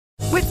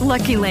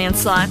Lucky Land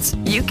Slots,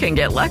 you can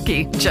get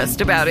lucky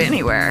just about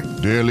anywhere.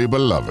 Dearly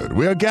beloved,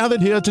 we are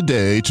gathered here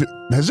today to...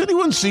 Has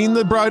anyone seen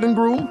the bride and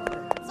groom?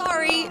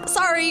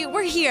 Sorry,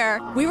 we're here.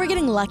 We were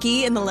getting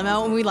lucky in the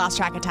limo and we lost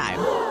track of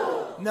time.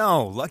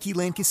 No, Lucky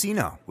Land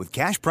Casino, with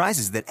cash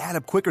prizes that add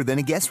up quicker than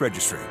a guest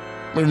registry.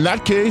 In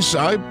that case,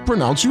 I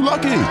pronounce you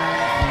lucky.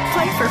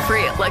 Play for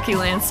free at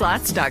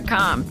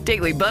LuckyLandSlots.com.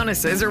 Daily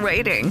bonuses are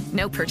waiting.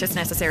 No purchase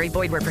necessary.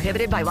 Void where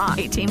prohibited by law.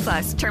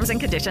 18+. Terms and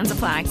conditions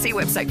apply. See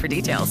website for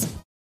details.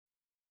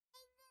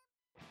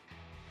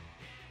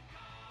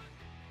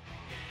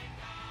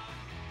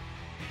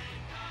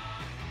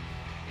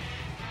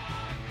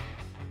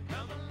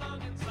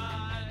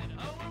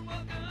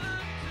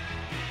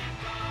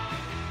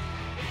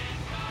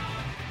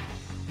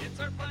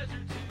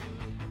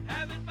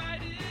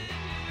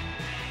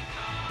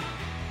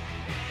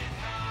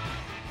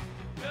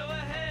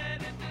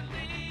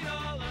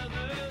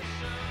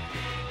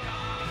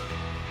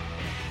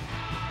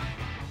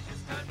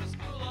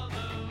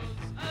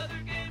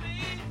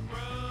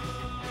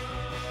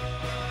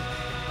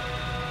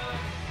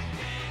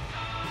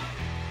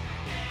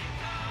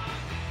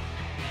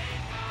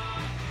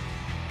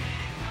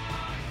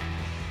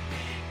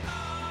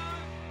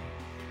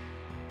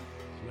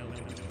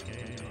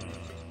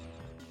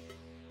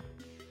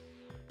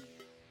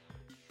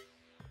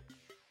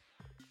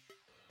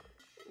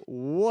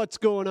 What's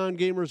going on,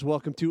 gamers?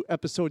 Welcome to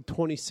episode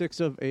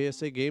 26 of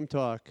ASA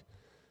Gametalk.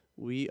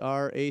 We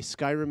are a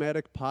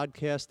Skyrimatic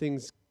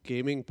podcasting's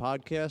gaming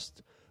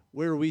podcast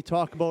where we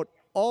talk about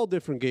all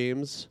different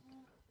games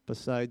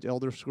besides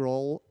Elder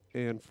Scroll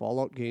and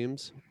Fallout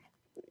games.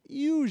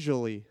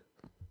 Usually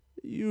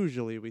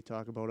we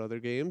talk about other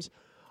games.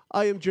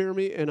 I am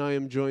Jeremy, and I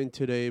am joined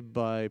today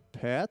by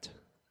Pat.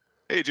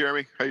 Hey,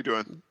 Jeremy. How you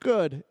doing?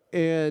 Good.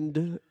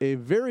 And a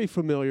very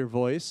familiar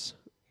voice.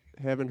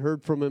 Haven't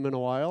heard from him in a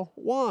while.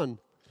 Juan.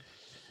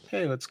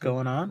 Hey, what's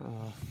going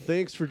on?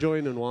 Thanks for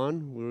joining,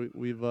 Juan.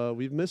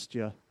 We've missed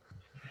you.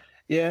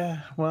 Yeah,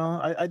 well,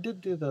 I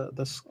did do the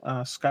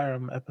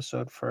Skyrim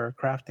episode for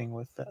crafting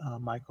with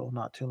Michael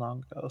not too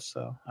long ago,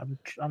 so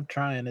I'm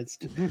trying. It's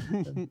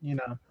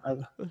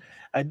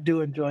I do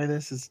enjoy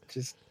this. It's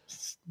just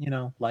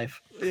life.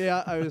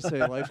 Yeah, I would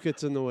say life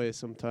gets in the way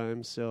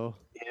sometimes. So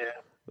yeah,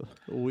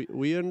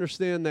 we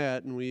understand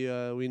that, and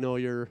we know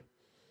you're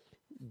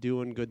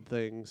doing good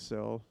things,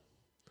 so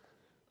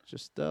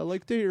just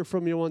like to hear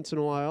from you once in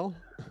a while.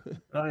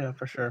 Oh yeah,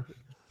 for sure.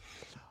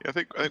 Yeah, I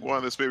think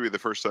Juan, this may be the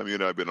first time you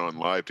and I have been on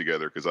live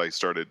together, because I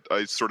sort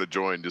of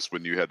joined just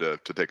when you had to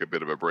take a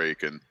bit of a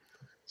break, and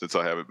since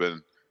I haven't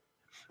been,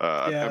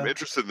 I'm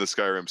interested in the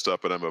Skyrim stuff,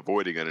 but I'm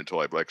avoiding it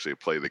until I actually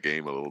play the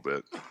game a little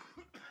bit.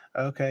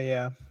 Okay,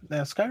 yeah.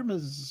 Skyrim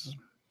is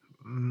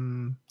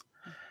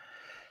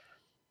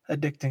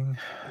addicting.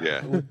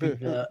 Yeah, would be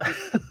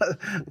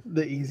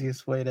the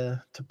easiest way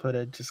to put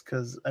it. Just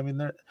because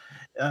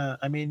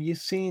you've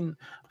seen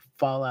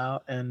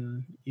Fallout,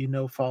 and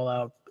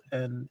Fallout,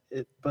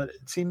 but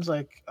it seems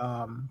like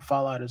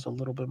Fallout is a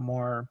little bit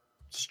more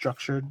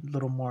structured, a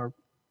little more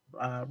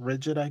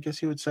rigid, I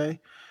guess you would say,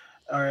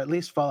 or at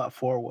least Fallout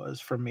 4 was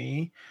for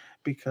me,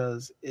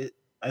 because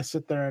I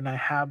sit there and I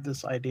have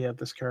this idea of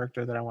this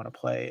character that I want to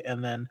play,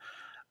 and then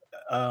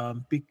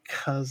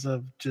because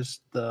of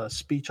just the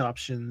speech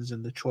options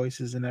and the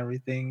choices and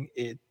everything,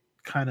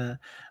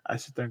 I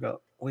sit there and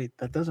go, wait,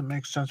 that doesn't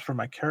make sense for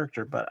my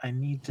character, but I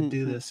need to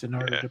do this in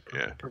order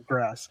to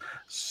progress.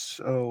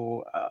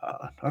 So,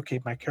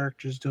 okay, my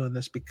character's doing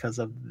this because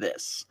of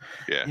this.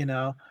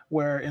 Yeah.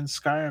 Where in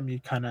Skyrim, you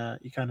kind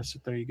of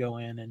sit there, you go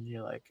in and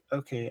you're like,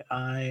 okay,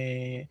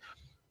 I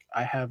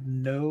have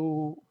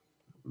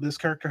this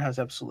character has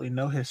absolutely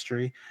no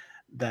history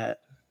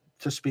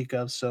to speak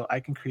of, so I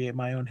can create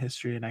my own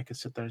history, and I can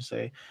sit there and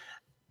say,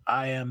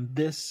 I am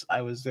this,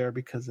 I was there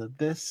because of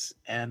this,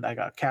 and I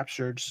got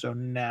captured, so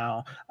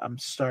now I'm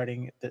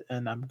starting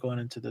and I'm going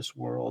into this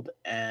world,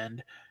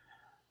 and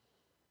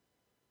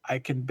I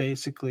can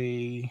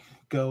basically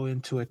go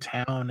into a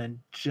town and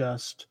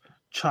just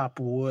chop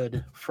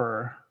wood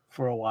for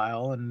a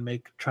while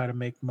and try to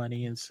make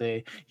money, and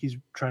say he's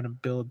trying to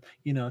build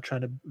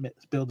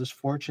his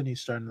fortune.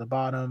 He's starting at the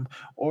bottom,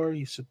 or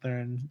you sit there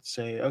and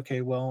say,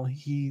 okay, well,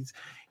 he's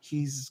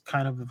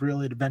kind of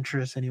really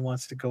adventurous, and he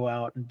wants to go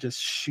out and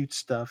just shoot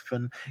stuff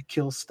and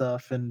kill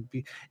stuff and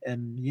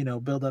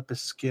build up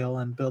his skill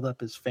and build up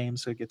his fame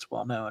so it gets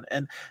well known.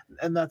 And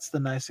that's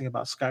the nice thing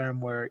about Skyrim,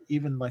 where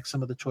even like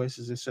some of the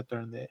choices they sit there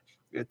and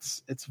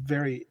it's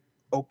very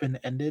open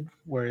ended,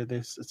 where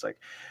it's like,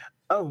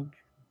 oh,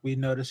 we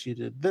noticed you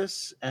did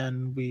this,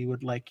 and we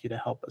would like you to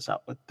help us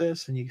out with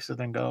this. And you sit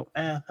there and go,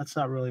 that's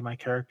not really my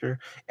character,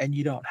 and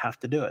you don't have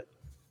to do it.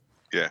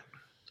 Yeah.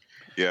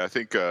 I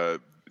think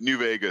New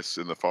Vegas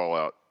in the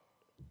Fallout,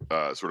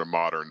 sort of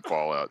modern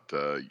Fallout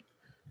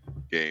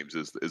games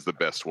is the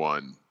best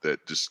one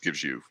that just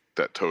gives you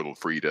that total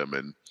freedom,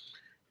 and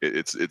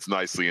it's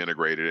nicely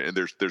integrated,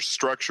 and there's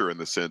structure in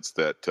the sense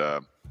that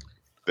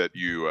that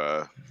you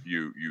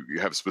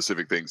have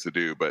specific things to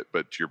do,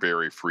 but you're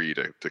very free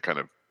to kind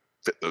of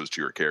fit those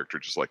to your character,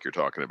 just like you're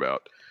talking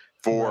about.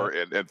 4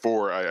 Right. and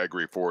 4, I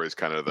agree. 4 is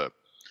kind of the,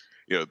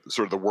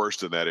 sort of the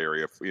worst in that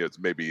area. It's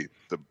maybe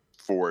the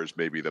 4 is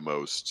maybe the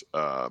most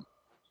open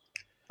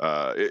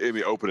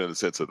in the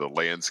sense of the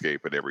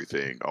landscape and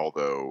everything.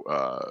 Although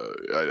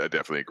I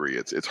definitely agree,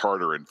 it's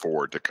harder in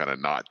 4 to kind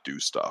of not do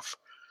stuff.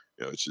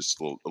 It's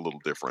just a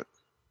little different.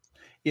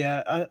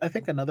 Yeah, I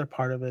think another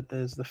part of it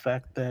is the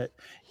fact that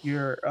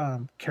your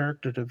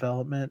character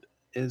development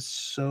is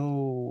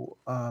so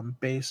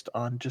based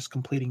on just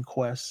completing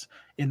quests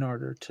in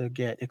order to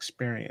get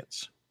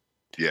experience,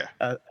 Yeah.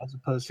 as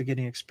opposed to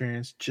getting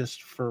experience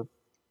just for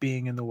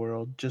being in the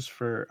world, just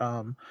for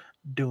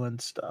doing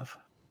stuff.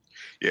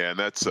 Yeah, and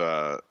that's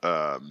let's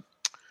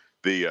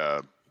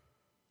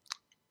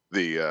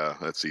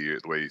see,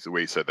 the way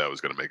you said that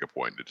was going to make a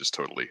point. It just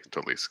totally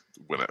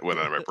went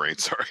out of my brain.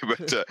 Sorry,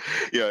 but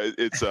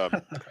it's oh,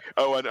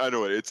 I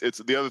know it. It's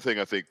the other thing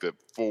I think that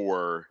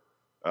 4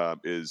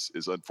 is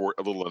a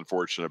little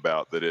unfortunate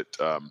about, that it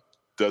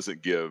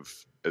doesn't give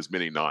as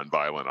many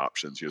non-violent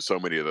options. So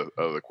many of the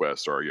other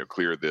quests are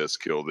clear this,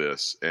 kill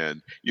this,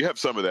 and you have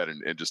some of that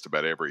in just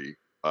about every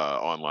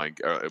online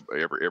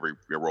every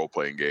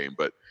role-playing game,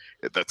 but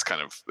that's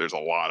kind of, there's a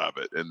lot of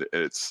it, and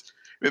it's.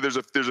 There's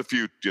a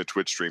few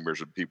Twitch streamers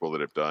and people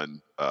that have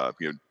done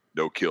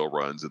no kill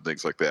runs and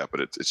things like that, but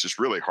it's just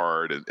really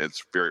hard, and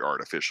it's very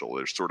artificial.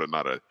 There's sort of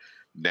not a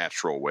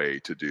natural way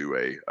to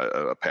do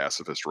a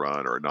pacifist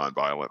run or a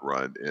nonviolent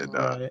run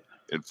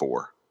in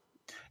 4.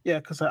 Yeah,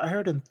 because I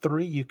heard in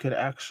 3 you could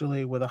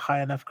actually, with a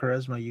high enough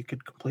charisma, you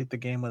could complete the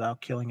game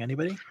without killing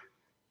anybody.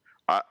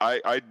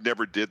 I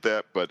never did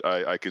that, but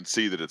I can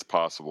see that it's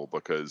possible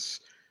because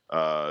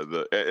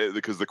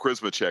the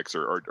charisma checks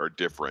are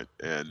different,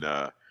 and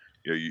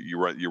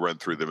you run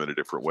through them in a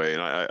different way,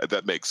 and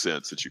that makes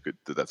sense that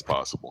that's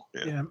possible.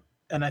 Yeah,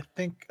 and I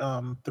think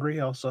 3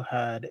 also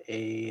had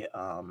a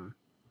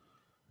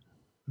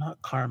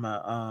not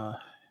karma,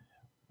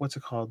 what's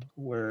it called?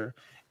 Where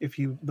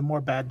the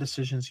more bad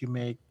decisions you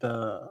make,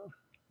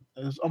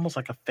 it was almost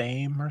like a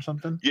fame or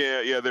something.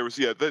 Yeah, there was.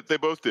 Yeah, they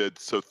both did.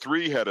 So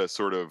 3 had a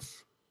sort of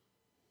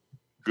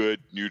good,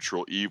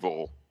 neutral,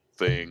 evil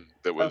thing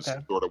that was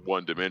sort of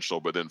one-dimensional,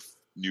 but then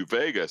New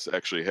Vegas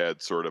actually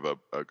had sort of a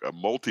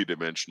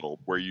multi-dimensional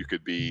where you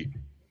could be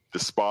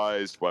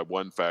despised by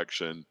one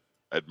faction,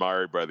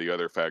 admired by the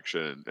other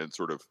faction, and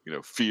sort of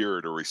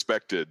feared or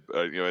respected.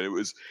 And it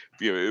was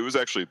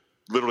actually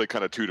literally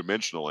kind of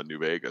two-dimensional in New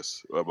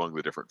Vegas among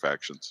the different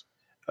factions.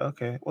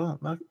 Okay, well,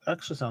 that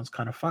actually sounds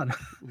kind of fun.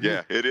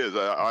 Yeah, it is.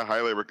 I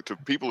highly to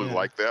people who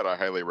like that. I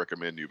highly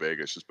recommend New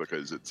Vegas, just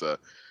because it's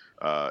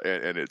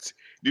and it's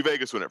New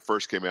Vegas when it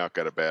first came out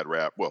got a bad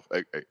rap. Well,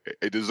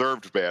 a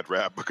deserved bad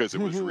rap because it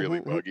was really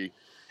buggy,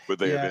 but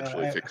they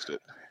eventually fixed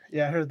it.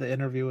 Yeah, I heard the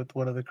interview with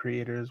one of the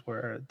creators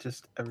where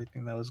just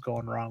everything that was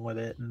going wrong with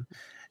it,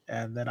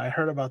 and then I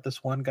heard about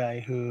this one guy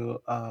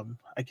who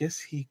I guess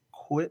he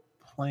quit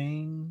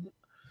playing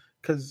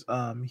because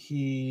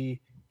he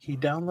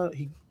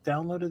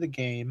downloaded the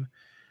game,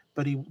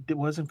 but he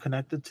wasn't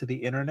connected to the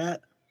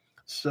internet,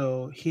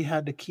 so he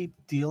had to keep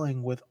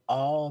dealing with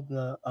all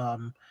the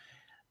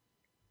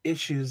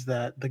issues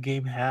that the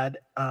game had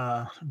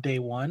day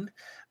one.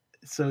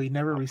 So he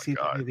never received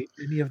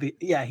any of the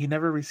he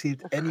never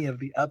received any of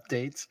the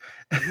updates.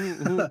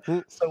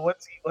 So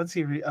once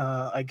he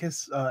I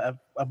guess at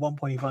one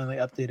point he finally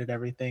updated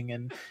everything,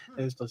 and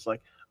it was just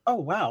like, oh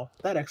wow,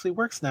 that actually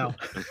works now.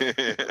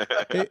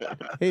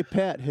 Hey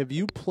Pat, have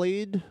you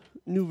played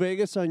New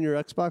Vegas on your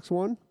Xbox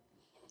One?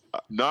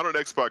 Not on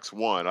Xbox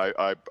One.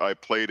 I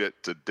played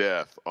it to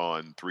death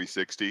on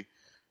 360,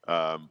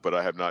 but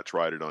I have not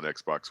tried it on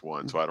Xbox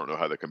One, so I don't know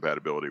how the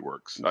compatibility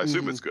works. I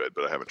assume it's good,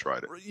 but I haven't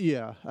tried it.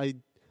 Yeah,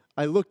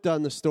 I looked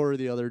on the store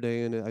the other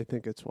day, and I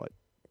think it's what,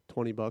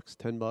 $20,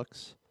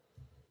 $10.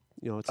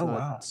 It's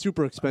not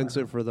super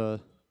expensive for the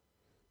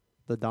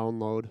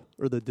download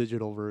or the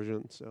digital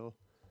version. So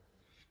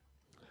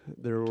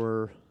there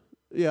were,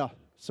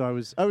 So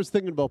I was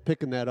thinking about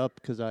picking that up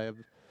because I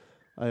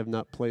have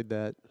not played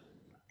that.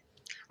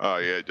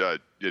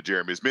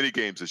 Jeremy. As many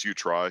games as you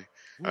try,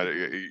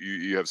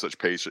 you have such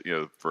patience,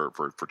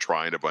 for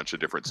trying a bunch of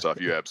different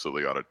stuff. You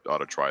absolutely ought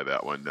to try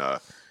that one,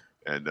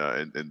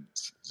 and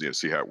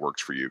see how it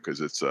works for you,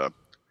 because it's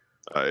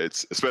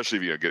especially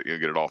if you get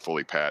it all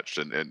fully patched,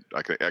 and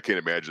I can't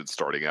imagine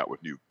starting out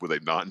with a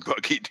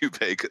non-buggy New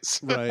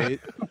Vegas. Right.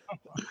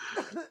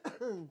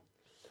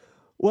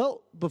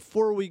 Well,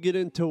 before we get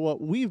into what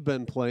we've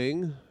been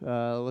playing,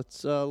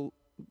 let's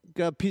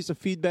got a piece of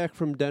feedback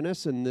from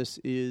Dennis, and this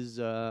is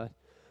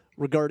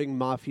regarding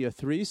Mafia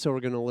 3, so we're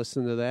going to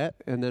listen to that,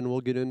 and then we'll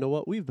get into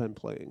what we've been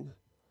playing.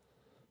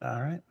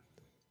 All right.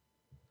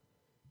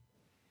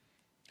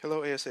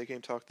 Hello, ASA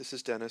Gametalk. This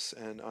is Dennis,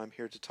 and I'm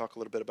here to talk a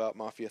little bit about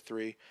Mafia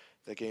 3,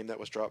 the game that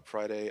was dropped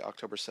Friday,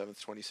 October 7th,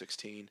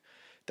 2016,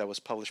 that was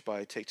published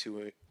by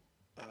Take-Two,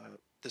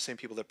 the same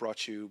people that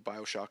brought you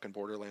BioShock and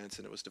Borderlands,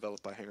 and it was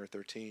developed by Hangar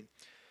 13.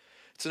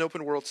 It's an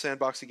open-world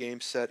sandboxy game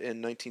set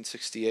in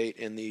 1968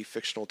 in the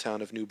fictional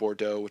town of New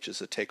Bordeaux, which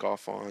is a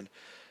takeoff on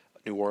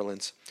New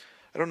Orleans.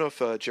 I don't know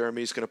if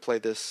Jeremy's going to play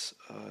this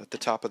at the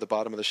top of the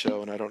bottom of the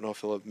show, and I don't know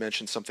if he'll have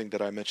mentioned something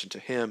that I mentioned to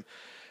him,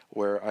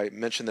 where I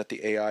mentioned that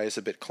the AI is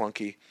a bit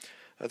clunky.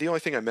 The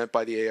only thing I meant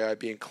by the AI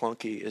being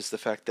clunky is the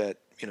fact that,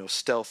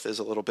 stealth is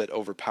a little bit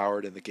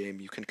overpowered in the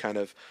game. You can kind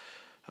of,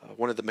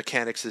 one of the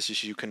mechanics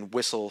is you can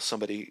whistle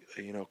somebody,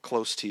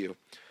 close to you,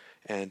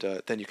 and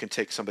then you can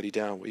take somebody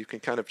down. Well, you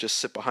can kind of just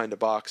sit behind a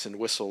box and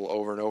whistle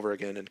over and over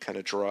again and kind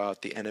of draw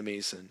out the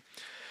enemies, and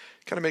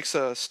kind of makes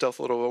stealth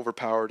a little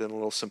overpowered and a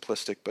little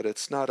simplistic, but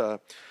it's not a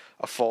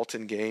fault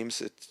in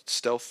games. It's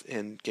stealth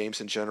in games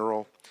in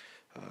general,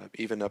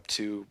 even up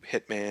to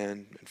Hitman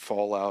and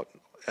Fallout,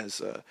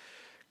 as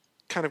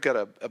kind of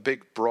got a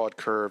big broad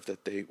curve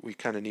that we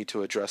kind of need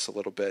to address a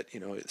little bit.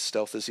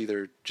 Stealth is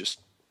either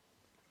just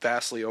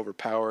vastly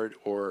overpowered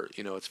or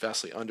it's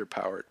vastly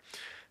underpowered.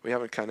 We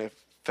haven't kind of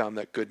found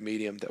that good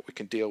medium that we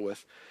can deal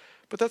with,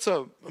 but that's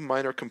a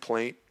minor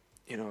complaint.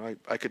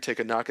 I could take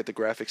a knock at the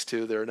graphics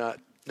too. They're not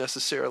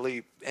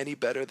necessarily any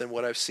better than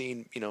what I've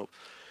seen.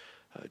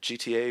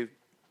 GTA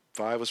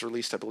 5 was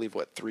released, I believe,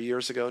 3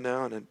 years ago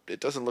now, and it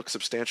doesn't look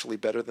substantially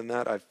better than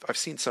that. I've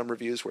seen some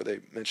reviews where they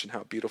mention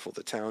how beautiful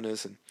the town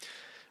is, and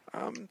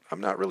I'm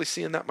not really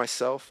seeing that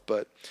myself,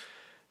 but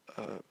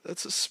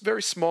that's a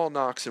very small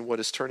knocks in what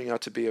is turning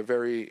out to be a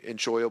very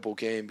enjoyable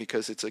game,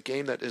 because it's a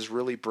game that is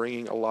really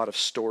bringing a lot of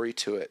story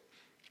to it.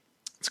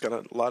 It's got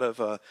a lot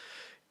of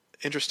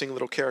interesting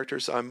little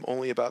characters. I'm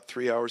only about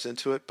 3 hours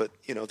into it, but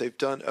they've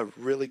done a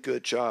really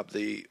good job.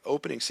 The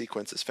opening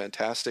sequence is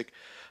fantastic,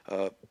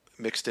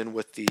 mixed in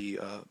with the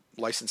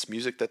licensed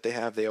music that they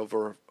have. They have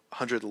over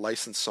 100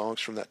 licensed songs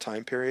from that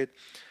time period,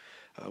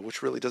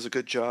 which really does a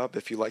good job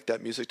if you like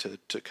that music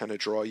to kind of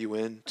draw you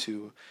in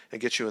and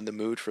get you in the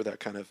mood for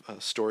that kind of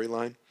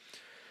storyline.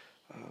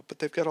 But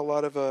they've got a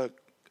lot of a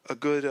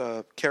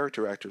good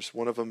character actors.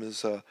 One of them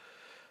is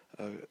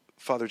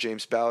Father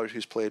James Ballard,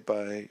 who's played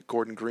by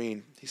Gordon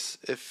Green.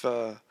 If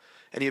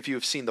any of you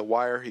have seen The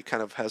Wire, he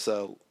kind of has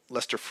a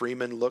Lester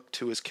Freeman look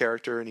to his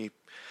character, and he's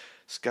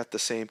got the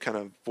same kind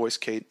of voice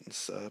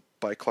cadence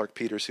by Clark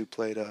Peters, who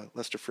played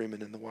Lester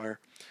Freeman in The Wire.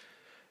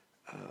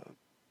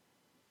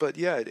 But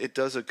yeah, it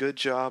does a good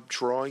job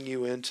drawing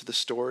you into the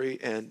story,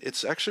 and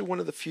it's actually one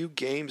of the few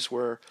games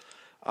where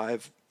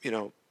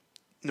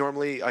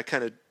normally I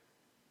kind of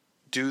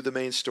do the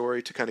main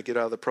story to kind of get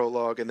out of the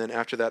prologue, and then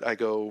after that I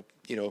go,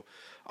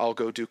 I'll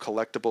go do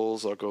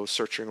collectibles, I'll go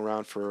searching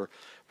around for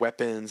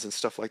weapons and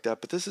stuff like that.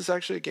 But this is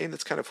actually a game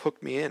that's kind of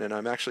hooked me in, and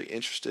I'm actually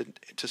interested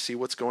to see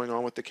what's going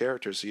on with the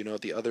characters.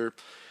 The other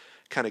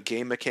kind of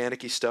game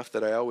mechanic-y stuff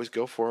that I always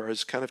go for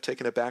has kind of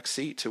taken a back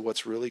seat to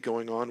what's really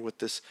going on with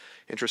this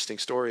interesting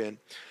story. And,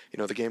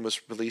 the game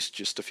was released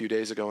just a few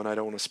days ago, and I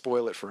don't want to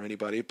spoil it for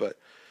anybody, but,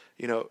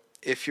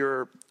 if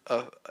you're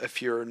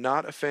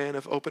not a fan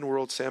of open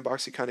world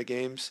sandboxy kind of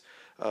games,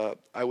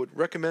 I would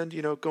recommend,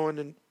 going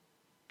and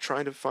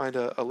trying to find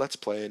a Let's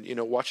Play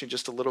and, watching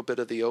just a little bit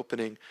of the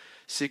opening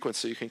sequence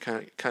so you can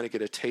kind of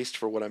get a taste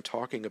for what I'm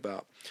talking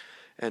about.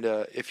 And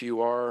if you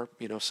are,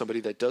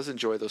 somebody that does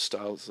enjoy those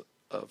styles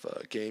of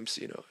games,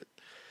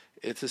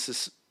 this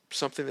is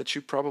something that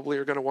you probably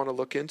are going to want to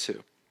look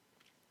into.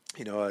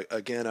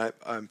 Again,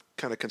 I'm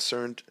kind of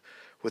concerned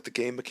with the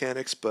game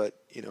mechanics, but,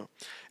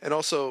 and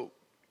also,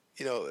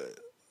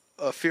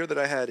 a fear that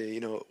I had,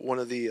 one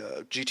of the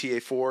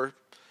GTA 4,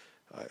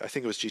 I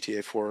think it was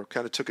GTA 4,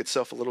 kind of took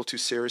itself a little too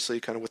seriously,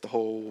 kind of with the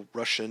whole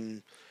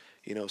Russian,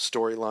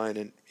 storyline,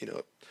 and,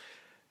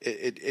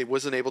 it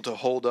wasn't able to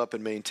hold up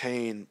and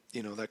maintain,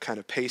 that kind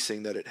of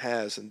pacing that it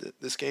has. And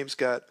this game's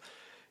got,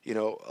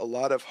 a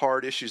lot of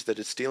hard issues that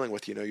it's dealing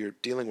with. You're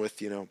dealing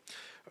with,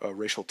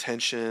 racial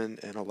tension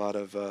and a lot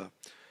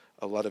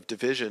of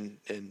division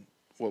in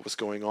what was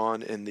going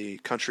on in the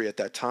country at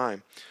that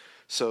time.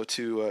 So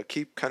to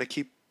keep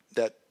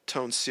that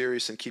tone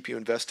serious and keep you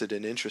invested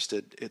and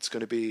interested, it's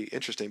going to be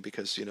interesting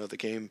because, the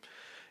game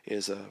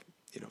is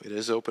it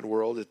is open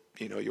world.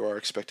 You are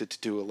expected to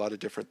do a lot of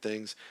different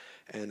things,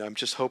 and I'm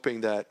just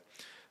hoping that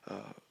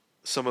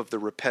some of the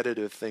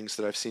repetitive things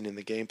that I've seen in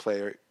the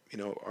gameplay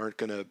aren't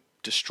going to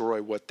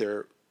destroy what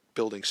they're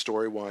building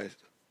storyline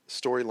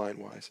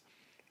wise.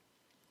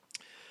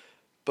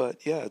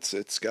 But yeah,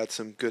 it's got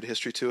some good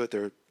history to it.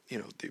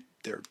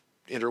 They're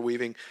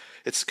interweaving.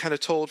 It's kind of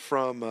told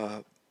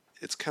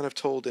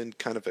in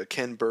kind of a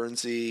Ken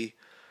Burnsy,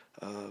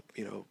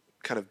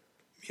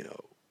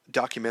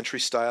 documentary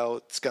style.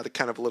 It's got a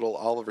kind of little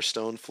Oliver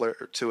Stone flair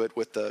to it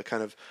with the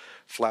kind of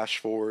flash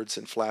forwards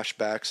and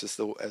flashbacks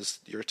as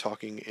you're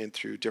talking in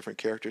through different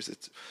characters.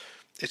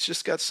 It's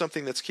just got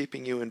something that's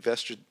keeping you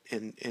invested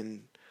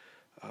in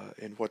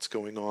what's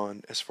going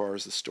on as far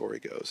as the story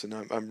goes, and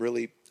I'm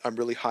really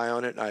high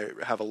on it, and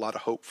I have a lot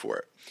of hope for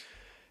it.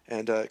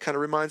 And it kind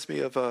of reminds me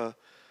of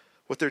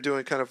what they're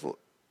doing kind of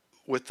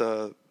with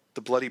the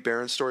Bloody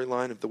Baron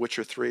storyline of The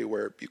Witcher 3,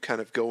 where you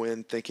kind of go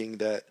in thinking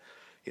that,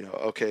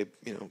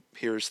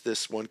 here's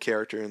this one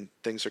character and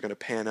things are going to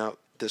pan out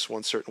this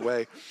one certain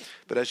way.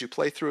 But as you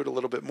play through it a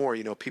little bit more,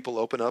 people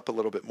open up a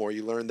little bit more.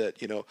 You learn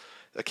that,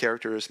 a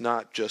character is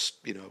not just,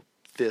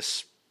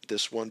 this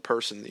this one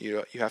person.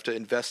 You have to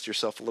invest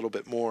yourself a little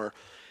bit more,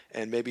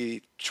 and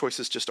maybe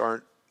choices just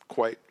aren't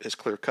quite as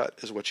clear cut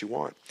as what you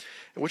want,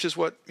 and which is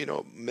what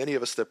many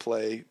of us that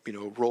play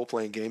role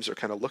playing games are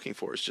kind of looking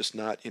for. Is just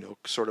not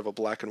sort of a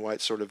black and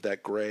white, sort of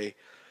that gray,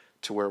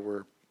 to where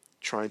we're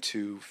trying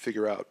to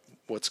figure out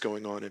what's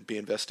going on and be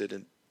invested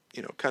and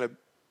kind of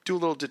do a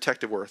little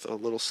detective work, a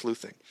little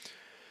sleuthing.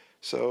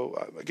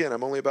 So again,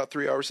 I'm only about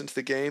 3 hours into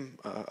the game.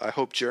 I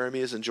hope Jeremy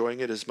is enjoying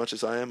it as much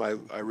as I am.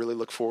 I really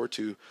look forward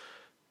to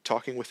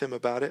talking with him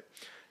about it,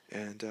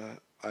 and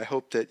I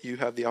hope that you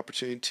have the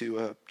opportunity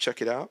to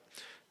check it out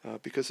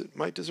because it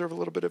might deserve a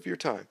little bit of your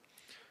time.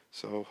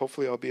 So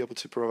hopefully I'll be able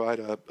to provide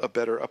a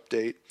better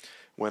update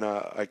when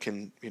I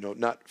can,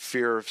 not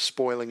fear of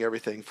spoiling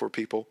everything for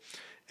people,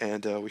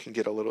 and we can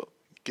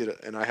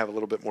and I have a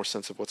little bit more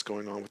sense of what's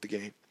going on with the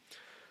game.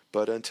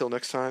 But until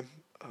next time,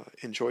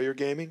 enjoy your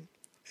gaming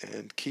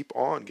and keep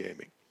on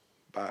gaming.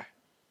 Bye.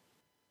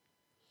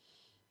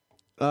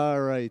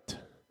 All right.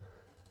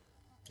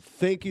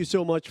 Thank you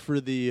so much for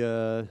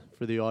the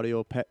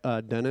audio,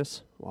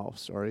 Dennis. Wow,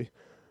 sorry.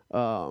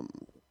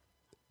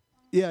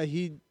 Yeah,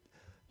 he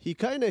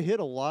kind of hit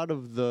a lot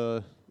of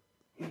the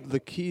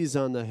keys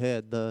on the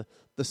head. The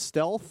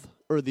stealth,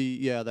 or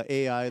the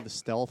AI, the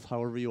stealth,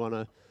 however you want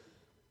to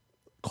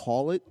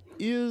call it,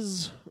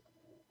 is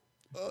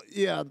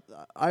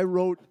I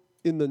wrote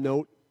in the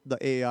note the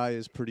AI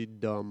is pretty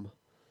dumb.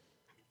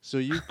 So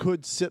you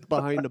could sit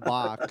behind a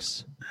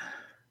box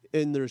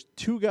and there's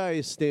two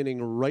guys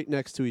standing right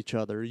next to each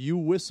other. You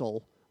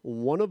whistle,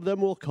 one of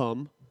them will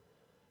come,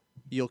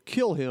 you'll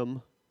kill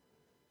him,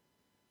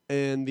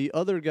 and the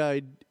other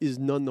guy is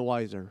none the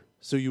wiser.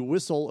 So you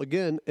whistle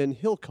again and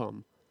he'll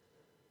come.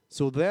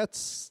 So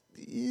that's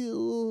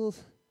it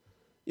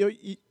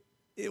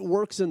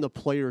works in the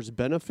player's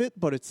benefit,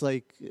 but it's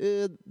like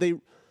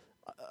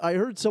I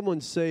heard someone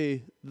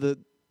say that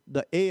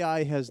the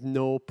AI has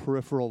no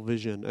peripheral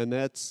vision, and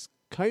that's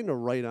kind of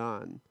right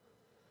on.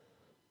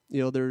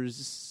 You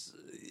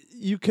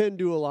can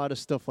do a lot of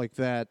stuff like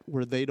that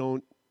where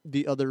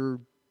the other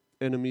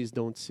enemies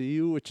don't see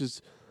you, which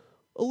is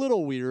a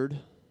little weird,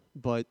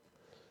 but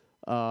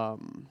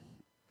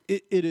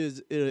it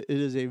is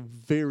a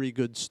very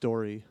good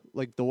story.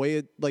 Like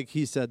like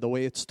he said, the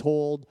way it's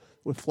told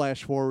with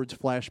flash forwards,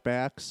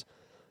 flashbacks,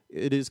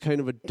 it is kind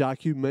of a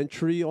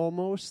documentary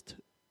almost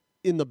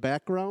in the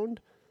background,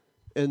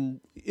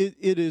 and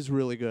it is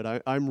really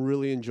good. I'm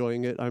really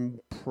enjoying it. I'm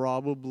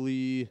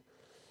probably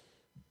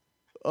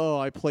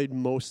I played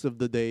most of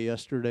the day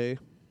yesterday,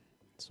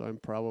 so I'm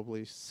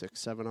probably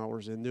 6-7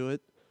 hours into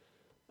it.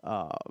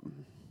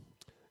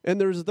 And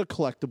there's the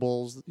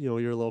collectibles,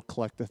 your little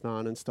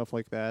collectathon and stuff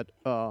like that.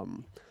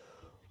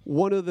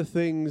 One of the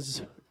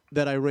things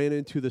that I ran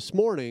into this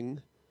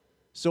morning,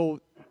 so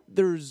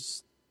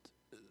there's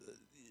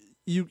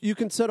you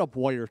can set up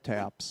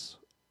wiretaps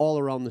all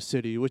around the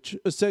city, which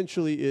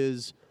essentially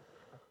is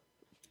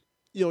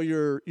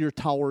your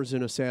towers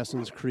in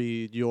Assassin's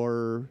Creed,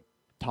 your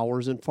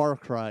towers in Far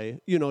Cry.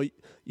 You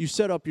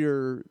set up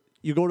you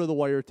go to the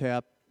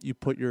wiretap, you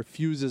put your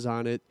fuses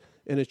on it,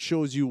 and it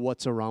shows you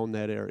what's around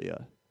that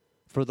area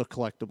for the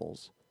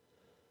collectibles.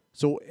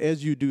 So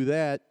as you do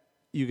that,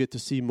 you get to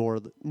see more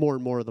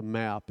and more of the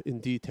map in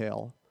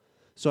detail.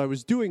 So I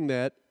was doing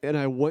that, and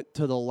I went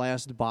to the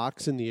last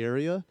box in the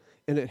area,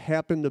 and it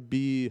happened to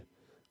be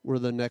where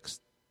the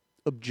next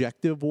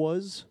objective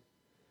was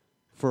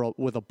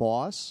with a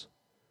boss.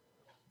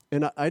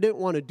 And I didn't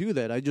want to do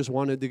that. I just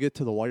wanted to get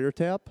to the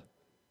wiretap.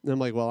 And I'm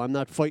like, well, I'm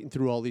not fighting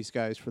through all these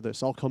guys for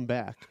this. I'll come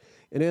back.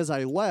 And as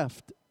I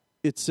left,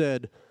 it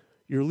said,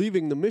 you're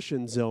leaving the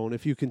mission zone.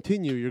 If you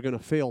continue, you're going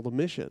to fail the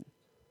mission.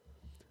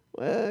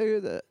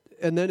 And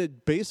then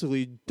it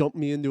basically dumped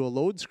me into a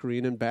load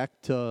screen and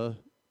back to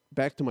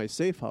my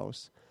safe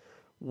house.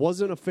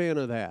 Wasn't a fan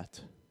of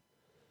that.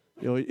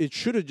 It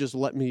should have just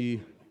let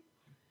me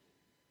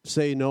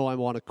say, no, I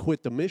want to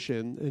quit the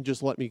mission, and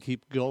just let me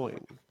keep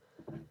going.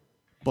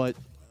 But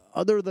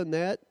other than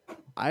that,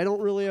 I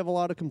don't really have a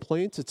lot of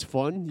complaints. It's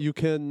fun.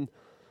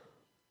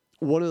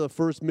 One of the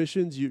first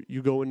missions,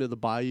 you go into the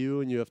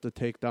bayou and you have to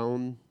take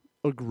down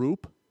a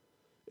group.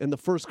 And the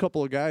first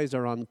couple of guys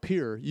are on the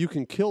pier. You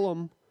can kill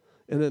them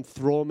and then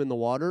throw them in the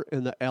water,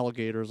 and the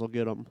alligators will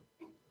get them,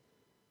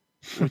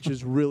 which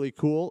is really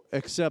cool,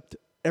 except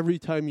every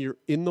time you're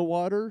in the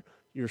water,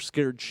 you're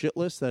scared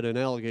shitless that an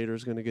alligator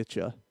is going to get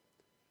you.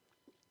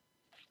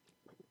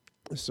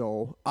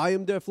 So I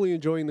am definitely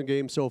enjoying the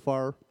game so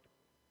far.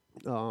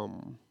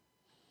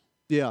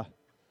 Yeah,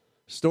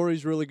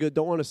 story's really good.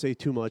 Don't want to say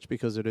too much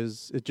because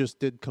it just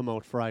did come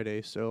out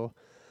Friday. So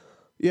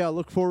yeah,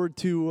 look forward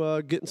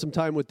to getting some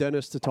time with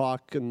Dennis to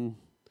talk and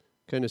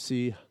kind of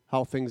see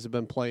how things have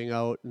been playing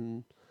out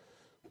and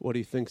what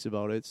he thinks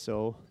about it.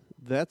 So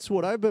that's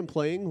what I've been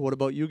playing. What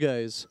about you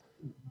guys?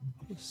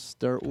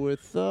 Start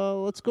with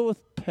let's go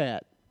with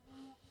Pat.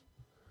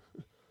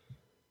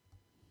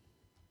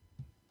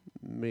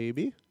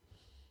 Maybe.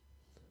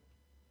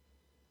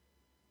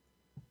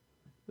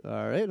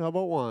 All right. How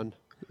about Juan?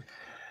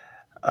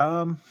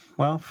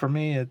 Well, for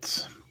me,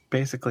 it's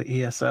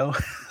basically ESO.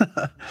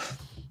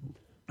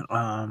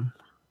 Oh,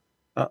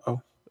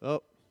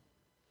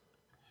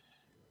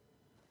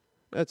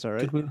 that's all right.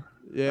 Did we?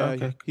 Yeah,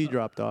 Okay. he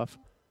dropped off.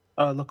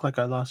 Oh, it looked like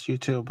I lost you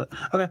too, but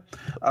okay.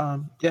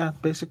 Yeah,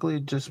 basically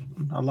just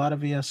a lot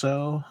of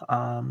ESO.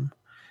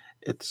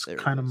 It's There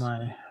it kind of is.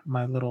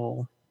 my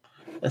little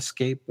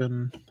escape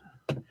and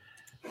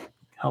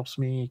helps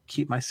me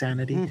keep my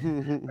sanity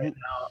right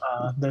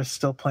now. There's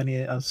still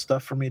plenty of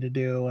stuff for me to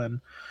do, and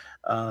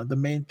the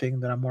main thing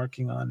that I'm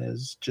working on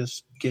is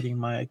just getting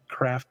my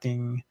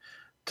crafting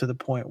to the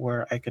point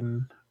where I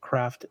can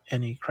craft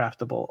any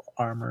craftable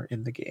armor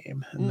in the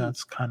game, and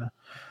that's kind of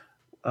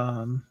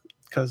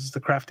because the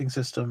crafting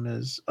system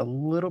is a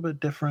little bit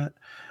different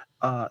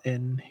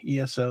in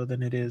ESO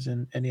than it is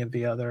in any of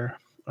the other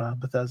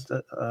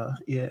Bethesda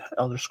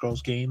Elder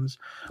Scrolls games.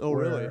 Oh,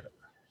 really?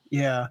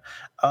 Yeah.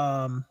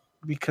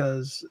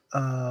 Because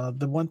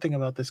the one thing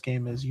about this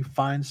game is you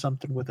find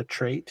something with a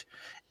trait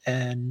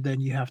and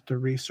then you have to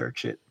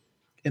research it.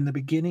 In the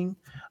beginning,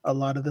 a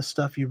lot of the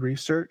stuff you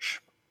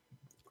research,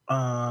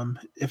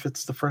 if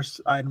it's the first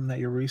item that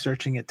you're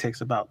researching, it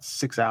takes about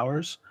 6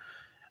 hours.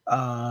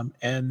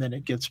 And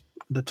then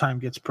the time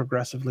gets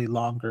progressively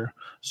longer.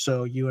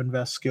 So you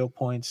invest skill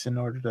points in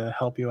order to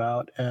help you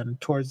out. And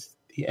towards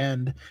the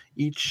end,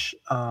 each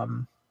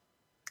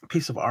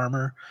piece of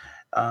armor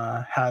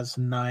has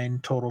 9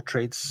 total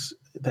traits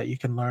that you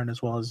can learn,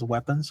 as well as the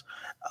weapons.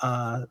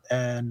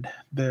 And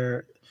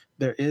there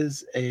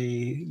is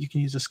you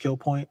can use a skill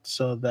point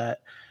so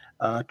that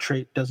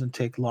trait doesn't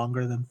take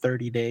longer than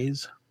 30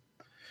 days.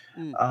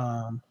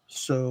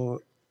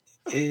 So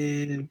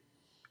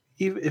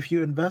if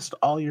you invest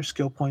all your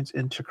skill points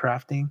into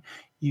crafting,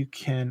 you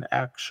can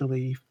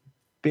actually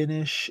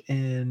finish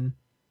in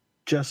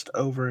just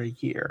over a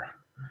year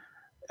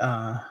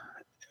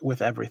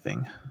with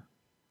everything.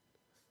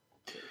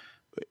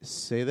 Wait,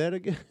 say that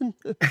again.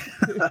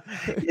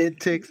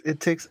 It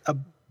takes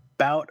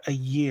about a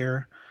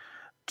year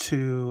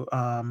to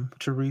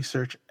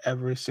research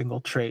every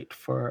single trait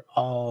for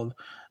all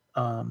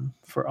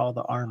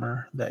the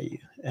armor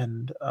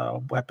and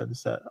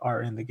weapons that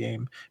are in the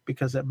game,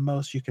 because at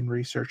most you can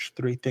research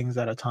 3 things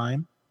at a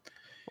time.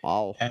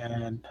 Wow.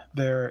 And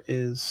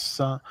there's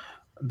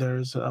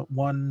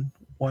one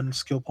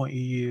skill point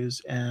you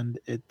use, and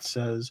it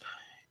says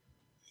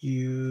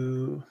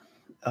you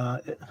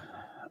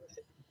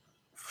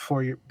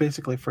for your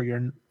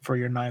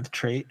 9th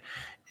trait,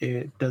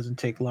 it doesn't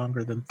take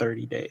longer than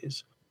 30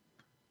 days.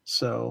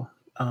 So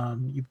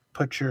you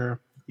put your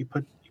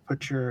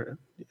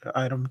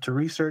item to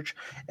research,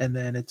 and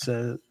then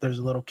there's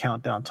a little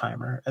countdown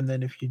timer. And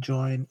then if you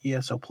join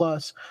ESO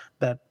Plus,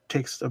 that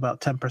takes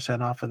about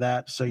 10% off of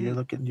that. So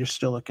you're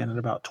still looking at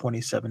about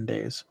 27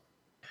 days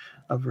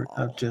of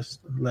just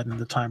letting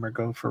the timer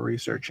go for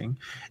researching.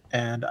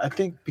 And I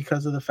think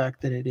because of the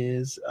fact that it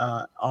is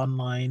an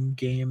online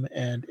game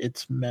and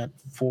it's meant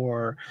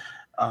for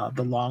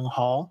the long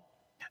haul,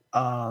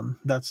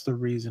 that's the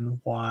reason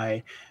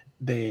why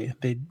they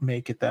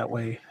make it that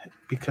way.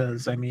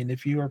 Because I mean,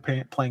 if you were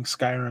playing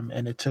Skyrim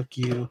and it took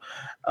you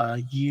a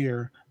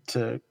year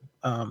to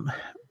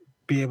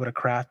be able to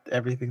craft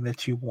everything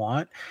that you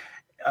want,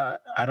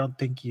 I don't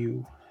think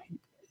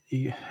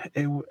it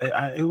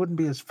wouldn't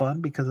be as fun,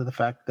 because of the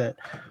fact that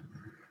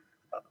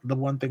the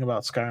one thing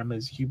about Skyrim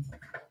is you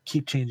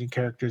keep changing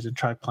characters and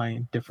try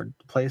playing different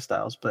play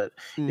styles. But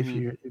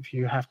if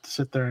you have to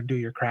sit there and do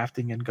your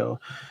crafting and go,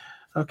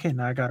 okay,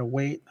 now I gotta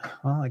wait,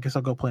 well, I guess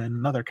I'll go play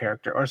another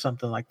character or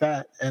something like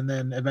that, and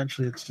then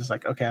eventually it's just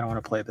like, okay, I don't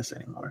want to play this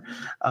anymore.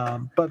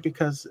 But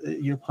because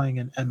you're playing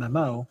an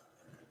MMO,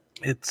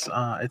 it's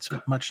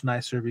much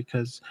nicer,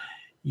 because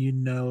you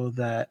know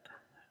that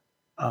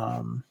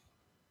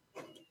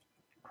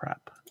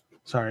crap.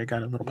 Sorry, I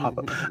got a little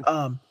pop-up.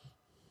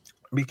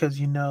 Because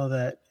you know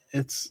that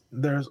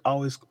there's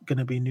always going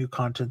to be new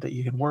content that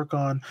you can work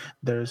on.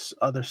 There's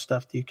other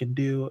stuff that you can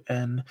do,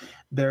 and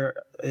there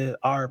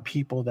are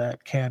people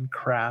that can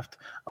craft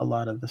a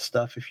lot of the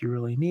stuff if you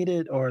really need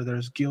it. Or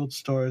there's guild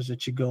stores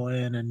that you go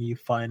in and you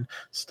find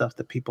stuff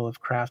that people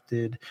have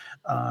crafted.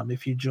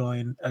 If you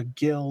join a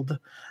guild,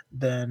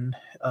 then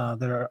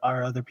there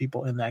are other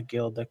people in that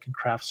guild that can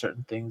craft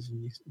certain things,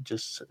 and you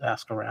just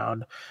ask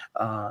around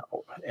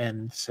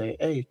and say,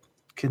 hey,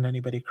 can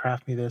anybody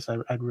craft me this?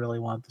 I'd really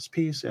want this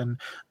piece. And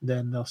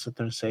then they'll sit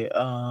there and say,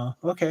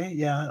 okay,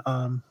 yeah.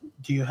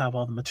 Do you have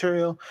all the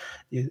material?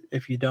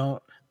 If you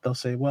don't, they'll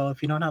say, well,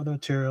 if you don't have the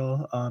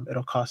material,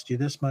 it'll cost you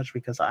this much,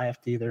 because I have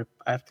to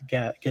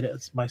get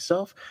it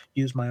myself,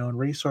 use my own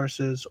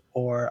resources,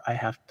 or I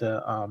have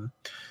to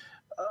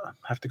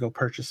go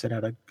purchase it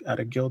at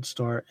a guild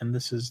store, and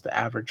this is the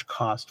average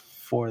cost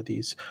for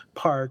these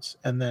parts.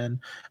 And then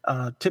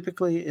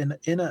typically in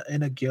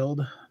a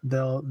guild,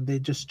 they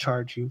just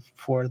charge you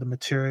for the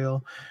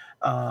material.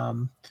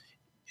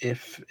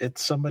 If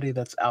it's somebody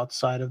that's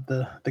outside of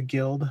the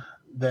guild,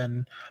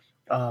 then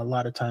a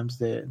lot of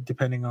times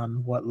depending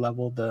on what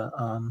level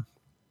the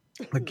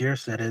gear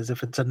set is,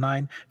 if it's a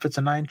 9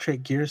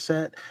 trait gear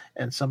set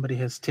and somebody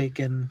has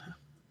taken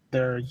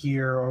their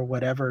year or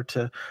whatever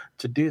to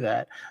do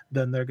that,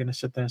 then they're going to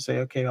sit there and say,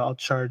 okay, I'll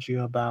charge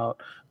you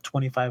about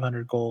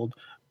 2,500 gold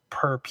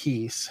per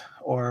piece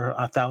or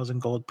 1,000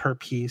 gold per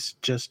piece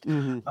just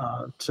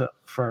because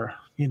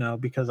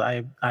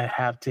I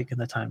have taken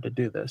the time to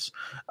do this.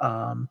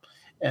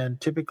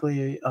 And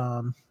typically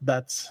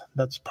that's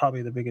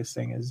probably the biggest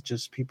thing, is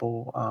just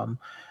people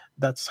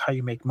that's how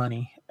you make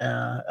money,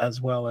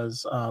 as well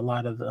as a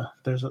lot of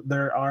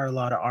there are a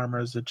lot of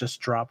armors that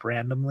just drop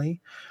randomly,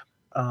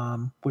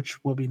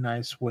 which will be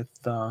nice with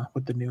the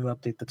new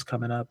update that's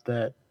coming up,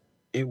 that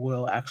it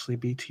will actually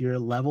be to your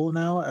level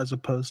now, as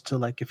opposed to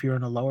like if you're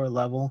in a lower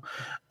level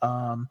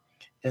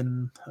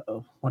in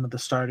one of the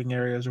starting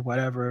areas or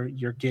whatever,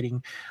 you're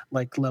getting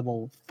like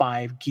level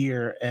 5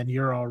 gear and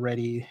you're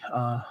already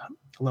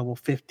level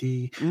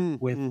 50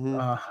 with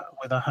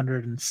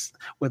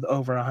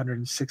over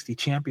 160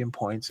 champion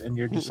points, and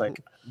you're just like,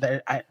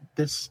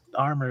 this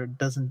armor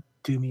doesn't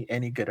do me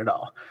any good at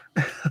all.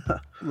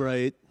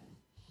 Right.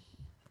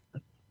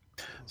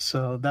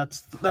 So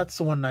that's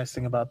the one nice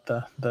thing about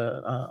the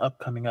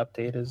upcoming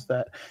update, is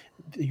that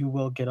you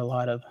will get a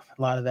lot of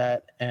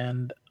that.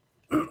 And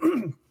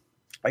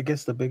I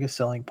guess the biggest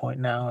selling point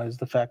now is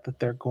the fact that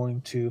they're going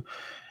to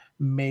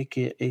make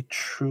it a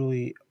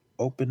truly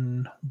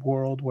open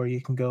world where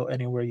you can go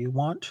anywhere you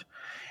want,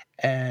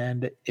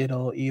 and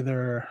it'll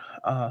either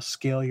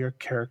scale your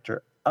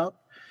character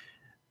up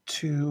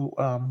to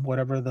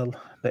whatever the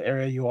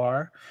area you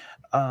are.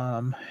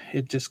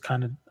 It just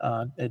kind of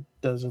it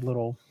does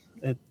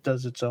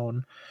its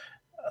own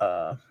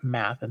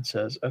math and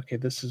says, okay,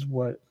 this is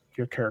what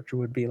your character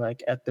would be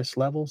like at this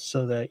level,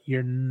 so that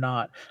you're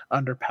not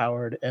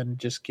underpowered and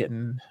just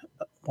getting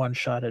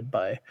one-shotted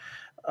by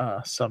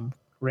some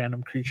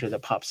random creature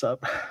that pops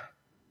up.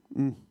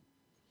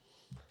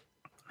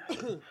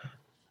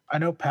 I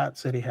know Pat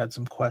said he had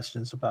some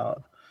questions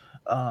about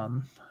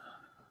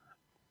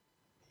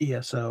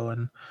ESO,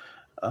 and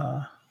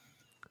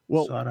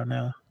so I don't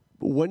know.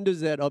 When does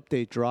that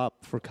update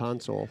drop for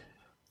console?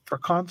 For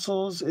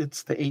consoles,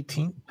 it's the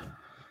 18th.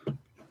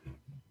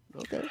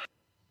 Okay.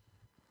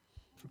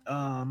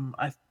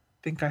 I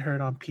think I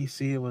heard on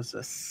PC it was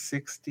a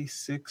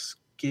 66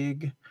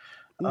 gig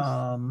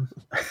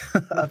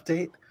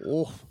update.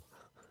 Oh.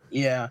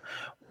 Yeah.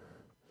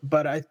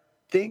 But I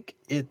think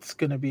it's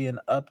going to be an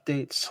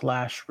update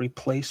 /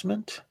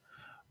 replacement,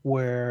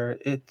 where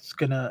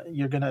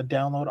you're going to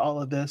download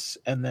all of this,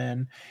 and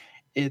then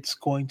it's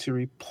going to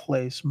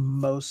replace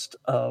most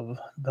of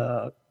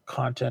the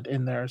content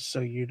in there,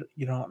 so you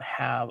don't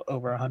have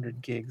over 100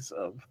 gigs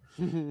of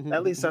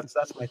at least that's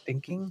my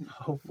thinking.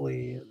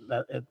 Hopefully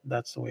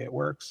that's the way it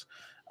works.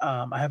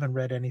 I haven't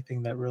read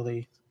anything that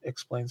really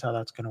explains how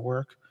that's going to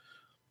work.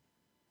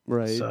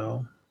 Right.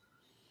 So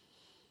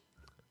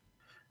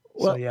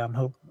yeah,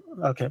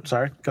 okay,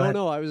 sorry. Go ahead.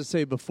 No, I was going to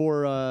say,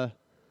 before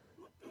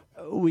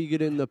we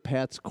get into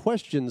Pat's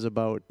questions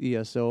about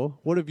ESO,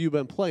 what have you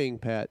been playing,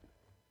 Pat?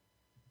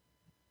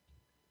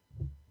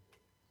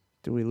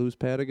 Did we lose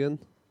Pat again?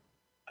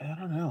 I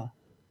don't know.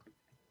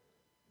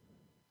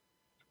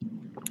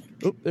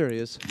 Oh, there he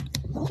is.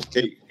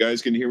 Hey,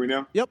 guys, can you hear me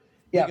now? Yep.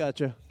 Yeah. We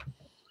gotcha.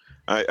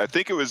 I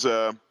think it was.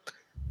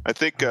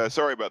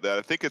 Sorry about that.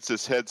 I think it's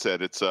this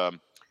headset. It's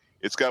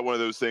got one of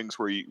those things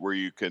where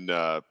you can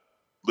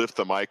lift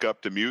the mic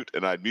up to mute,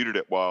 and I muted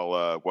it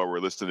while we're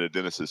listening to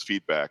Dennis's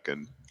feedback,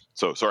 and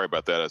so sorry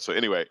about that. So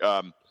anyway,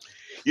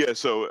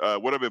 So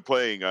what I've been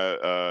playing,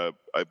 I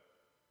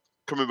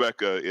coming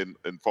back in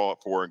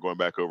Fallout 4 and going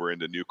back over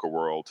into Nuka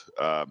World.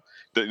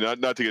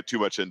 Not to get too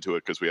much into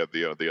it, because we have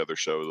the other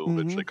show that'll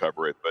eventually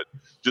cover it. But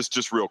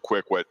just real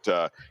quick, what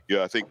I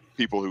think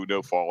people who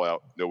know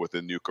Fallout know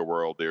within Nuka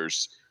World,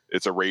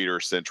 it's a raider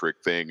centric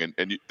thing,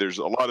 and there's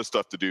a lot of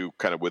stuff to do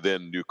kind of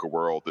within Nuka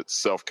World that's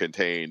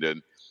self-contained,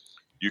 and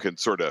you can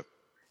sort of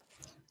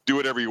do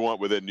whatever you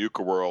want within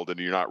Nuka World, and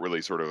you're not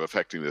really sort of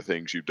affecting the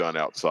things you've done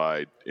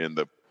outside in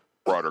the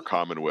broader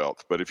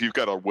Commonwealth. But if you've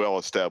got a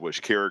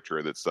well-established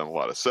character that's done a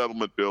lot of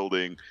settlement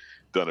building,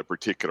 done a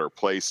particular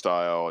play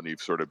style, and you've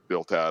sort of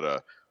built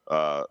out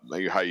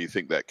how you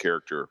think that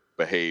character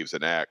behaves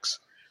and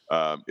acts,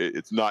 you're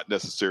not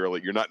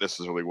necessarily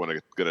going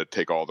to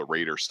take all the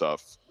raider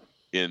stuff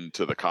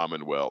into the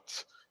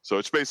Commonwealth. So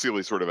it's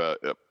basically sort of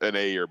an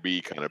A or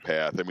B kind of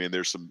path. I mean,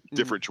 there's some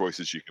different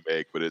choices you can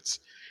make, but it's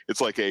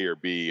like A or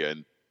B.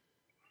 And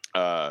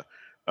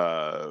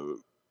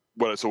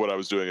what I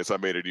was doing is I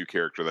made a new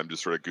character that I'm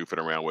just sort of goofing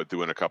around with,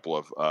 doing a couple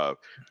of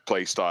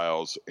play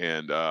styles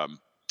and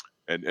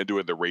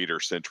doing the raider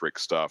centric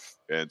stuff.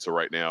 And so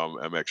right now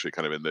I'm actually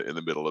kind of in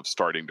the middle of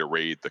starting to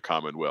raid the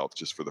Commonwealth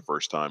just for the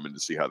first time, and to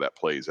see how that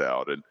plays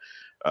out. And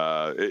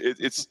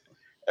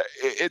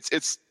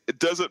it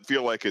doesn't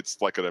feel like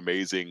it's like an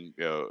amazing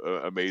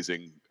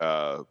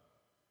sort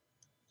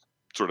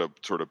of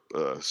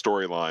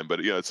storyline,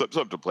 but it's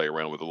something to play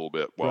around with a little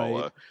bit while.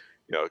 Right.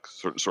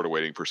 Sort of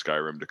waiting for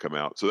Skyrim to come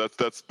out. So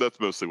that's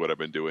mostly what I've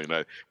been doing.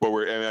 I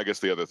guess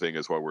the other thing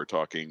is, while we're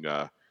talking,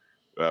 where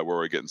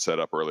we're getting set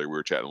up earlier, we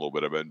were chatting a little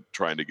bit. I've been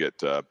trying to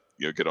get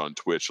on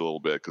Twitch a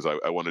little bit, because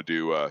I want to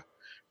do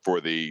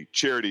for the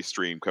charity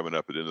stream coming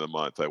up at the end of the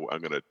month,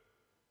 I'm going to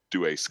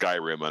do a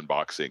Skyrim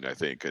unboxing, I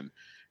think, and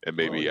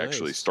maybe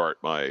actually start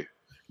my.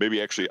 Maybe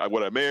actually,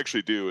 what I may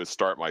actually do is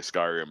start my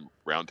Skyrim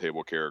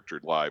roundtable character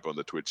live on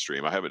the Twitch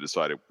stream. I haven't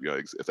decided,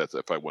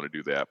 if I want to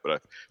do that, but I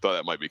thought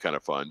that might be kind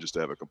of fun just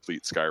to have a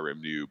complete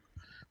Skyrim noob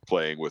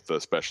playing with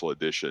the special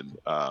edition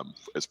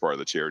as part of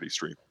the charity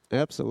stream.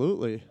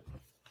 Absolutely.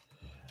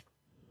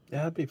 Yeah,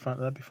 that'd be fun.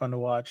 That'd be fun to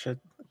watch it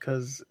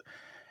because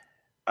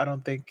I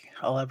don't think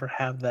I'll ever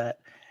have that.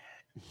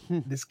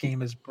 This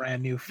game is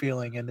brand new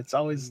feeling, and it's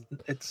always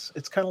it's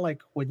kind of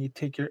like when you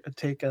take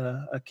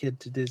a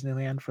kid to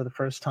Disneyland for the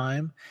first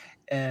time,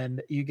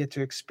 and you get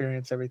to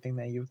experience everything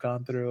that you've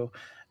gone through,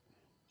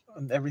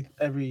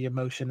 every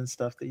emotion and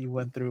stuff that you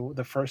went through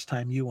the first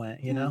time you went.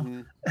 You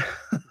know.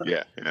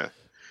 Yeah.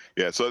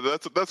 So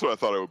that's what I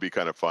thought it would be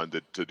kind of fun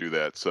to do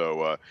that.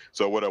 So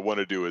what I want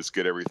to do is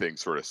get everything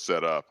sort of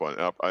set up on.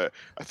 I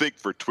think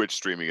for Twitch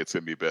streaming, it's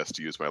going to be best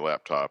to use my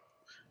laptop.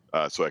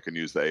 So I can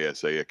use the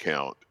ASA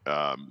account.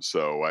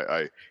 So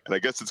I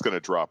guess it's going to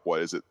drop.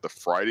 What is it? The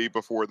Friday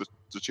before the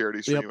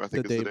charity stream? Yep, I think the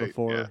it's day the day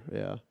before.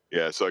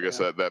 Yeah. So I guess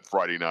that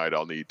Friday night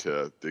I'll need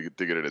to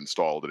get it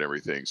installed and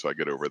everything. So I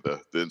get over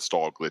the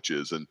install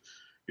glitches and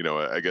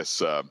I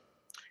guess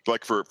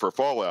like for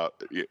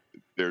Fallout,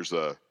 there's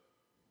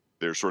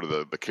sort of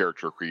the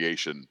character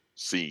creation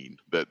scene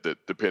that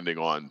depending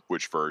on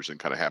which version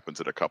kind of happens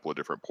at a couple of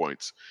different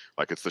points.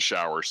 Like it's the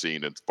shower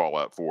scene in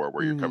Fallout 4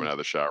 where you're coming out of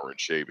the shower and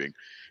shaving.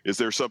 Is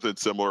there something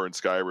similar in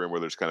Skyrim where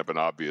there's kind of an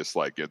obvious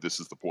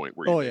this is the point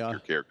where you make your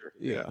character?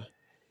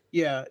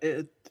 Yeah.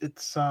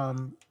 It's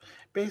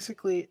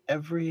basically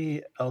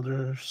every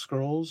Elder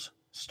Scrolls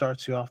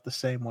starts you off the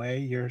same way.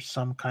 You're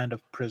some kind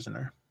of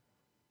prisoner.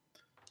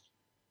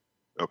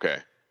 Okay.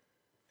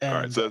 And,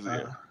 all right.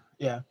 So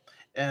yeah.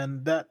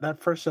 And that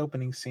first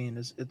opening scene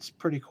it's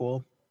pretty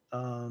cool.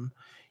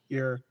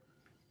 You're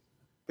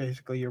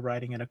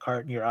riding in a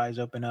cart and your eyes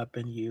open up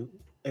and you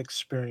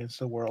experience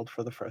the world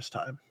for the first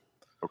time.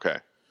 Okay.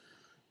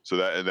 So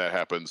that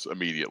happens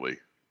immediately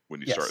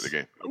when you start the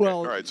game. Okay. Well,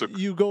 all right, so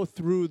you go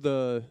through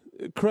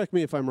correct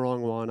me if I'm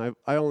wrong, Juan.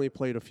 I only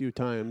played a few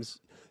times.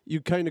 You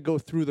kind of go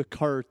through the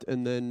cart,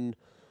 and then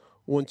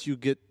once you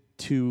get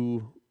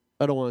to,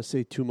 I don't want to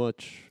say too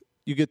much,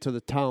 you get to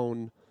the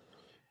town.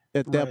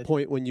 At that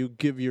point, when you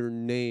give your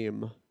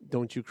name,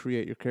 don't you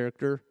create your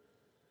character?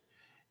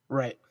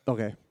 Right.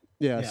 Okay.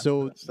 Yeah.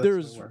 So that's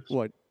there's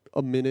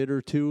a minute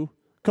or two,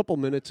 a couple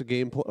minutes of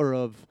gameplay or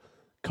of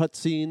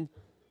cutscene.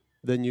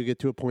 Then you get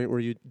to a point where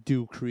you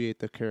do create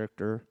the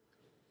character.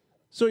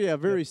 So yeah,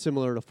 very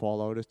similar to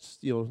Fallout. It's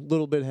a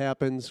little bit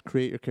happens,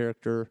 create your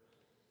character,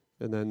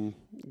 and then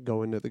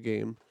go into the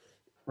game.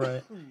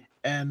 Right.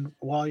 And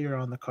while you're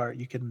on the cart,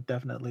 you can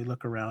definitely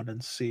look around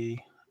and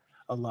see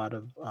a lot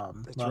of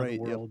the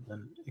world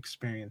and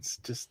experience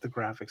just the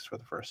graphics for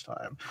the first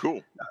time.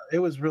 Cool. It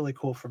was really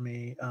cool for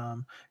me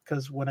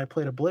because when I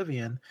played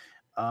Oblivion,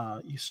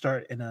 you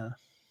start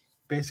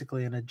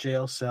basically in a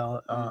jail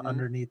cell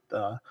underneath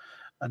the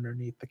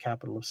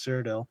capital of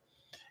Cyrodiil,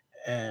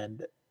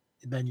 and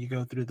then you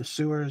go through the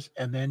sewers,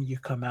 and then you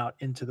come out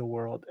into the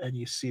world and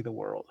you see the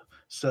world.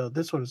 So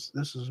this was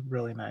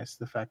really nice.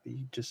 The fact that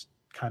you just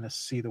kind of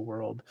see the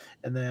world,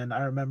 and then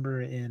I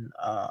remember in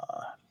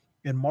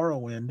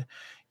Morrowind,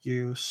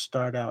 you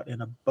start out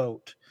in a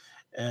boat,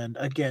 and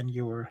again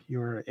you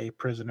were a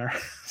prisoner.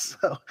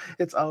 So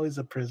it's always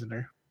a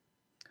prisoner.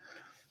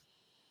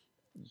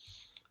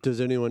 Does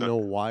anyone know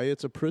why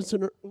it's a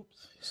prisoner?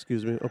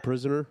 Excuse me, a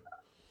prisoner?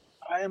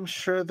 I am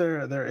sure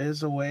there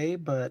is a way,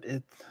 but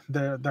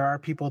there are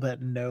people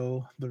that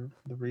know the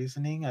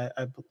reasoning.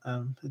 It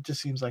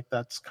just seems like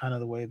that's kind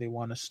of the way they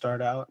want to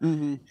start out,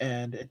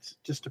 and it's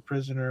just a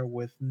prisoner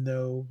with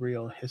no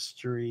real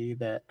history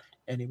that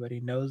anybody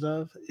knows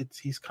of.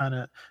 He's kind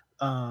of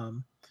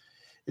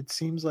it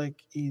seems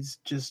like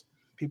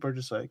people are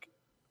just like,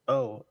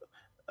 oh,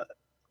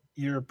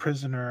 you're a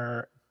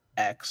prisoner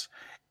X,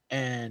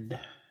 and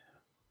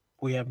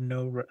we have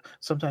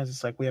sometimes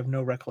it's like we have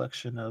no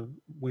recollection of,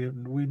 we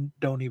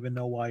don't even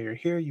know why you're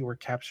here. You were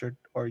captured,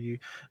 or you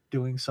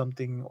doing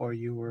something, or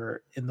you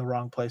were in the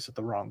wrong place at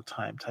the wrong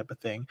time type of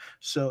thing.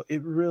 So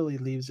it really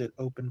leaves it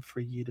open for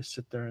you to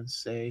sit there and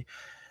say,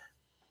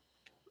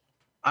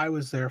 I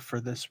was there for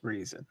this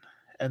reason.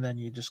 And then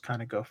you just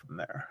kind of go from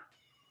there.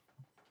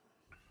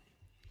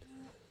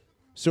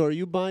 So are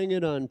you buying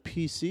it on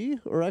PC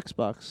or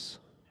Xbox?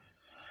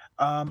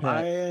 I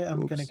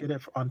am going to get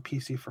it on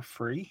PC for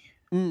free.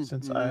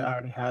 Since I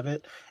already have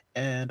it,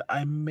 and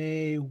I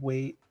may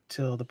wait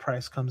till the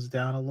price comes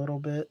down a little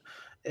bit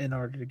in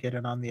order to get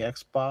it on the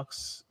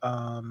Xbox.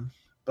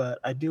 But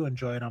I do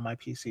enjoy it on my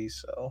PC,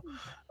 so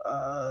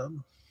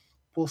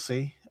we'll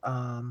see.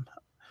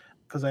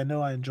 Because I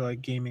know I enjoy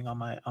gaming on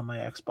my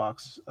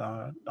Xbox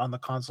on the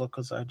console,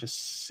 because I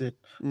just sit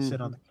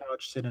on the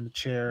couch, sit in a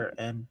chair,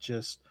 and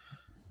just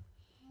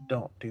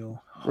don't do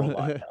a whole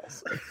lot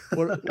else.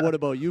 What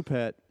about you,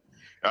 Pat?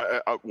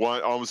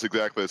 One almost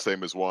exactly the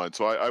same as Juan.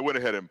 So I went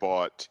ahead and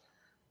bought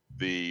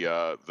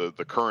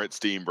the current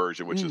Steam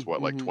version, which is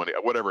what, like 20,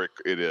 whatever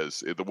it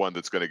is, the one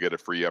that's going to get a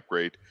free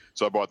upgrade.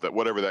 So I bought that,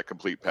 whatever that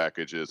complete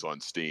package is on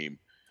Steam,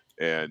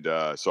 and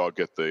so I'll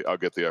get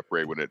the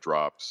upgrade when it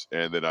drops,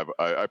 and then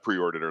I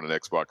pre-ordered it on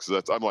Xbox.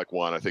 So I'm like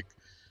Juan. I think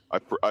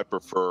I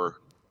prefer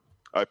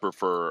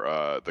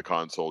the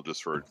console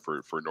just for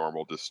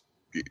normal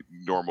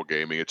normal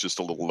gaming. It's just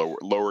a little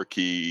lower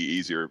key,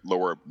 easier,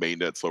 lower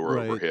maintenance, lower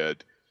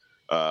overhead.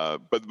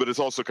 But it's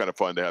also kind of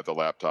fun to have the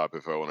laptop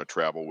if I want to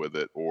travel with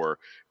it, or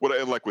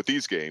and like with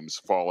these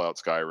games, Fallout,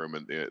 Skyrim,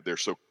 and they're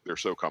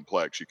so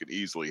complex. You can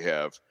easily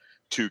have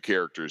two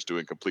characters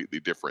doing completely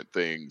different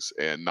things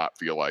and not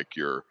feel like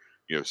you're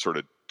sort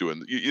of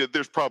doing.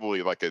 There's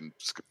probably like in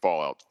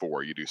Fallout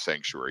 4, you do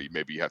Sanctuary,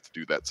 maybe you have to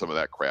do some of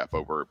that crap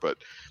over, but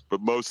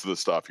most of the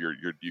stuff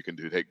you can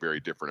take very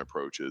different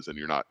approaches, and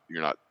you're not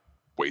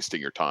wasting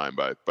your time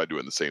by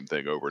doing the same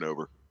thing over and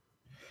over.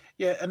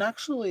 Yeah, and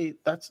actually,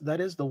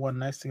 that is the one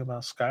nice thing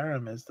about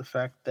Skyrim is the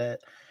fact that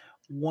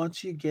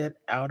once you get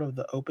out of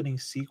the opening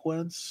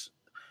sequence,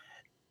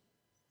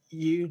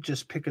 you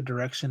just pick a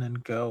direction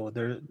and go.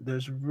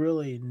 There's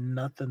really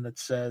nothing that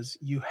says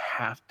you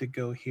have to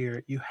go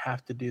here, you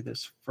have to do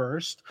this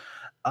first.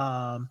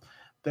 I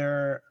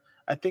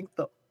think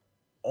the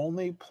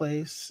only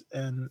place,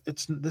 and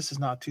this is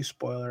not too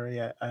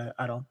spoilery,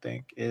 I don't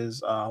think,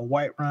 is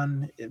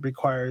Whiterun. It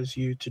requires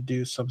you to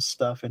do some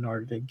stuff in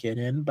order to get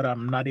in, but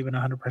I'm not even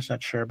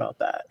 100% sure about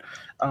that.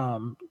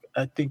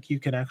 I think you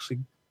can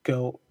actually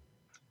go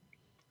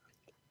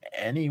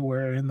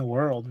anywhere in the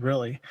world,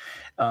 really.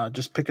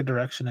 Just pick a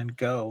direction and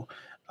go.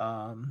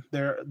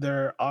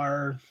 There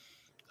are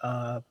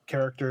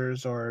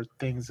characters or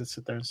things that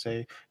sit there and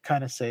say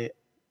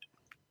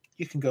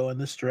you can go in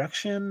this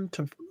direction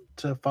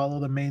to follow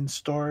the main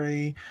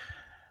story,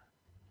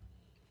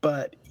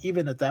 but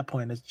even at that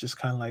point it's just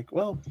kind of like,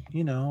 well,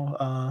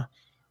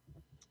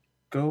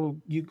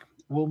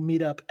 we'll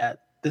meet up at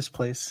this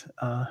place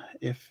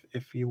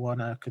if you want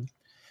to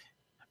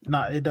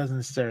not, it doesn't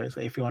necessarily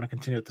say if you want to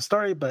continue with the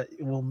story, but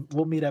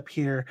we'll meet up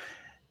here,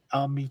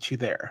 I'll meet you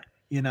there.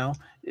 You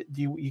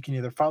can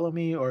either follow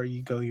me or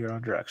you go your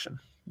own direction.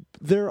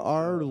 There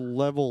are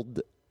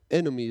leveled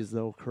enemies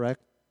though,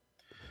 correct?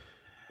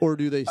 Or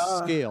do they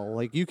scale?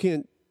 Like you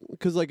can't,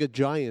 because like a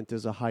giant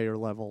is a higher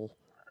level,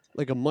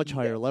 like a much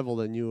higher level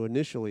than you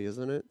initially,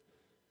 isn't it?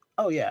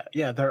 Oh yeah.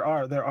 There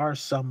are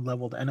some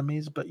leveled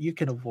enemies, but you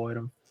can avoid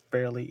them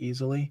fairly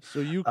easily.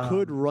 So you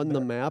could run the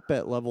map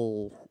at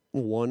level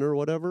 1 or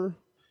whatever.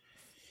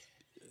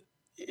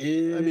 I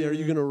mean, are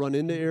you going to run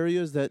into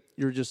areas that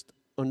you're just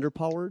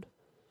underpowered?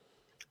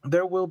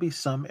 There will be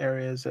some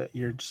areas that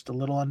you're just a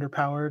little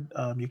underpowered.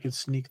 You can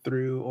sneak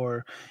through,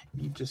 or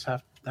you just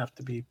have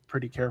to be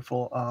pretty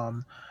careful.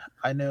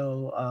 I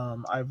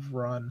know I've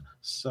run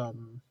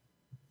some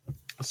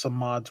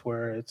mods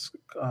where it's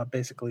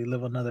basically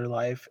live another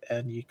life,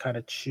 and you kind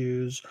of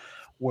choose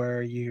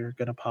where you're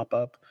going to pop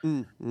up,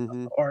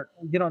 or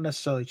you don't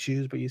necessarily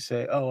choose, but you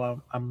say,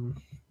 "Oh, I'm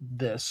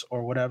this"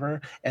 or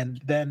whatever, and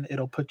then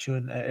it'll put you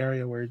in an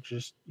area where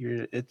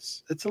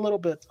it's a little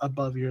bit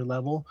above your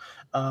level.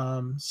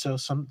 So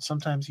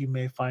sometimes you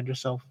may find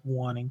yourself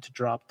wanting to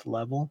drop the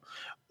level,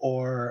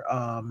 or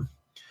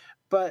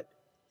but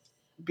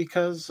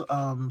because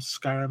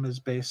Skyrim is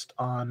based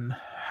on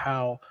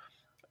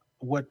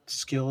what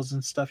skills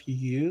and stuff you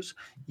use,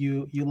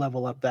 you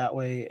level up that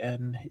way,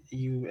 and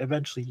you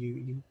eventually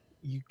you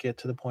get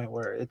to the point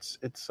where it's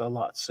a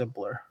lot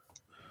simpler.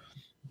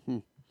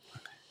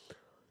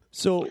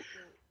 So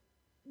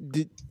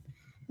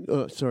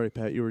sorry,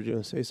 Pat, you were going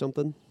to say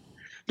something?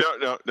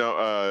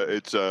 No.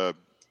 It's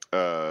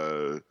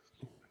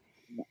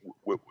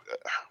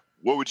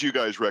what would you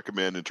guys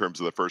recommend in terms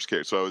of the first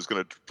case? So I was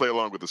going to play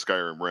along with the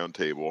Skyrim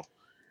roundtable.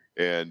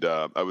 And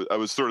I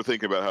was sort of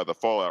thinking about how the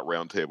Fallout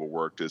roundtable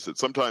worked. Is that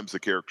sometimes the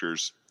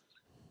characters,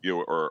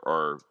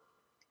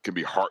 can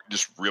be hard,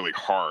 just really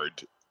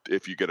hard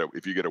if you get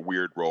a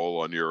weird roll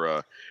on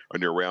your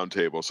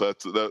roundtable. So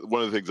that's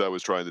one of the things I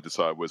was trying to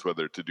decide was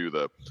whether to do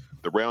the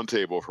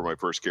roundtable for my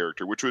first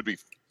character, which would be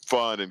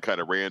fun and kind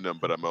of random,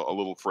 but I'm a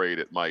little afraid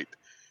it might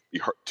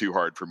be too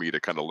hard for me to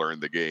kind of learn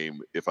the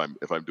game if I'm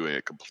doing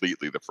it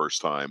completely the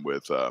first time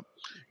with a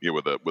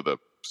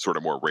sort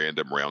of more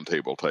random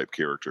roundtable type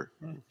character.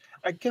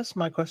 I guess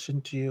my question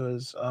to you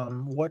is,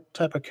 what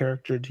type of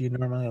character do you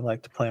normally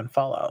like to play in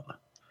Fallout?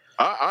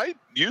 I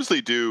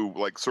usually do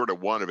like sort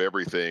of one of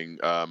everything.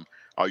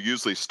 I'll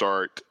usually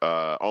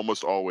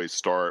almost always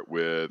start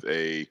with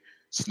a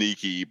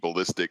sneaky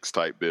ballistics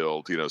type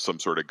build, some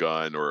sort of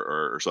gun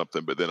or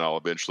something. But then I'll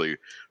eventually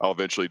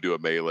do a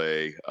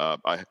melee.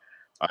 And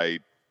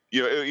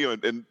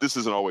this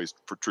isn't always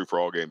true for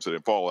all games. That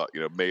in Fallout,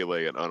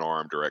 melee and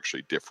unarmed are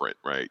actually different,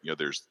 right?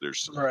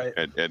 There's right,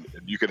 and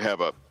you can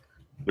have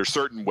there's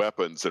certain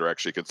weapons that are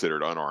actually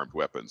considered unarmed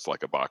weapons,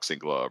 like a boxing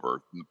glove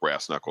or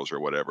brass knuckles or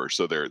whatever.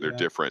 So they're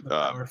different.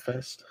 Power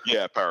fist.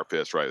 Yeah, power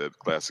fist, right? The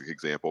classic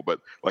example. But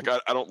like I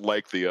don't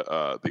like the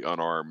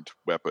unarmed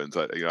weapons.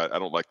 I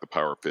don't like the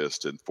power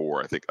fist in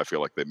 4. I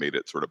feel like they made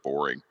it sort of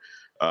boring.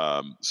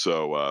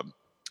 So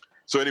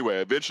So anyway,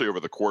 eventually over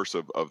the course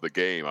of the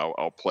game,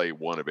 I'll play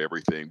one of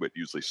everything, but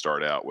usually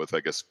start out with, I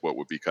guess, what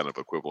would be kind of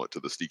equivalent to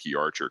the sneaky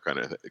archer kind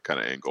of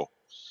angle.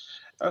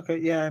 Okay,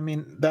 yeah, I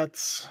mean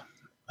that's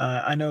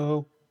I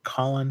know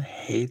Colin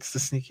hates the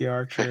sneaky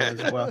archer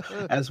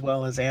as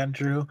well as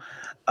Andrew,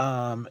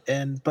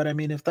 but I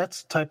mean if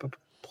that's the type of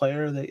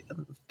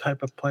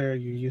player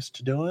you're used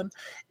to doing,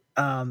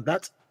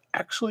 that's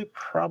actually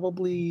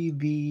probably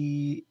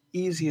the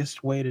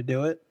easiest way to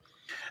do it.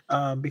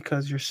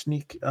 Because your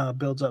sneak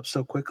builds up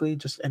so quickly.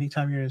 Just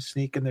anytime you're in a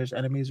sneak and there's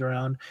enemies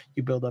around,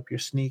 you build up your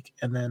sneak,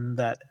 and then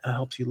that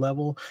helps you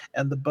level.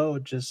 And the bow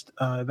just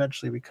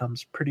eventually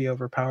becomes pretty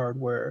overpowered,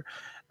 where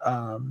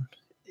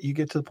you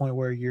get to the point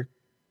where you're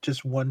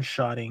just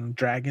one-shotting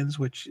dragons,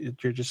 which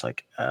you're just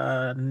like,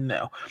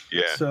 no.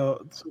 Yeah.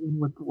 So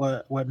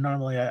what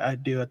normally I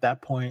do at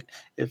that point,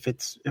 if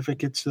it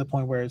gets to the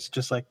point where it's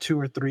just like 2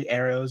 or 3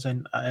 arrows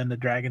and the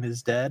dragon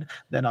is dead,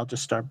 then I'll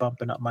just start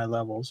bumping up my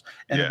levels,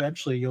 and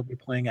eventually you'll be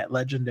playing at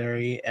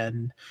legendary,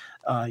 and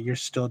you're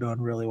still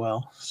doing really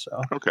well.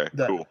 So okay,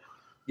 cool.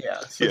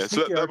 Yeah, so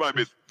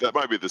that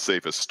might be the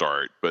safest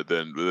start, but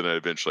then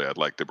eventually I'd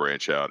like to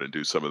branch out and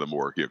do some of the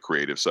more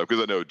creative stuff,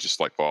 because I know just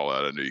like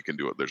Fallout, I know you can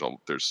do it. There's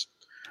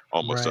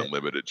almost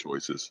unlimited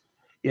choices.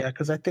 Yeah,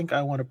 because I think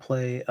I want to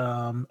play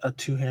a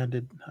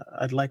two-handed.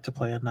 I'd like to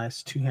play a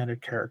nice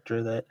two-handed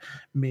character that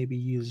maybe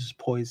uses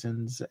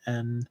poisons,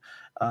 and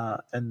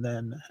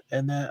then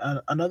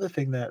another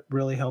thing that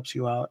really helps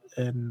you out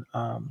in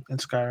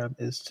Skyrim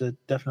is to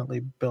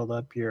definitely build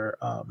up your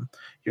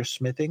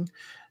smithing.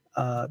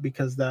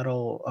 Because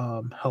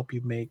that'll help you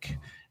make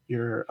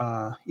your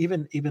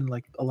even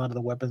like a lot of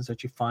the weapons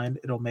that you find,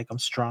 it'll make them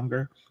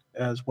stronger,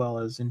 as well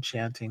as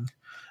enchanting.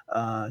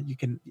 You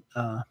can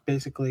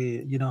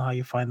basically, you know how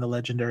you find the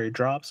legendary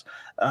drops,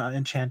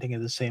 enchanting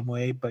is the same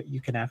way, but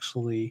you can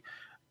actually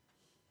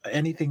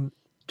anything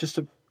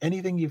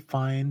you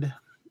find,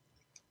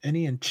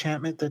 any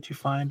enchantment that you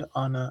find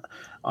on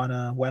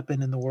a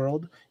weapon in the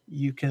world,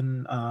 you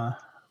can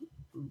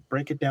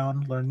break it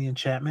down, learn the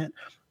enchantment,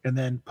 and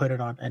then put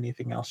it on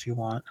anything else you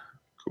want.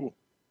 Cool.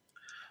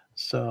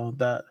 So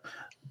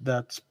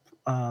that's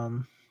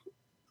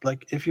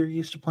like if you're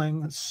used to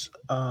playing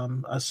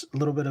a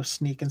little bit of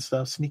sneak and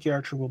stuff, sneaky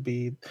archer will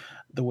be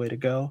the way to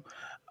go.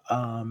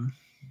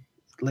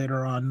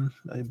 Later on,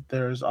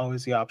 there's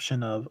always the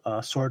option of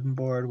sword and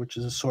board, which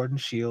is a sword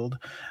and shield,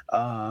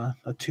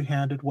 a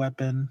two-handed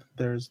weapon.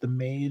 There's the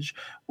mage,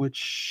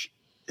 which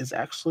is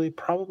actually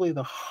probably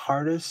the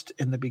hardest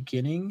in the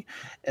beginning,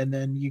 and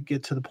then you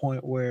get to the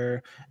point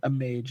where a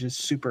mage is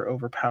super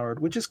overpowered,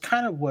 which is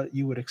kind of what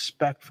you would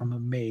expect from a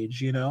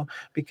mage,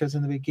 because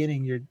in the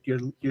beginning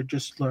you're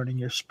just learning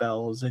your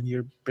spells, and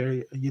you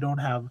don't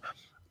have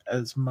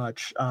as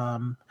much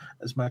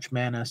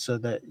mana, so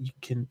that you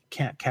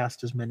can't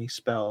cast as many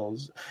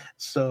spells.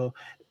 So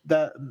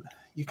that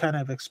you kind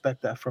of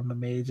expect that from a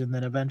mage, and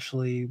then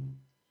eventually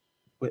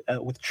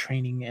with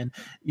training, and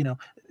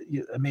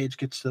a mage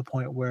gets to the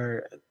point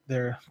where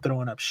they're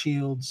throwing up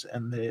shields,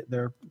 and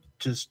they're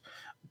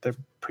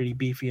pretty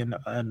beefy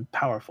and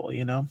powerful,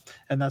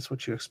 and that's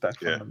what you expect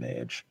from a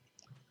mage.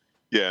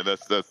 Yeah,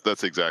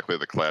 that's exactly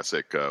the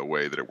classic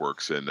way that it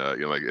works in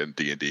like in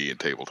D&D and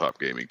tabletop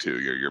gaming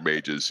too. Your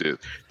mages,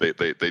 they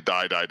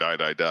die,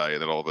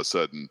 and then all of a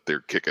sudden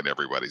they're kicking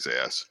everybody's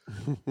ass.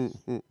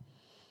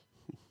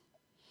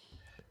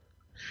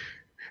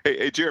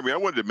 Hey, Jeremy, I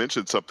wanted to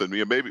mention something.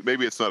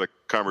 Maybe it's not a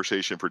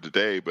conversation for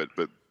today, but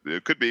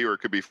it could be, or it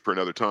could be for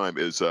another time.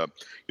 Is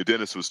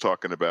Dennis was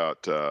talking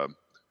about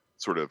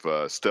sort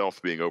of stealth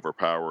being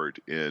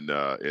overpowered in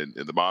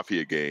the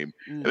Mafia game,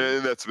 and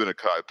that's been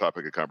a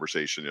topic of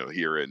conversation,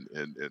 here in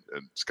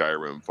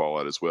Skyrim,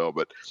 Fallout as well.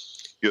 But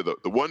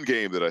the one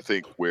game that I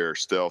think where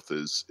stealth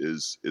is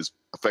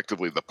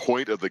effectively the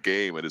point of the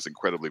game and is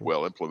incredibly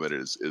well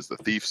implemented is the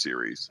Thief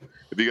series.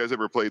 Have you guys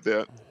ever played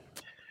that?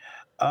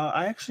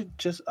 I actually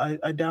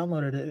I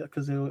downloaded it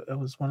because it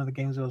was one of the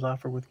games that was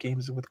offered with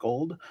Games with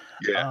Gold.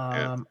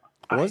 Yeah.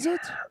 Was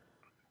it?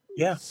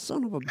 Yeah.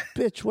 Son of a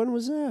bitch. When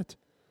was that?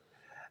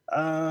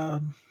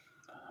 About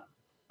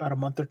a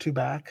month or two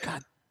back.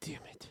 God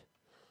damn it.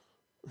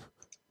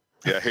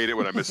 Yeah, I hate it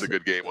when I miss a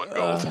good game on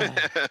Gold.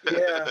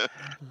 Yeah.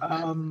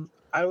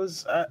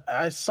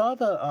 I saw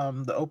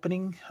the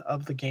opening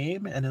of the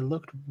game, and it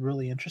looked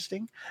really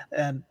interesting,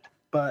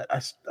 but I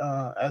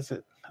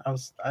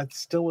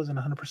still wasn't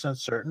 100%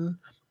 certain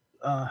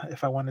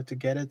if I wanted to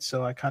get it,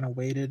 so I kind of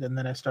waited, and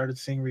then I started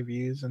seeing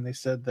reviews, and they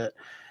said that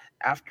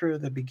after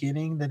the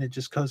beginning, then it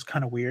just goes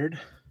kind of weird.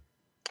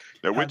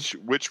 Now,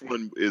 which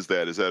one is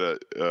that? Is that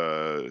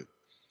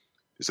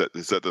is that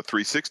the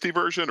 360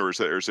 version, or is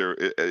there an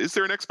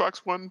Xbox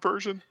One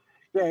version?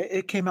 Yeah,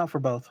 it came out for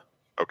both.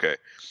 Okay,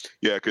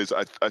 yeah, because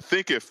I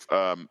think if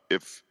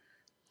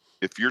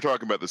you're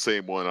talking about the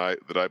same one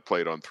that I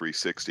played on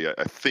 360,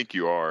 I think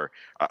you are.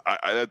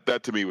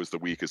 That to me was the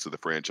weakest of the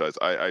franchise.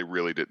 I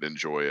really didn't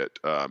enjoy it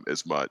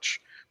as much.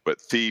 But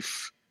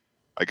Thief,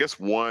 I guess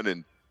 1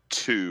 and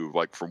 2,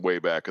 like from way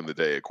back in the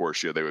day. Of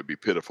course, they would be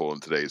pitiful in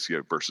today's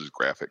versus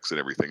graphics and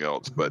everything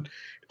else. Mm-hmm. But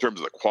in terms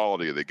of the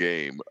quality of the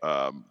game,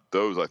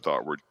 those I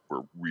thought were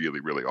really,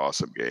 really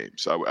awesome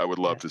games. I would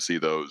love to see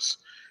those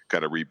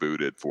kind of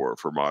rebooted for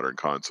modern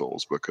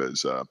consoles,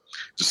 because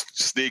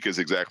just sneak is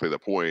exactly the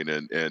point,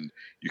 and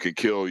you can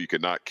kill, you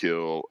can not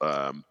kill,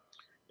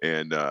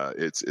 and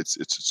it's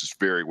just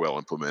very well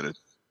implemented.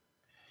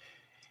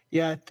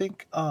 Yeah, I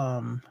think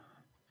for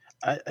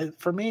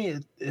me,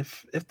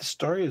 if the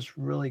story is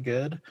really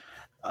good,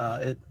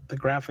 the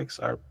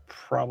graphics are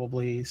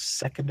probably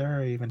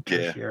secondary, even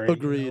tertiary.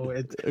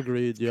 Agreed.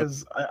 Agreed. Yep.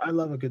 Because I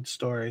love a good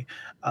story.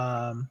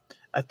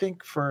 I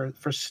think for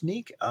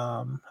Sneak,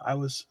 I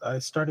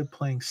started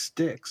playing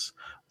Styx,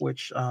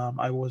 which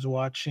I was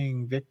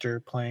watching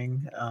Victor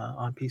playing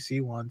on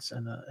PC once,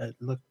 and it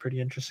looked pretty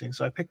interesting,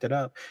 so I picked it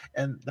up.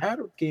 And that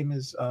game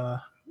is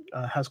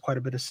has quite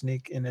a bit of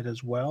Sneak in it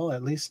as well,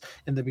 at least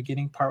in the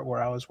beginning part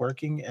where I was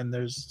working, and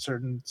there's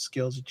certain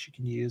skills that you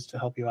can use to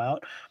help you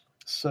out.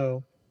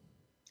 So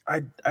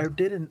I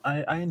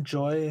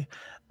enjoy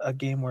a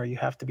game where you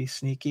have to be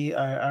sneaky.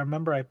 I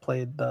remember I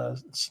played the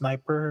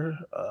Sniper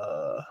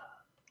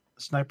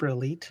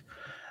Elite.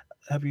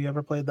 Have you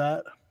ever played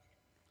that?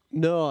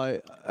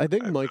 No, I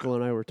think Michael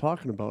and I were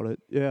talking about it.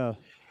 Yeah.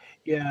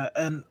 Yeah,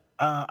 and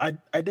I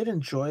did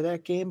enjoy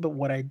that game, but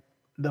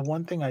the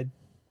one thing I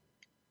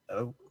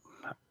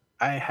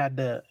had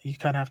to, you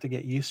kind of have to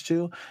get used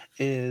to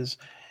is,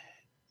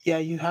 yeah,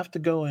 you have to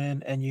go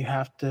in and you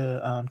have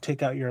to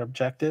take out your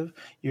objective,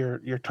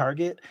 your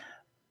target,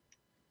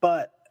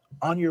 but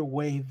on your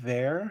way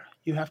there,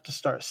 you have to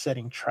start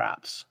setting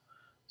traps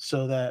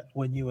so that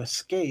when you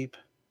escape,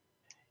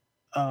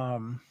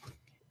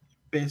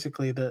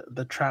 basically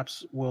the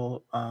traps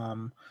will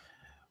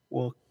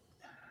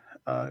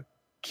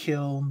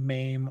kill,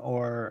 maim,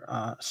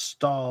 or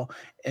stall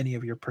any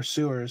of your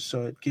pursuers,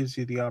 so it gives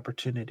you the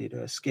opportunity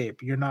to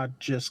escape. You're not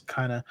just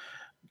kind of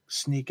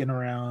sneaking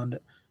around,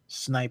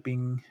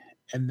 sniping,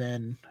 and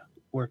then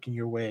working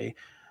your way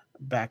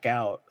back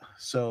out.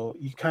 So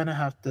you kind of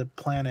have to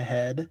plan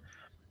ahead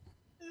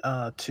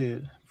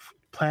to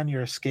plan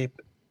your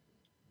escape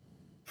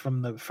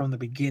from the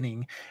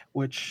beginning,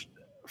 which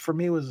for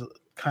me was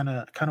kind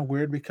of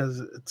weird, because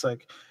it's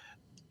like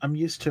I'm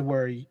used to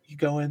where you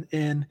go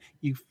in,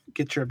 you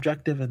get your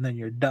objective, and then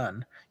you're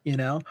done,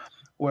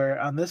 where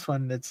on this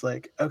one it's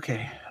like,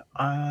 okay,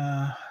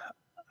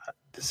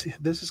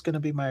 this is going to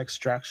be my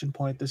extraction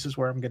point. This is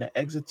where I'm going to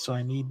exit. So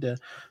I need to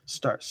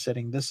start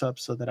setting this up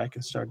so that I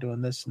can start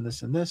doing this and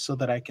this and this so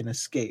that I can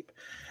escape.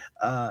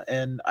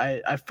 And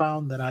I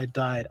found that I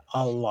died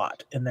a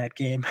lot in that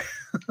game.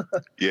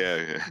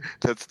 Yeah,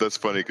 that's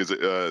funny, because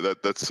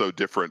that's so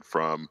different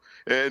from,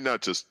 and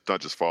not just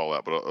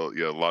Fallout, but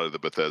a lot of the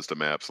Bethesda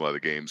maps, a lot of the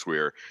games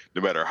where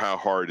no matter how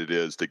hard it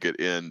is to get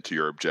into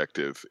your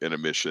objective in a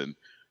mission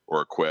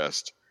or a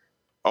quest,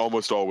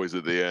 almost always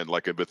at the end,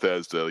 like in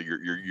Bethesda,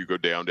 you go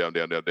down, and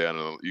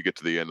you get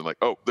to the end and like,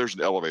 oh, there's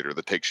an elevator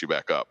that takes you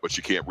back up, but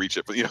you can't reach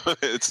it. But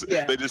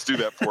they just do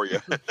that for you.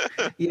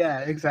 Yeah,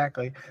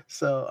 exactly.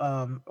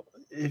 So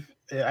if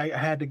I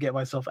had to get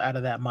myself out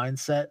of that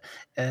mindset,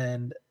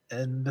 and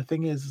the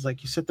thing is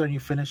like you sit there and you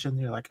finish and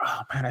you're like,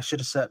 oh man, I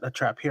should have set a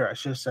trap here. I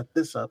should have set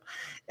this up,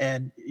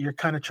 and you're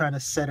kind of trying to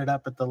set it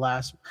up at the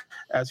last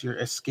as you're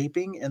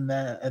escaping, and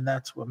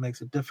that's what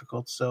makes it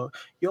difficult. So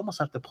you almost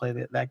have to play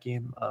that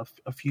game a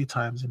few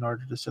times in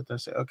order to sit there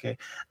and say, okay,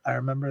 I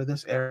remember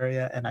this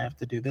area and I have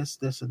to do this,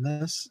 and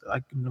this.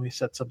 Let me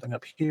set something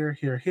up here,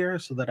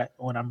 so that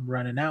when I'm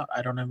running out,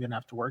 I don't even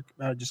have to work.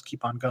 I just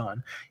keep on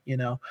going,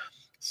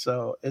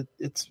 So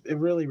it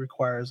really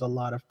requires a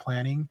lot of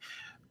planning.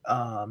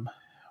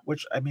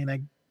 Which I mean,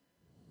 I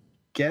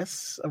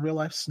guess a real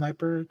life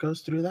sniper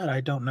goes through that.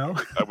 I don't know.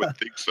 I would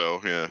think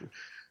so. Yeah.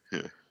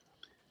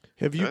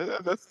 Have you?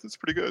 That's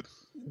pretty good.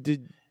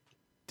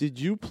 Did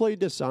you play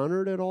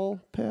Dishonored at all,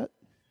 Pat?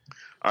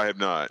 I have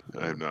not.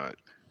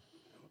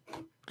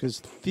 Because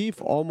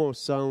Thief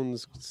almost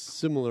sounds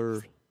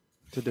similar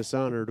to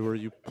Dishonored, where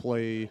you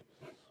play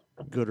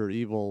good or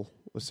evil.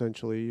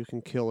 Essentially, you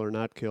can kill or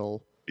not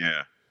kill.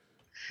 Yeah.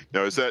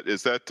 Now, is that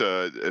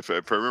if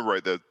I remember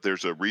right, that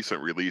there's a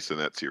recent release in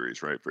that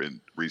series, right? In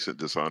recent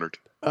Dishonored.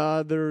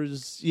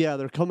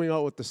 They're coming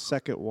out with the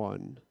second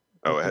one.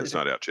 Oh, it's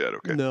not out yet.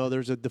 Okay. No,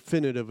 there's a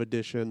definitive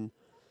edition.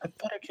 I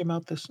thought it came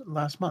out this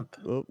last month.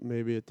 Oh,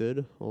 maybe it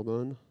did. Hold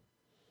on.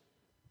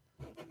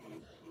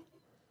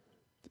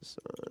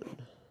 Dishonored.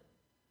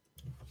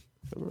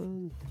 Come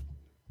on.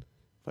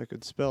 If I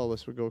could spell,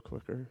 this would go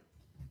quicker.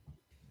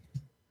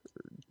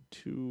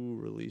 2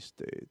 release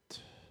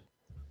date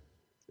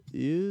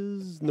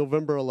is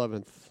November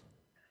 11th.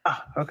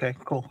 Okay,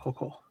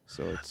 cool.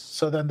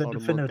 So then the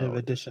definitive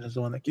edition is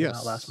the one that came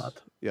out last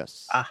month.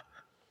 Yes.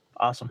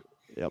 Awesome.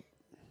 Yep.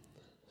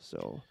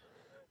 So,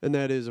 and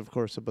that is, of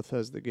course, a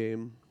Bethesda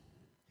game.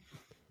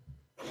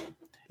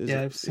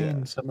 I've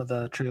seen some of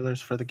the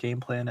trailers for the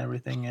gameplay and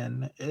everything,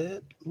 and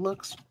it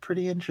looks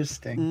pretty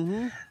interesting.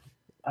 Mm-hmm.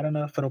 I don't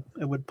know if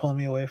it would pull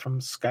me away from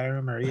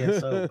Skyrim or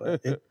ESO,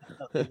 but it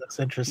looks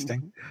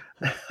interesting.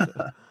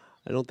 I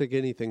don't think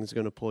anything's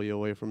going to pull you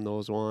away from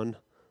those, Juan.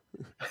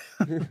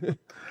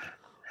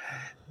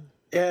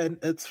 Yeah, and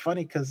it's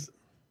funny because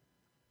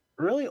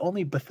really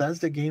only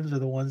Bethesda games are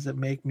the ones that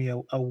make me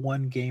a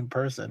one game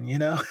person, you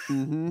know?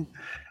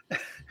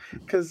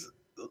 Because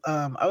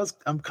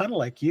I'm kind of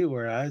like you,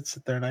 where I'd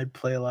sit there and I'd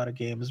play a lot of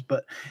games,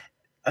 but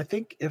I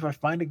think if I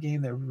find a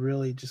game that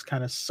really just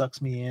kind of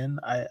sucks me in,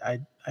 I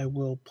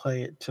will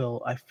play it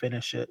till I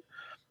finish it,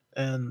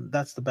 and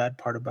that's the bad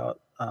part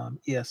about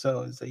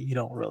ESO is that you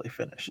don't really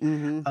finish.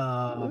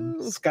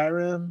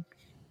 Skyrim,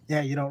 yeah,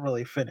 you don't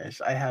really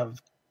finish. I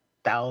have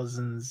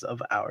thousands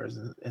of hours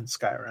in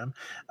Skyrim.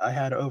 I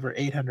had over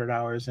 800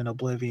 hours in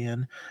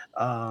Oblivion.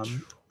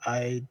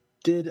 I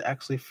did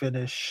actually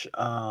finish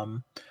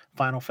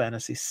Final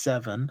Fantasy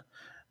VII,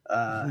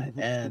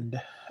 and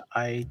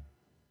I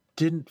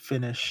didn't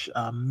finish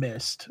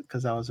Myst,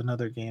 because that was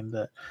another game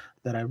that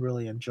I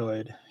really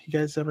enjoyed. You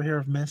guys ever hear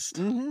of Myst?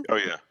 Oh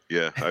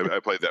yeah. I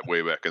played that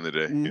way back in the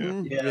day.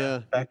 Yeah,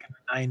 back in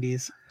the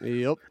 90s.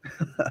 Yep.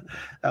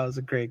 That was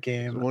a great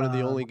game. One of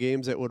the only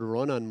games that would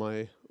run on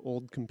my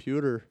old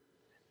computer.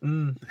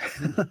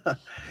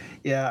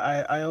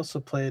 Yeah, I also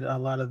played a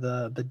lot of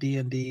the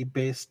D&D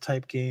based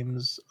type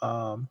games.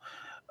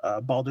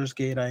 Baldur's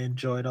Gate I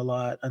enjoyed a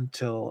lot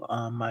until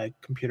my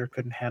computer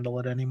couldn't handle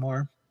it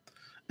anymore.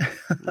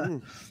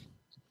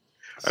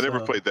 I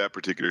never played that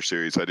particular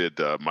series. I did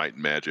Might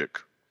and Magic.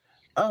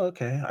 Oh,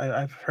 okay.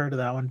 I've heard of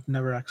that one.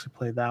 Never actually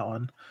played that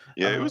one.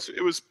 Yeah, it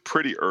was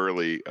pretty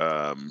early.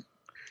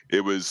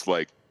 It was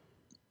like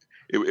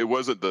it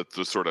wasn't the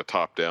sort of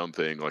top down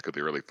thing like the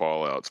early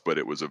Fallouts, but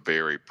it was a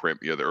very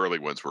the early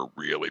ones were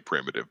really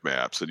primitive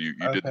maps, and you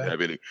didn't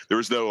have any. There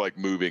was no like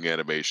moving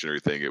animation or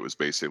anything. It was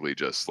basically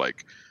just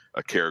like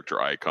a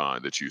character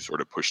icon that you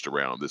sort of pushed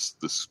around this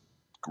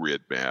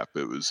grid map.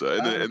 It was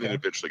and then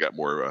eventually got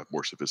more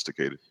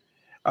sophisticated.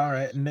 All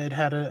right, and it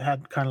had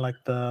kind of like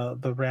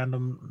the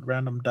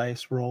random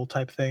dice roll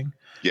type thing.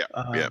 Yeah,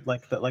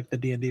 like the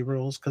D&D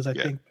rules, because I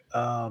think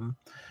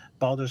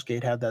Baldur's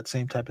Gate had that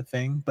same type of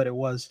thing, but it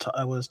was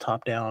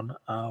top down,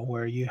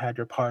 where you had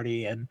your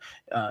party, and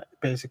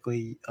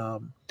basically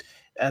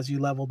as you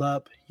leveled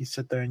up, you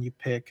sit there and you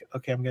pick,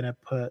 okay, I'm gonna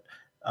put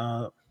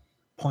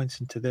points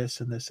into this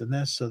and this and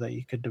this, so that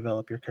you could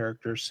develop your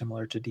characters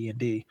similar to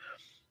D&D.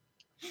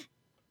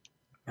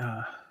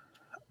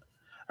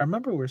 I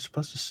remember we were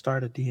supposed to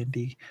start a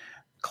D&D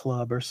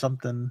club or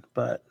something,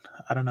 but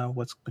I don't know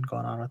what's been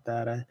going on with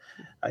that.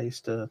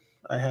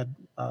 I had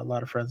a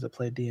lot of friends that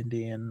played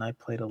D&D, and I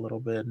played a little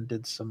bit and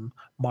did some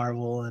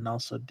Marvel, and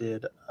also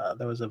did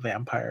there was a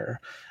vampire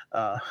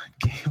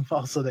game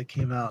also that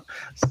came out.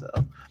 So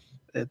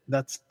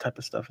that type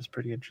of stuff is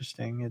pretty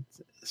interesting. It's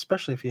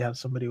especially if you have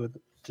somebody with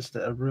just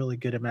a really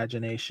good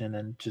imagination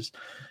and just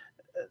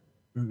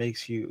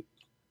brings you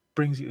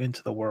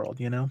into the world,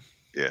 you know?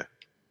 Yeah.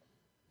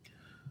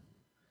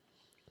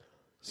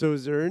 So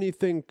is there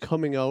anything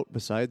coming out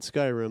besides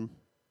Skyrim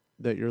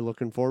that you're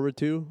looking forward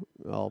to?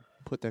 I'll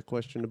put that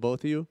question to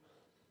both of you.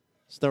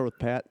 Start with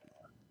Pat.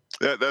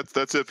 Yeah,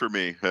 that's it for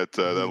me.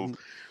 That'll.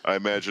 I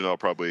imagine I'll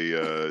probably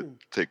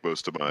take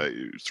most of my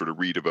sort of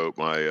redevote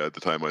the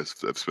time I've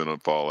spent on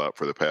Fallout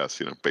for the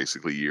past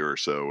basically year or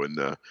so,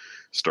 and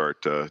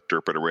start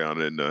derping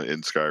around in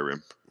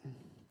Skyrim.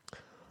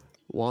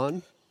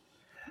 Juan?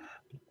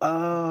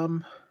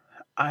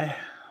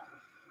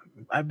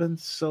 I've been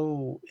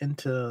so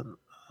into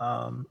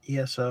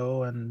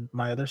ESO and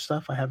my other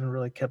stuff, I haven't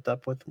really kept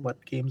up with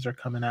what games are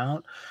coming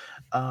out.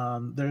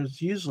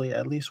 There's usually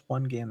at least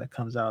one game that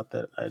comes out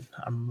that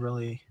I'm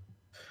really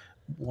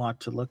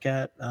want to look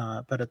at,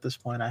 but at this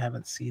point I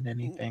haven't seen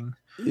anything.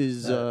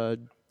 Is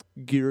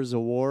Gears of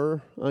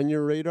War on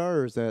your radar,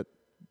 or is that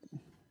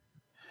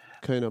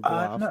kind of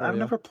I've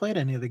never played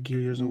any of the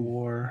Gears of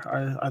War.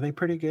 Are they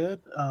pretty good?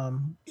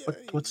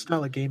 What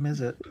style of game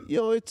is it?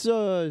 It's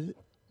a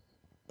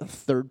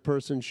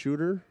third-person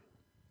shooter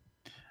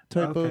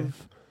type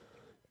of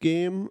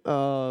game.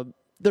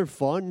 They're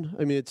fun.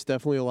 I mean, it's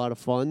definitely a lot of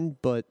fun,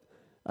 but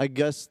I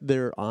guess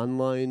their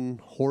online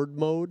horde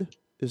mode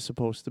is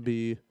supposed to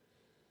be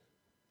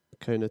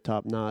kind of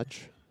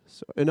top-notch.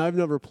 So, and I've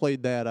never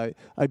played that.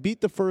 I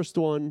beat the first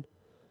one,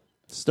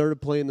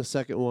 started playing the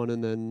second one,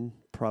 and then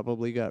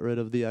probably got rid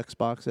of the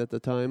Xbox at the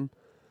time.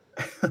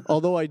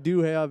 Although I do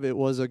have, it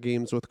was a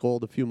Games with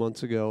Gold a few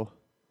months ago,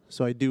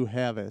 so I do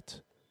have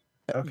it.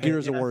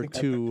 Gears of War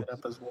 2. I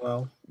up as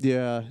well.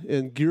 Yeah,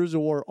 and Gears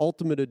of War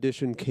Ultimate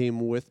Edition came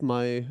with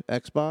my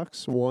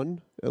Xbox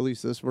One, at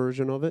least this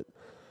version of it.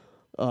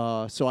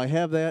 So I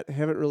have that.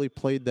 Haven't really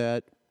played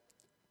that.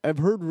 I've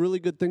heard really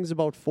good things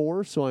about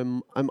 4, so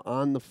I'm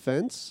on the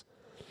fence.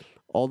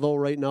 Although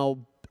right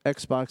now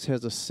Xbox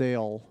has a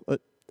sale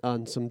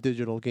on some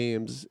digital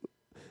games,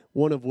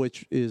 one of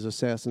which is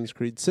Assassin's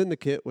Creed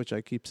Syndicate, which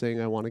I keep saying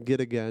I want to get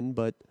again,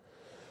 but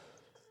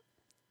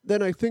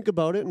then I think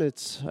about it,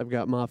 and I've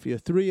got Mafia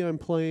 3 I'm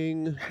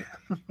playing,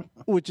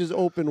 which is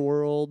open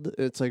world.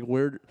 It's like,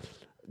 where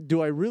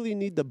do I really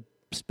need to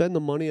spend the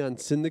money on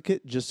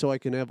Syndicate just so I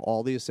can have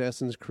all the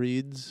Assassin's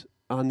Creeds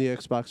on the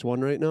Xbox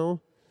One right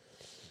now.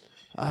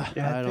 I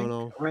don't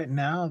know. Right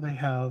now they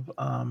have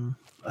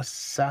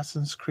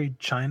Assassin's Creed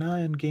China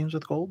in Games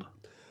with Gold.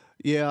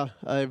 Yeah,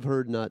 I've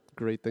heard not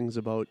great things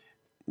about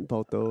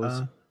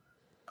those.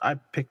 I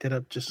picked it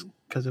up just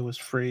because it was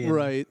free. And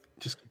right.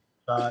 Just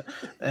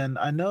and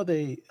I know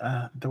there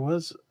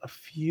was a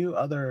few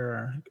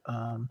other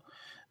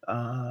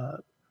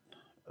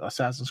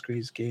Assassin's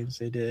Creed games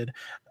they did.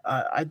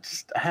 I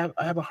have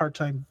a hard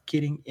time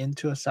getting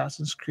into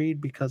Assassin's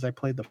Creed because I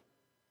played the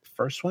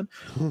first one,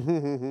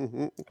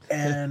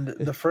 and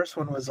the first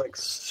one was like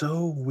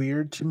so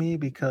weird to me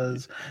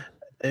because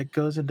it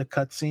goes into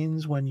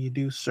cutscenes when you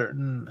do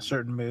certain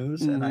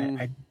moves, and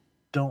I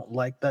don't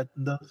like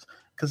those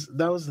because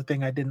that was the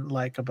thing I didn't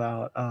like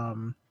about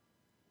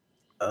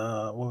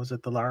what was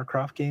it, the Lara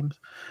Croft games.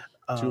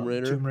 Tomb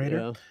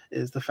Raider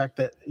is the fact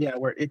that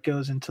where it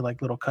goes into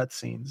like little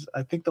cutscenes.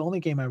 I think the only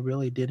game I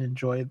really did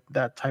enjoy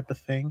that type of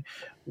thing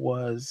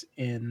was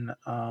in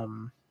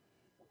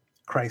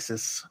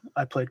Crisis.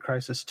 I played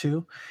Crisis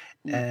 2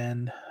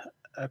 and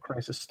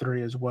Crisis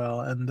 3 as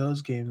well, and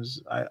those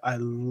games I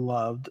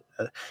loved.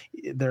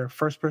 They're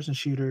first-person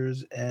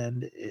shooters,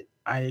 and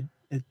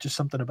it's just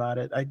something about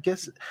it. I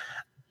guess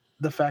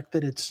the fact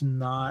that it's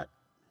not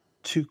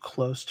too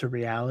close to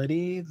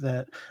reality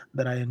that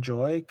I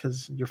enjoy,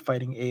 because you're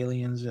fighting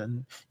aliens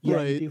and you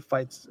do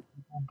fights,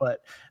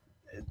 but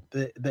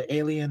the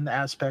alien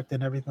aspect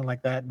and everything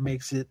like that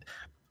makes it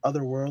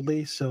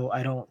otherworldly. So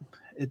I don't.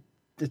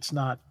 It's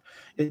not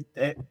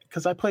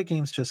because I play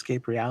games to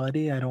escape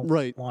reality. I don't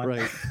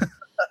want.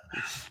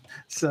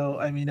 So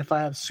I mean, if I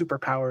have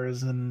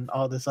superpowers and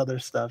all this other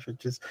stuff,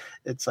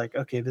 it's like,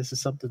 okay, this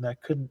is something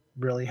that couldn't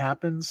really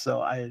happen. So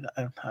I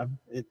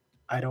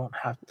don't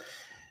have.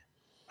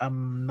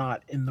 I'm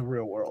not in the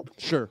real world.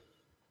 Sure.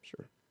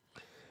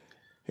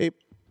 Hey,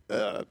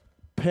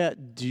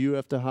 Pat, do you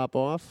have to hop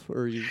off,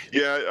 or you?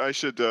 Yeah, I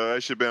should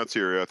bounce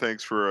here.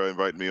 Thanks for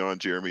inviting me on,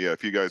 Jeremy.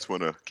 If you guys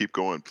want to keep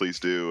going, please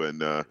do.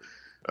 And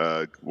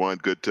Juan,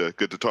 good to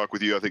talk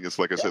with you. I think it's,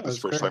 like I said, this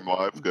is the first time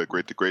live.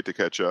 Great to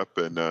catch up,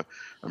 and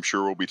I'm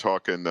sure we'll be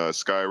talking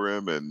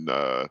Skyrim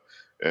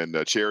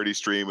and charity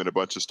stream and a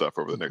bunch of stuff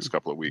over the next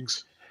couple of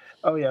weeks.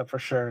 Oh yeah, for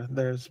sure.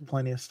 There's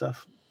plenty of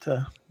stuff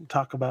to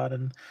talk about,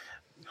 and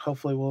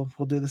hopefully we'll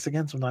do this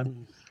again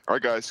sometime. All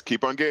right, guys,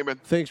 keep on gaming.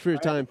 Thanks for your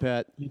time,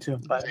 Pat. You too.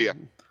 Bye. See ya.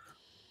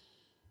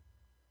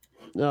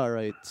 All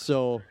right,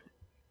 so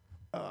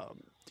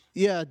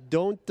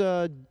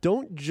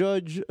don't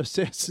judge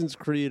Assassin's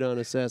Creed on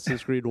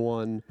Assassin's Creed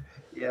 1.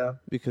 Yeah,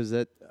 because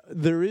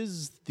there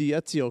is the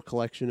Ezio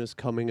collection is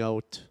coming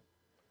out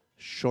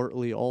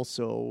shortly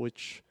also,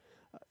 which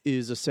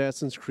is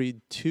Assassin's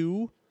Creed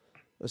 2,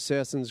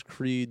 Assassin's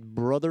Creed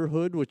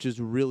Brotherhood, which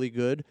is really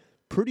good.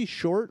 Pretty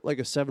short, like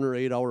a 7 or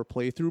 8 hour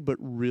playthrough, but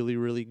really,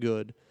 really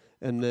good.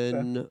 And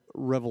then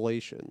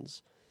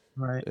Revelations.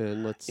 Right.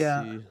 And let's see.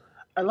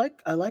 I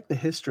like the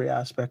history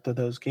aspect of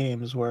those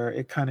games where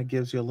it kind of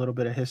gives you a little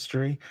bit of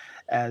history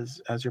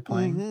as you're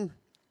playing. Mm-hmm.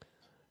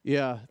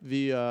 Yeah,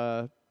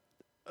 the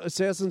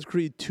Assassin's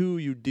Creed 2,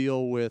 you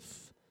deal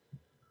with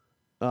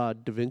Da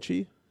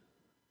Vinci.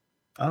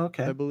 Oh,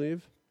 okay. I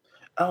believe.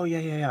 Oh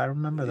yeah. I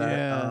remember that.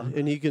 Yeah,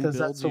 and he can build.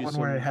 That's the one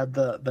where it had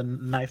the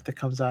knife that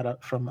comes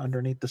out from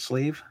underneath the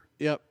sleeve.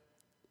 Yep.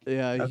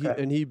 Yeah,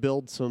 okay. he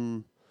builds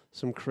some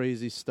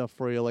crazy stuff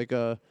for you. Like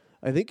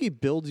I think he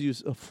builds you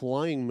a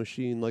flying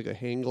machine, like a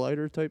hang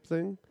glider type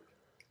thing.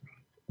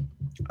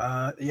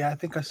 Yeah, I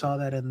think I saw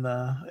that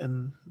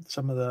in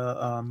some of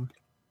the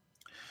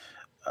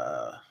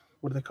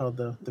what are they called,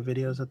 the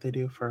videos that they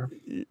do for.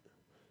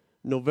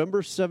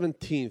 November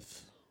 17th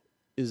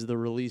is the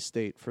release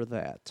date for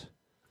that.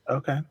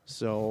 Okay.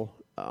 So,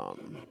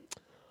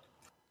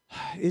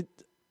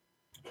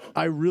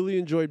 I really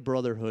enjoyed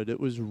Brotherhood. It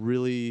was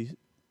really,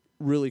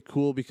 really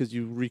cool because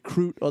you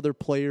recruit other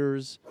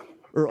players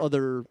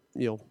or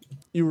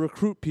you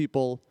recruit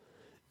people,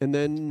 and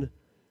then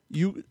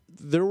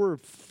there were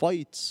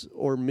fights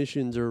or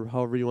missions or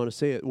however you want to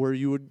say it where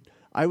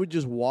I would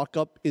just walk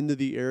up into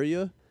the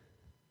area,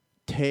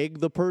 tag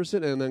the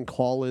person, and then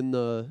call in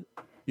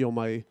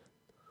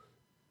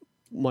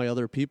my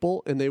other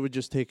people, and they would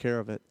just take care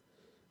of it.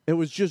 It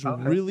was just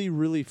really,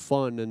 really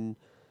fun, and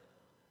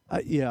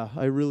I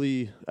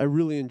really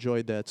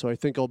enjoyed that. So I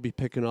think I'll be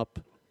picking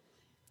up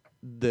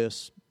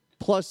this.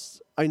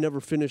 Plus, I never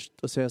finished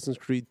Assassin's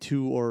Creed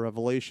 2 or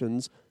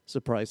Revelations.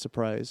 Surprise,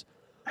 surprise.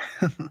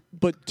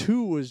 But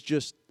 2 was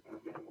just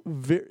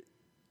very,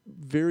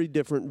 very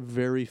different,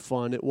 very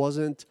fun. It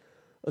wasn't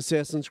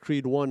Assassin's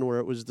Creed 1 where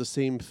it was the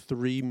same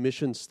 3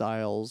 mission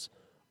styles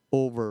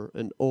over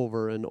and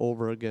over and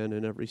over again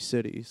in every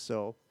city.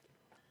 So...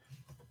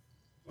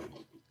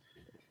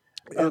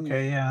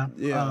 Okay, yeah.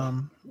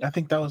 I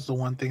think that was the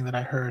one thing that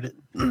I heard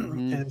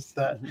is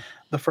that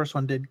the first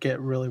one did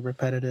get really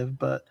repetitive,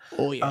 but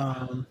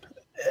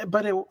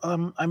but it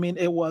I mean,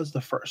 it was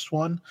the first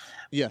one.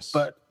 Yes,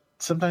 but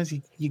sometimes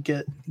you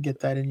get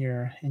that in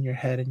your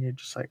head, and you're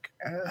just like,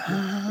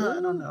 I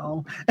don't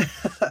know.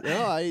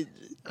 No,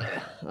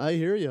 I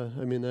hear you.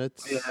 I mean,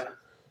 that's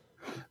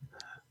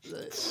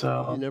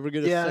so you never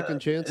get a second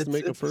chance to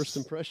make a first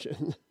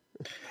impression.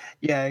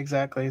 Yeah,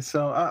 exactly.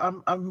 So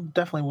I'm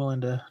definitely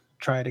willing to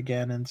try it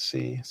again and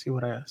see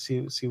what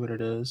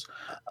it is.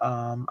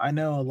 I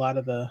know a lot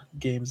of the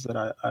games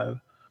that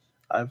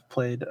I've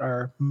played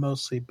are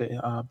mostly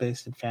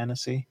based in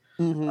fantasy.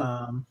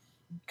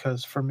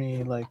 Because for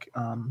me, like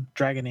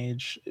Dragon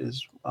Age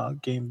is a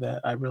game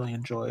that I really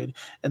enjoyed,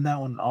 and that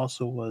one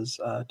also was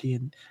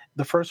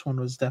the first one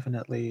was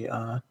definitely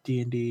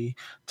D&D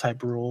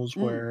type rules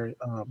where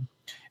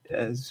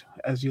as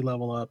you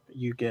level up,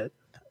 you get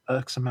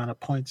X amount of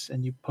points,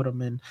 and you put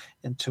them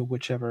into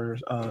whichever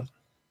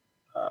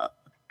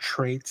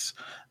traits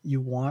you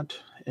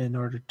want in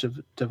order to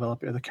develop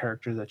the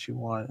character that you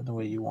want and the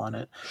way you want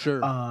it.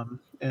 Sure.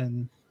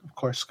 And of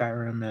course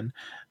Skyrim, and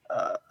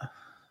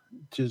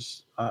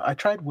I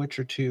tried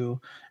Witcher 2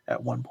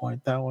 at one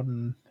point. That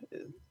one,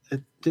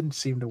 it didn't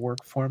seem to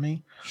work for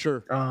me.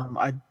 Sure.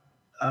 I'm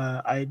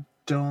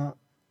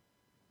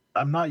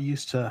not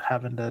used to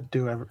having to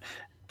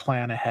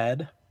plan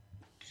ahead.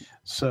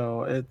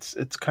 So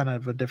it's kind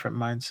of a different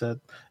mindset.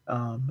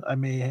 I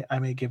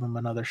may give them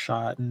another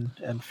shot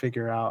and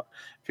figure it out.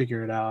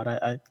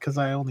 Because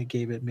I only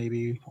gave it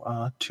maybe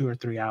 2 or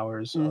 3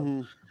 hours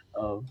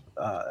of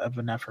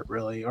an effort,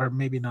 really, or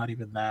maybe not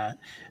even that.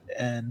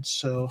 And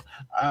so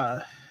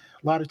a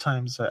lot of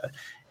times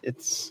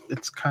it's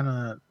kind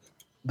of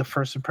the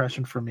first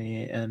impression for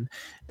me, and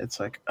it's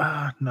like,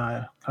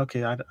 no,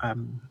 okay,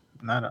 I'm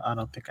not, I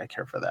don't think I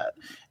care for that,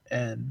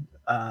 and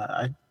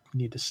I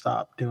need to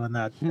stop doing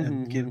that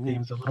and give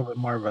games a little bit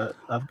more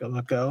of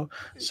a go,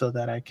 so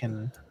that I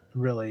can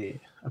really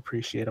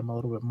appreciate them a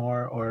little bit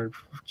more, or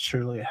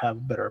surely have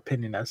a better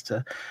opinion as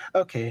to,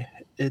 okay,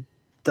 it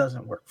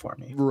doesn't work for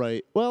me.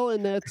 Right. Well,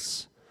 and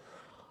that's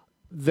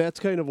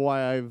kind of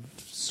why I've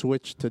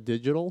switched to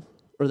digital,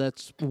 or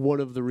that's one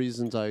of the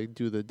reasons I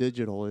do the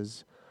digital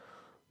is,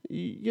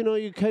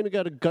 you kind of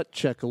got to gut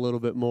check a little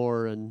bit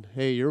more, and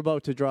hey, you're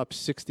about to drop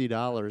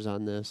 $60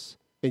 on this,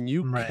 and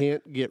you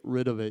can't get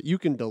rid of it. You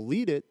can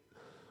delete it,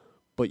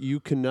 but you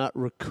cannot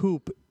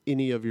recoup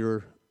any of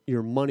your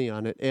money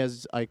on it,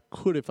 as I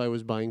could if I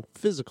was buying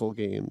physical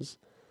games.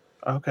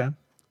 Okay.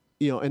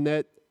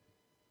 And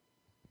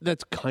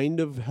that's kind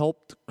of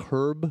helped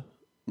curb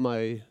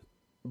my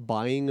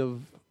buying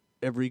of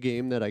every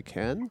game that I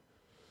can.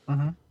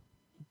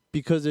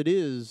 Because it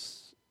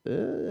is,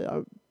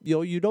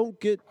 you don't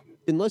get,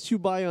 unless you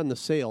buy on the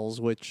sales,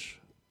 which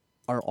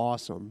are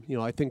awesome.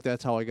 I think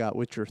that's how I got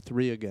Witcher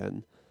 3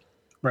 again.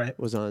 Right.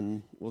 Was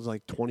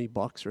like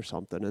 $20 or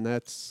something. And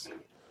that's,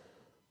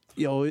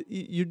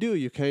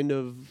 you kind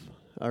of,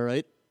 all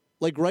right.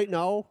 Like right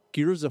now,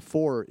 Gears of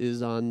 4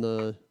 is on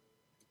the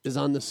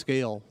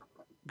scale,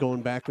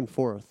 going back and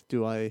forth.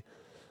 Do I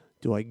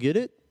get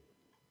it?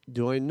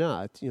 Do I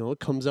not? It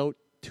comes out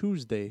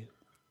Tuesday.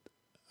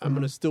 I'm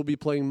going to still be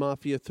playing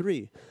Mafia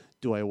 3.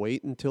 Do I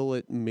wait until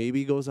it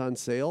maybe goes on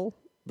sale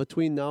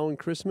between now and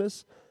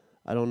Christmas?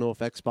 I don't know if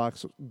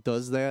Xbox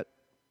does that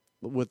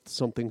with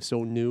something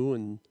so new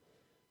and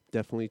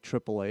definitely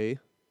AAA.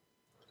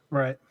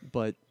 Right.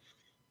 But,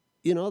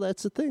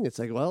 that's the thing. It's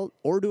like, well,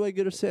 or do I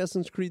get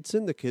Assassin's Creed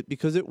Syndicate?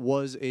 Because it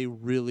was a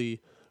really,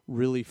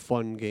 really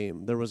fun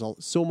game. There was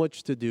so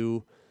much to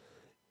do.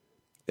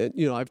 And,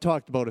 I've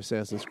talked about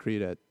Assassin's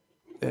Creed at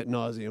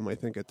nauseum, I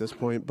think, at this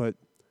point, but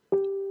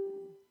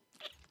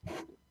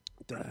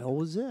what the hell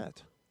was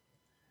that?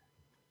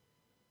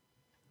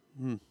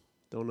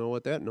 Don't know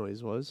what that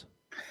noise was.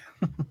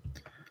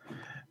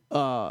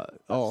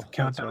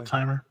 Countdown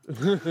timer.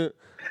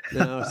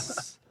 No,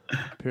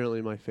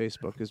 apparently my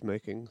Facebook is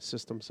making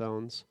system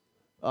sounds.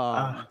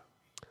 So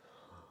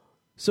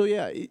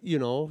yeah,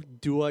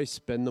 do I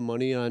spend the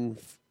money on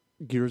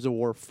Gears of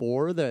War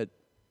 4 that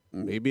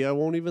maybe I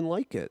won't even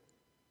like it?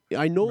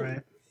 I know,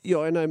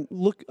 and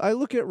I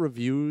look at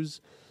reviews,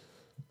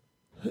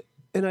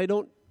 and I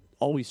don't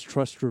always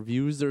trust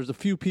reviews. There's a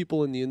few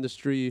people in the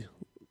industry,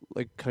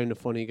 like kind of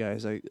funny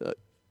guys. I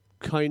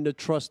kind of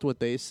trust what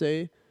they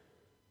say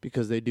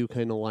because they do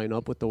kind of line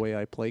up with the way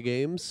I play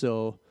games.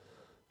 So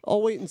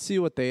I'll wait and see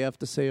what they have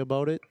to say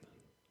about it.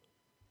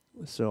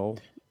 So,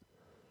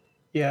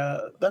 yeah,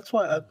 that's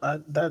why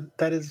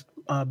that is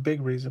a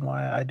big reason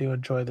why I do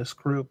enjoy this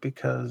group,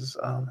 because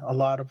a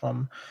lot of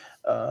the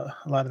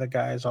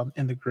guys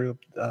in the group,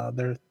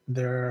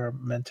 their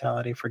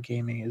mentality for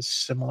gaming is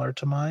similar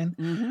to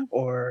mine,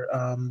 or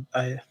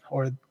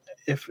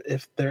if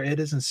it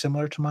isn't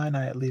similar to mine,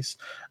 I at least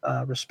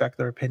respect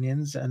their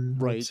opinions and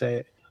would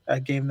say a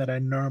game that I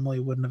normally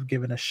wouldn't have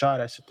given a shot,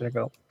 I sit there and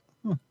go,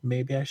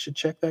 maybe I should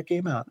check that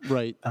game out.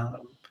 Right.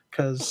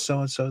 Because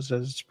so-and-so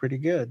says it's pretty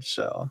good,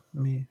 so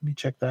let me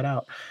check that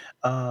out.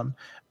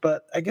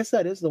 But I guess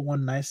that is the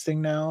one nice thing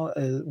now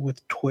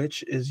with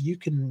Twitch is you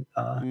can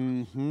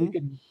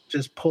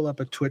just pull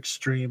up a Twitch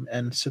stream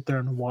and sit there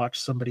and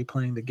watch somebody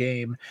playing the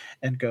game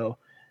and go,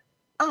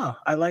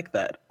 I like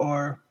that.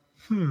 Or,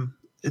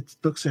 it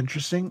looks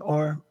interesting,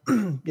 or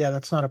yeah,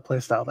 that's not a play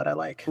style that I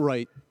like.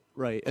 Right.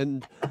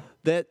 And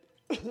that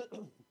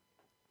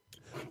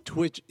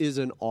Twitch is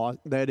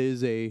that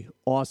is a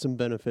awesome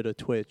benefit of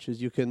Twitch,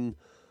 is you can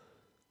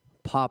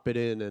pop it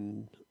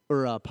in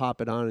or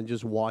pop it on and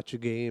just watch a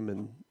game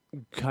and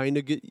kind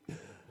of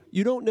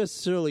you don't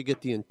necessarily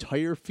get the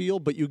entire feel,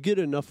 but you get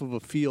enough of a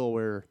feel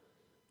where,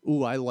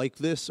 ooh, I like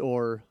this,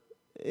 or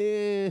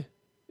it's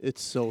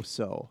so.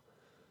 So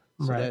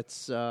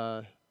that's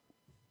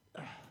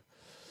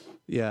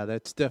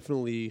that's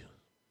definitely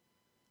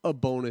a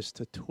bonus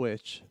to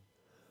Twitch.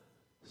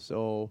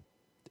 So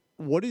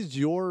what is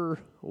your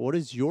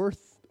thought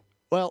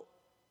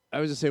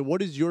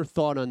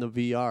on the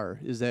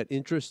VR? Does that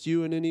interest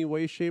you in any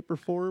way, shape, or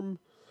form?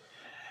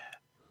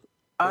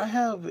 I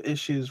have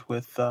issues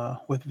with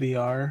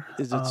VR.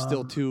 Is it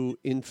still too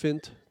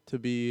infant to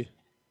be?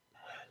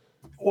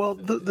 Well,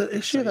 the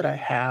issue that I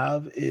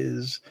have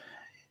is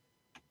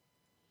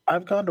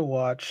I've gone to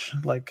watch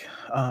like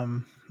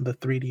the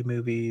 3D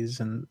movies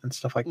and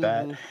stuff like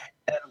that. And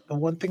the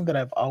one thing that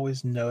I've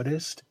always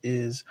noticed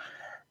is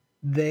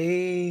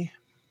they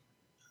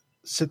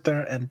sit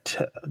there and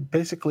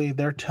basically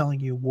they're telling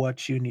you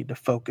what you need to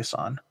focus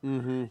on.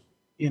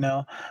 You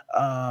know,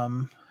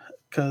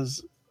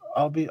 because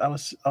what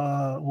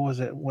was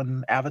it,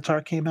 when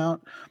Avatar came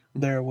out?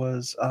 There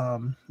was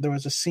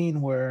a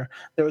scene where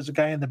there was a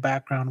guy in the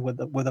background with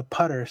a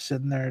putter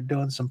sitting there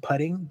doing some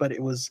putting, but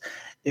it was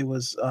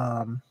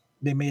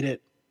they made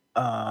it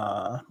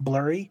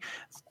blurry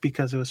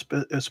because it was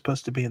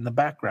supposed to be in the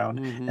background,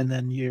 and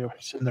then you're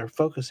sitting there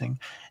focusing.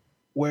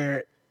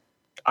 Where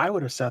I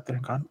would have sat there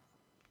and gone,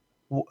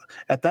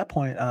 at that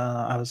point,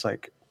 I was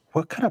like,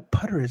 what kind of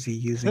putter is he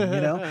using? You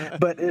know,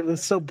 but it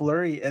was so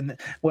blurry. And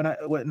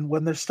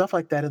when there's stuff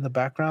like that in the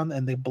background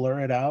and they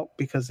blur it out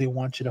because they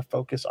want you to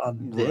focus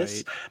on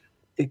this,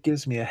 it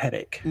gives me a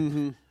headache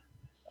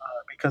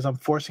because I'm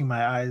forcing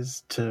my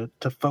eyes to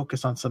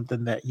focus on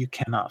something that you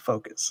cannot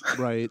focus.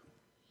 Right.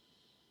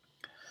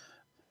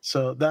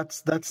 So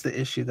that's the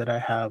issue that I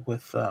have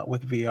with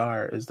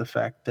VR, is the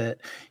fact that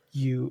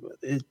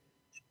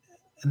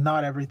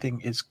not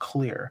everything is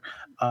clear.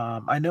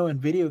 I know in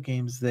video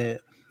games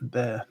that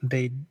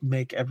they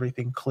make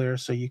everything clear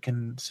so you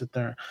can sit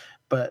there,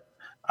 but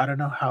I don't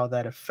know how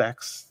that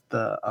affects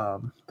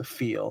the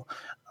feel.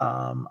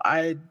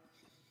 The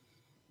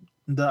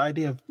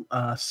idea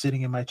of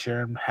sitting in my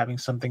chair and having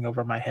something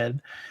over my head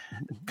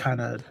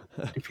kind of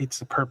defeats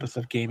the purpose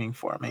of gaming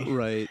for me.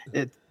 Right.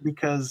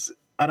 Because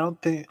I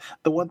don't think,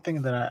 the one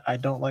thing that I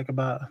don't like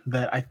about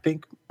that I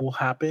think will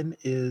happen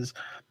is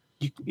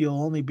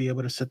you'll only be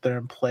able to sit there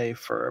and play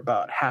for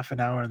about half an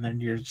hour, and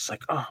then you're just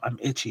like, oh, I'm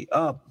itchy.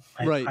 Oh,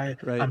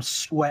 I'm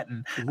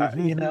sweating,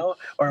 you know,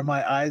 or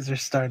my eyes are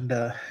starting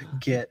to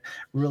get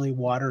really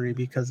watery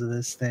because of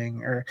this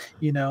thing, or,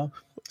 you know,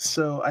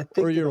 so I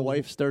think. Or your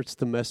wife starts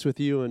to mess with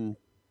you and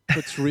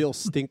puts real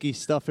stinky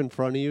stuff in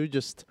front of you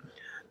just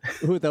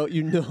without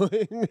you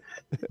knowing.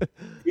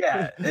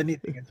 Yeah,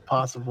 anything is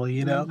possible,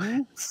 you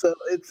know? So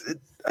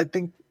I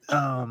think,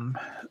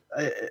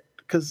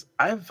 because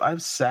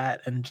I've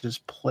sat and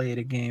just played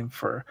a game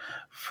for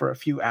a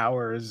few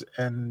hours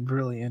and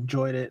really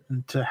enjoyed it,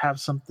 and to have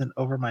something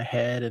over my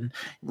head, and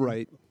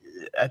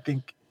I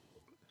think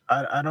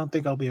I don't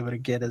think I'll be able to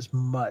get as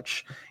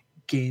much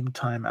game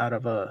time out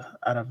of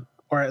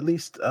or at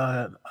least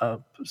a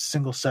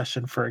single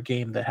session for a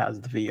game that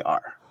has the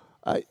VR.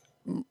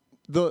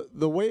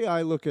 The way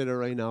I look at it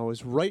right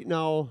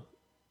now,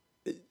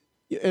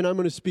 and I'm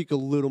going to speak a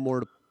little more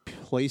to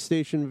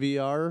PlayStation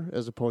VR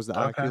as opposed to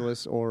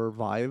Oculus or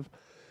Vive,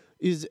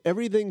 is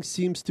everything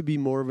seems to be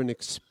more of an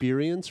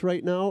experience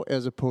right now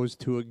as opposed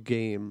to a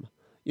game.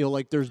 You know,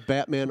 like there's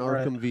Batman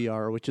Arkham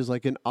VR, which is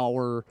like an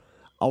hour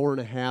and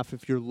a half,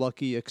 if you're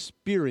lucky,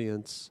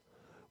 experience,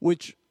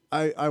 which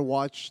I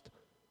watched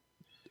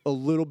a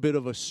little bit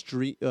of a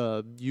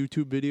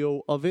YouTube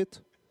video of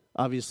it.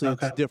 Obviously,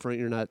 it's different.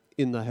 You're not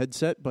in the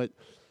headset, but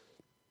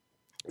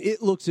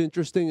it looks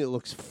interesting. It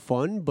looks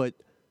fun, but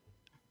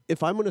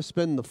if I'm going to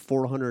spend the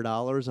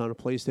 $400 on a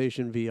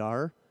PlayStation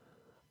VR,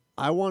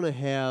 I want to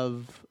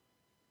have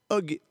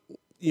a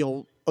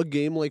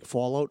game like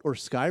Fallout or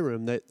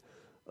Skyrim that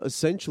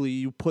essentially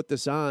you put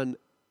this on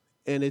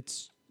and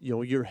it's, you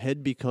know, your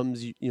head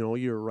becomes, you know,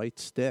 your right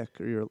stick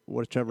or your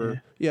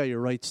whichever. Yeah, your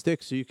right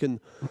stick. So you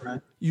can,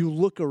 you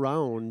look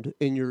around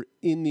and you're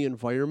in the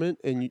environment,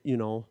 and, you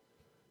know,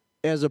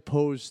 as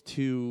opposed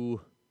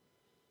to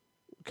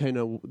kind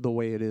of the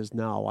way it is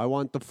now. I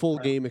want the full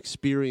game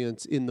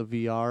experience in the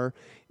VR.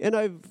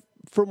 And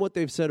from what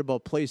they've said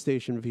about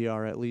PlayStation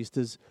VR, at least,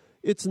 is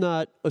it's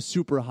not a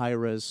super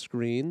high-res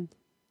screen.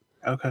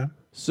 Okay.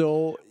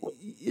 So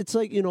it's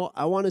like, you know,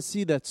 I want to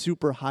see that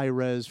super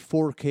high-res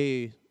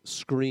 4K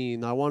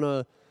screen. I want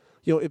to,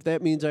 you know, if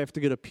that means I have to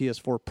get a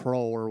PS4 Pro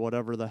or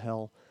whatever the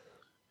hell.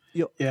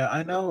 You know, yeah,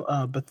 I know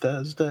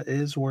Bethesda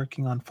is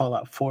working on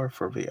Fallout 4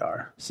 for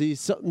VR. See,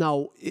 so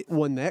now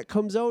when that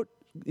comes out,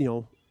 you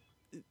know,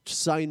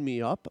 sign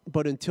me up.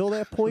 But until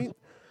that point,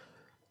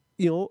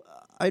 you know,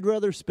 I'd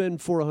rather spend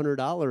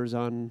 $400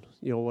 on,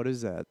 what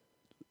is that?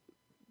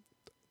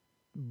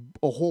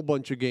 A whole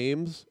bunch of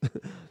games.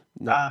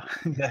 Yeah.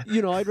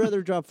 I'd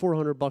rather drop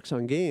 $400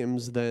 on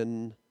games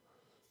than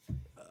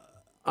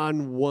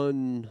on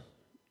one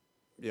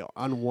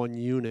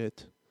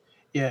unit.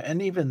 Yeah,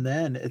 and even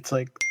then, it's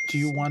like, do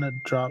you want to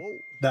drop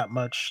that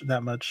much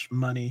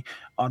money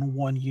on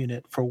one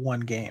unit for one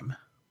game?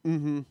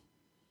 Mm-hmm.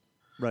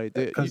 Right.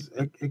 Because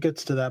it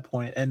gets to that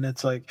point, and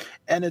it's like,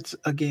 and it's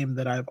a game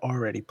that I've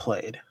already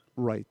played.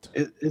 Right.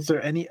 Is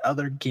there any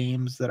other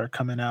games that are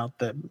coming out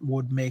that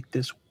would make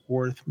this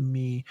worth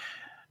me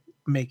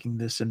making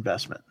this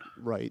investment?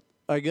 Right.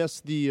 I guess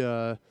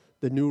the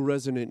new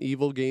Resident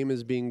Evil game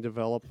is being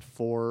developed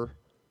for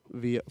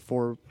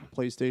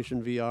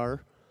PlayStation VR.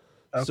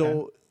 Okay.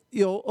 So,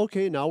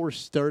 okay, now we're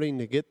starting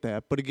to get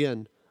that. But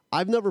again,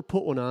 I've never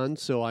put one on,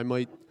 so I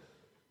might...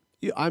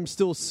 I'm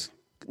still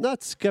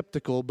not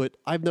skeptical, but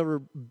I've never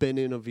been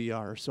in a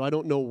VR, so I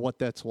don't know what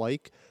that's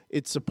like.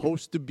 It's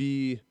supposed to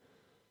be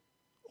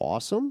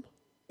awesome,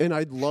 and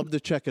I'd love to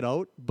check it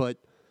out, but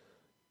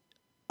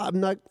I'm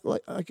not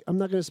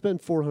going to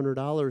spend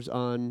 $400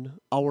 on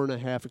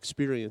hour-and-a-half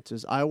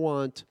experiences. I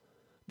want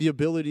the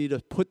ability to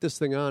put this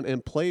thing on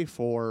and play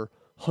for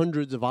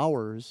hundreds of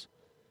hours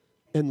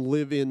and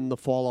live in the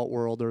Fallout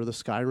world or the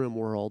Skyrim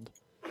world,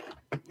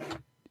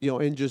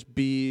 and just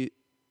be,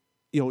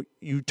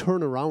 you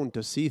turn around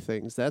to see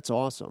things. That's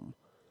awesome.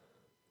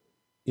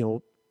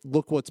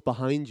 Look what's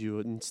behind you.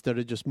 Instead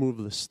of just move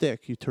the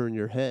stick, you turn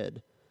your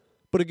head.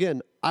 But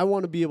again, I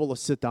want to be able to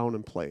sit down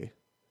and play.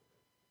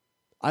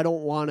 I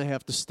don't want to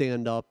have to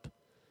stand up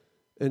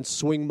and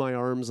swing my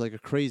arms like a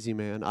crazy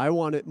man. I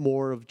want it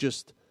more of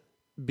just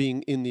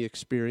being in the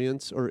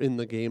experience or in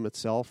the game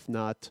itself,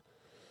 not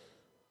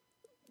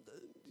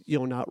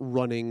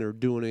running or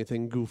doing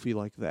anything goofy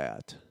like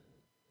that.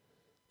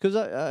 Because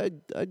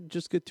I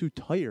just get too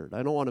tired.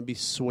 I don't want to be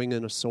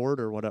swinging a sword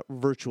or whatever,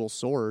 virtual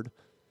sword.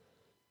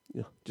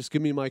 Just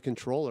give me my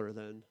controller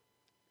then.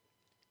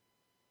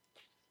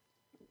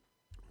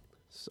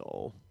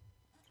 So...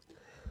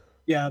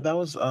 Yeah, that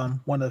was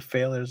one of the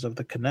failures of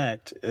the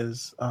Kinect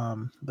is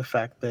the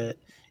fact that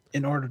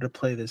in order to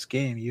play this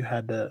game, you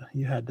had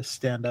to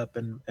stand up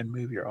and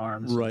move your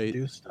arms right. and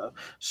do stuff.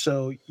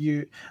 So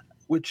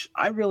which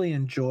I really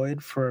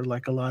enjoyed for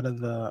like a lot of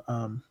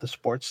the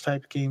sports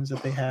type games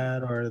that they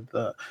had, or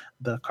the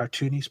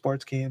cartoony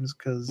sports games,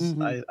 because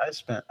I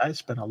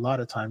spent a lot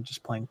of time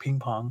just playing ping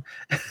pong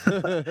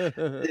with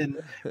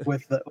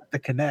the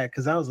Kinect,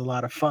 because that was a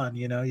lot of fun.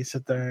 You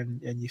sit there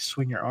and you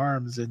swing your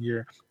arms and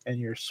you're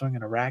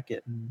swinging a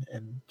racket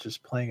and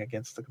just playing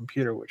against the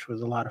computer, which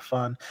was a lot of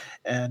fun.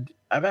 And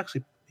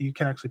you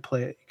could actually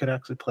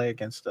play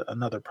against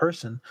another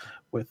person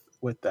with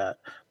that.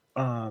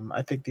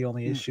 I think the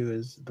only issue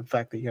is the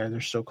fact that you guys are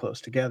so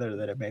close together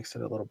that it makes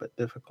it a little bit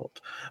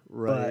difficult.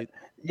 Right. But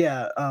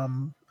yeah,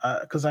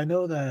 because I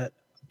know that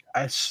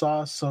I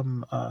saw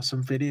some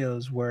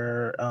videos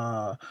where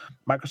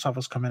Microsoft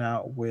was coming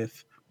out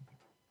with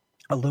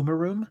a Luma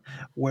Room,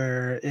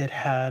 where it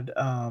had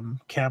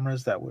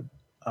cameras that would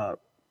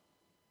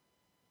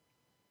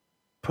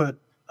put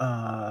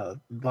a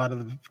lot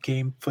of the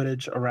game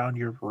footage around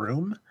your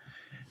room.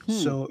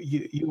 So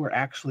you were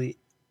actually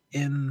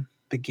in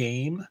the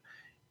game,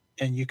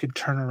 and you could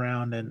turn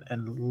around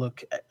and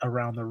look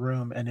around the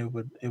room, and it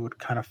would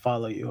kind of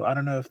follow you. I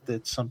don't know if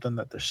it's something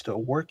that they're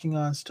still working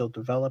on, still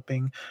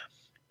developing,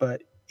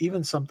 but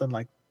even something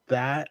like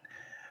that,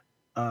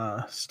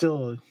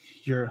 still,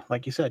 you're,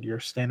 like you said, you're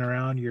standing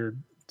around, you're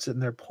sitting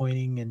there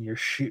pointing, and you're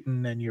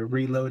shooting and you're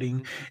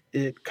reloading.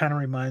 It kind of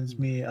reminds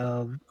me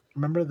of,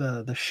 remember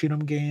the shoot 'em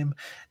game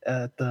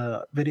at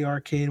the video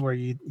arcade where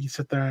you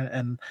sit there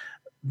and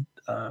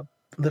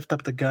lift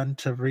up the gun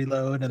to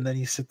reload, and then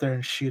you sit there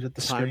and shoot at the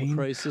screen. Time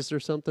Crisis or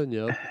something,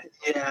 yep.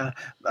 Yeah,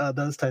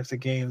 those types of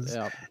games.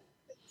 Yeah.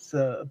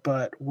 So,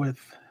 but with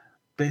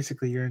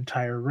basically your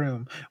entire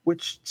room,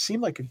 which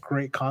seemed like a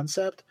great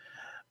concept,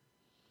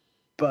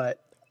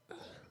 but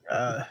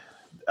I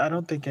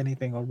don't think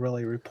anything will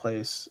really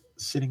replace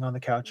sitting on the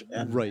couch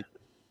and right.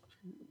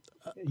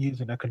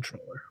 using a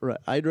controller. Right.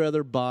 I'd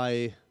rather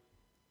buy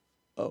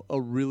a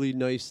really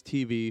nice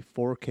TV,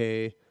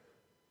 4K,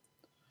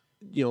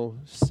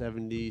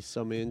 70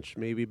 some inch,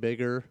 maybe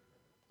bigger.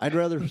 I'd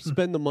rather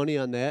spend the money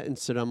on that and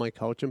sit on my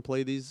couch and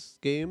play these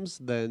games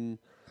than,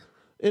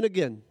 and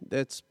again,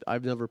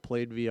 I've never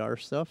played VR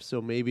stuff,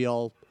 so maybe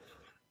I'll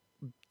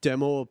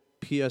demo a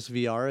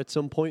PSVR at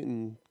some point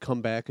and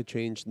come back a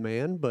changed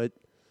man. But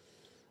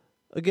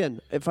again,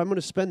 if I'm going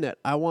to spend that,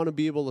 I want to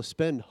be able to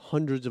spend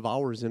hundreds of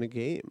hours in a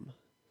game.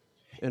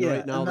 And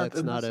right now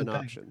that's not an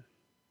option.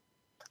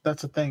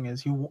 That's the thing,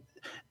 is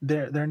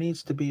there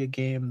needs to be a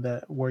game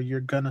where you're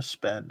gonna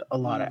spend a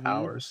lot of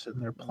hours sitting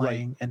there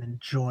playing and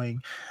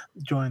enjoying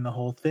the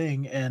whole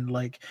thing, and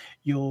like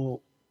you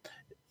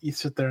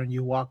sit there and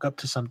you walk up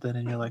to something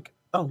and you're like,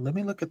 oh, let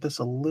me look at this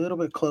a little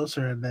bit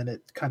closer, and then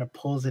it kind of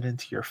pulls it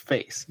into your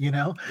face,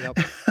 Yep.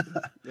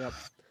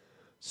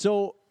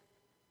 So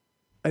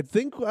I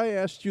think I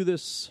asked you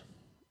this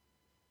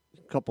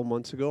couple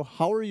months ago.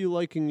 How are you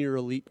liking your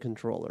Elite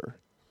controller?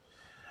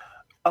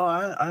 Oh,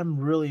 I'm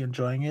really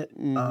enjoying it.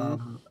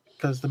 Mm-hmm.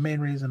 Because the main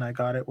reason I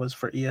got it was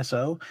for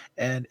ESO,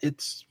 and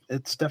it's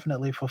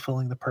definitely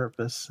fulfilling the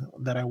purpose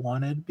that I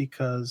wanted.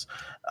 Because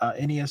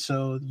in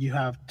ESO you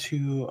have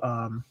two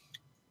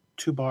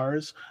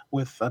bars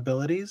with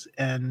abilities,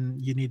 and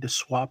you need to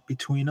swap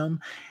between them.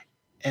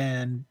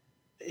 And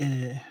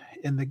in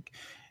the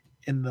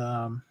in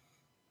the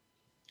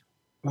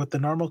with the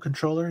normal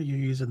controller, you're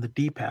using the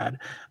D-pad,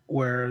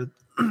 where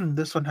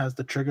this one has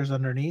the triggers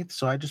underneath.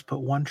 So I just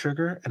put one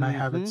trigger, and I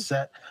have it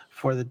set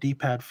for the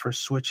D-pad for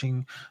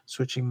switching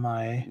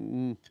my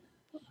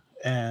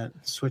and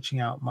switching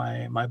out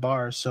my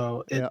bars.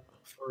 So it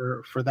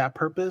for that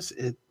purpose,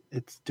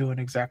 it's doing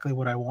exactly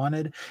what I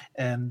wanted,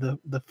 and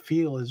the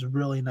feel is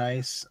really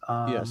nice.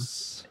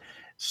 Yes.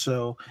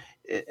 So,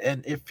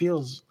 and it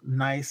feels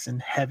nice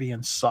and heavy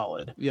and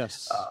solid.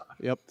 Yes.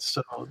 Yep.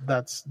 So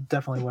that's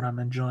definitely what I'm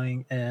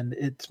enjoying, and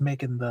it's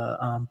making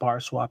the bar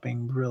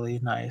swapping really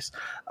nice.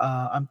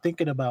 I'm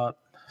thinking about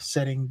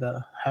having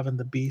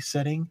the B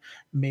setting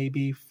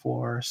maybe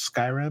for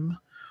Skyrim,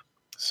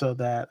 so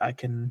that I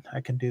can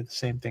do the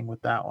same thing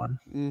with that one.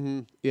 Mm-hmm.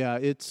 Yeah,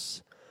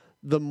 it's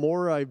the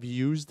more I've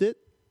used it,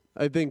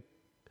 I think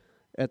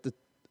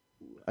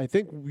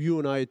you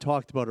and I had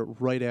talked about it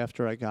right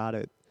after I got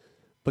it.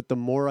 But the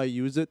more I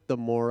use it, the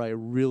more I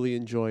really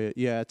enjoy it.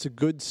 Yeah, it's a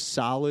good,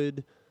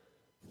 solid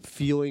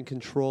feeling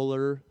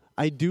controller.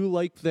 I do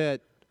like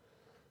that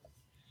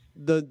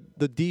the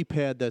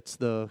D-pad that's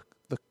the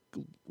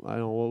I don't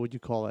know, what would you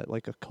call it,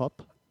 like a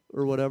cup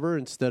or whatever,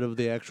 instead of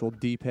the actual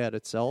D-pad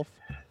itself.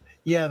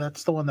 Yeah,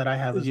 that's the one that I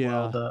have as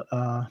well.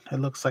 The it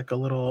looks like a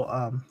little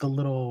the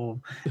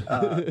little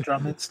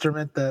drum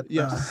instrument that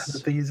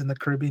that they use in the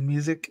Caribbean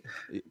music.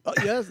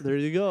 Yes, there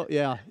you go.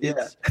 Yeah,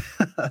 yeah.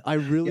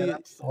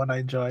 That's the one I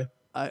enjoy.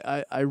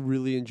 I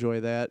really enjoy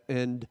that,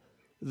 and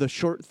the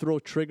short throw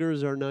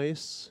triggers are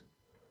nice.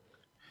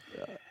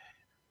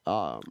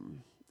 I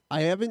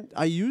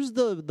use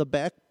the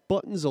back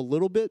buttons a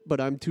little bit,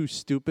 but I'm too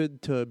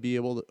stupid to be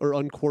able to, or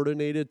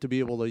uncoordinated to be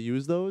able to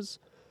use those.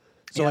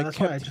 So I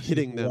kept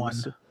hitting them.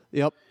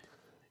 Yep.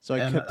 So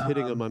I kept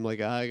hitting them. I'm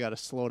like, I got to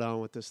slow down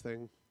with this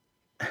thing.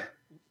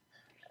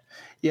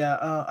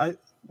 Yeah,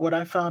 what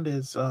I found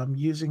is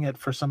using it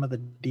for some of the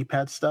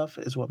D-pad stuff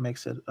is what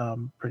makes it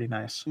pretty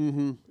nice.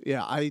 Mm-hmm.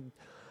 Yeah,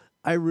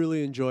 I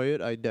really enjoy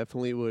it. I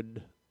definitely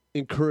would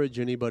encourage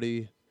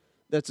anybody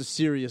that's a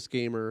serious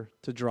gamer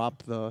to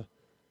drop the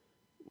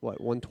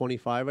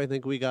 125. I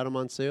think we got them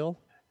on sale.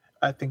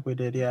 I think we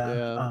did,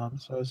 yeah.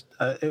 So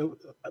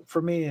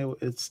for me,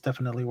 it's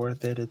definitely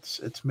worth it.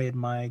 It's made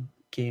my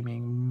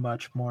gaming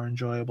much more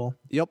enjoyable.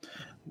 Yep.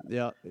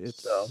 Yeah.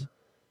 It's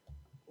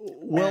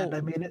and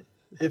I mean,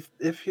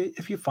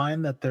 if you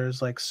find that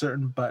there's like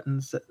certain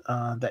buttons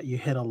that you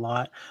hit a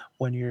lot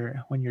when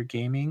you're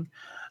gaming,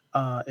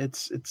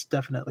 it's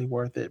definitely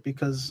worth it,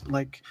 because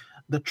like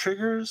the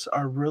triggers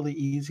are really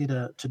easy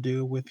to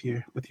do with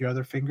your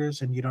other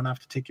fingers, and you don't have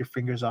to take your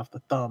fingers off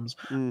the thumbs.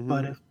 Mm-hmm.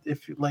 But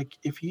if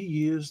you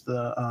use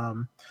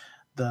the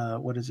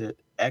what is it,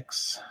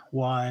 X,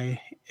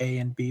 Y, A,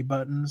 and B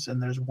buttons, and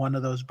there's one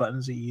of those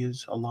buttons that you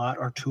use a lot,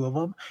 or two of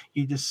them,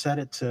 you just set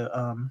it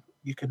to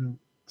you can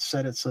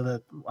set it so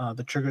that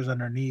the triggers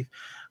underneath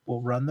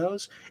will run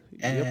those,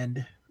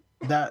 and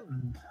that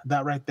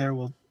right there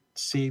will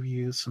save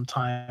you some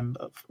time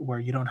where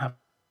you don't have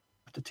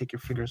to take your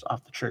fingers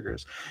off the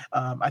triggers.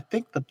 I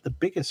think the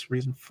biggest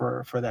reason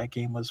for that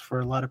game was for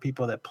a lot of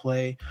people that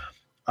play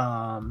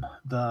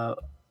the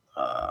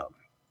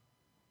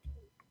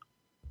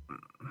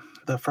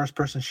first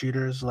person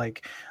shooters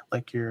like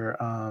your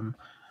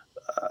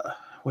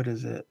what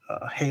is it,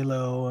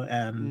 Halo,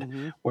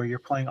 and where you're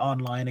playing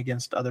online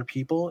against other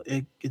people.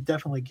 It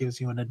definitely gives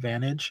you an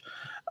advantage,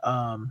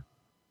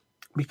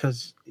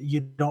 because you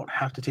don't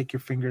have to take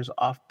your fingers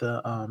off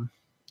the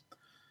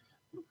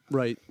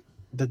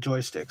the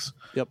joysticks.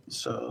 Yep.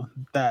 So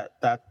that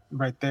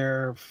right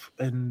there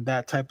in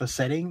that type of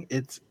setting,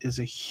 is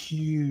a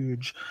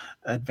huge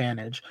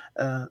advantage.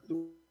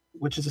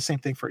 Which is the same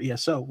thing for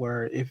ESO,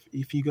 where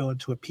if you go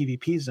into a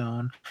PvP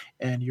zone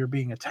and you're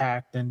being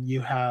attacked, and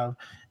you have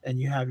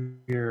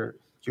your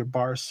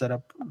bars set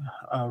up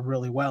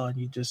really well, and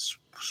you just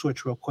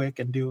switch real quick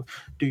and do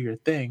your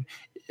thing,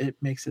 it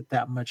makes it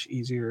that much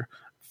easier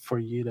for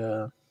you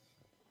to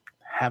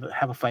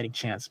have a fighting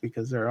chance,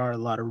 because there are a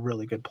lot of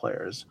really good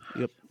players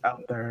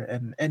out there,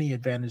 and any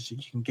advantage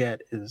that you can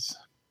get is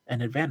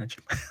an advantage.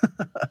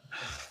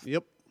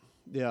 Yep.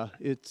 Yeah,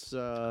 it's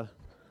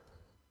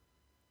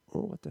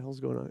what the hell's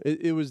going on?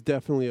 It was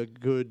definitely a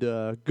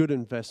good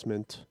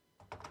investment.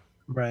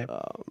 Right.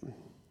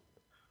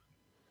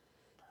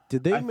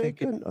 Did they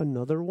make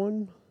another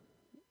one?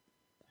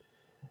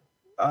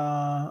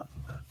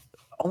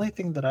 Only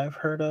thing that I've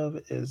heard of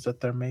is that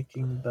they're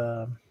making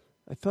the...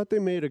 I thought they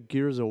made a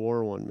Gears of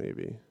War one,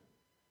 maybe.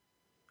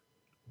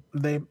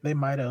 They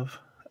might have.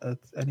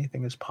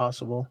 Anything is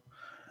possible.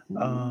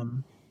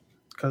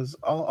 Because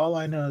all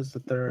I know is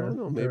that they're...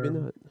 maybe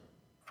not.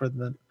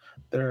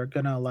 they're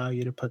gonna allow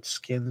you to put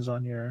skins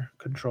on your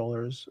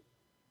controllers,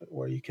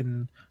 where you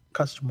can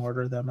custom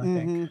order them. I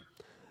think.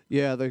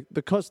 Yeah,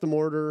 the custom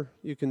order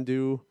you can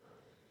do.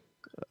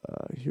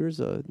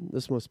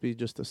 This must be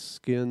just a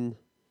skin.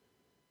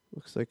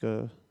 Looks like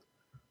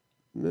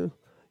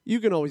you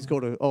can always go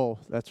to,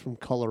 that's from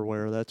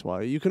Colorware, that's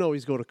why. You can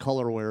always go to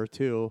Colorware,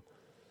 too,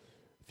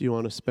 if you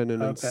want to spend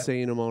an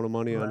insane amount of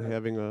money on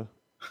having a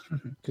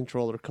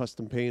controller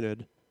custom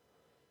painted.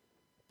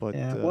 But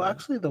yeah, well,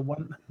 actually, the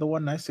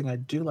one nice thing I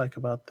do like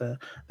about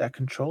that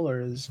controller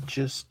is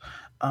just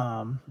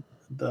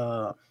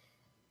the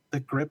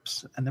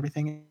grips and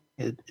everything.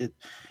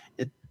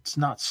 It's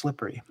not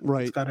slippery.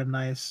 Right. It's got a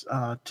nice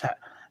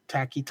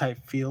tacky type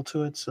feel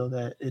to it, so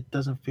that it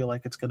doesn't feel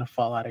like it's going to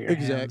fall out of your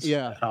hands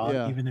at all.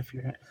 Yeah. Even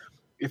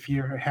if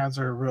your hands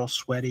are real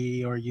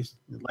sweaty or you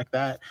like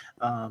that,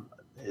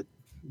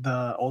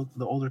 the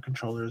older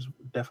controllers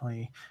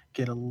definitely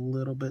get a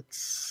little bit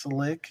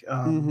slick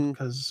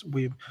because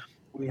we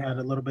had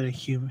a little bit of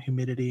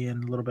humidity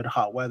and a little bit of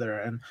hot weather,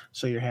 and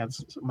so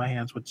my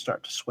hands would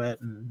start to sweat,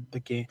 and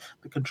the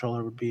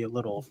controller would be a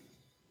little.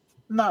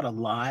 Not a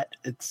lot.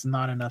 It's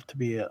not enough to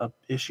be a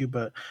issue,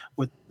 but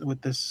with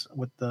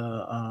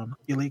the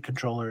Elite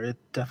controller, it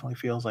definitely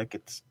feels like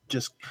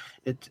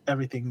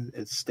everything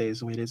stays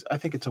the way it is. I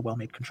think it's a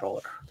well-made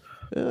controller.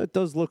 Yeah, it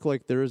does look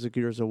like there is a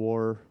Gears of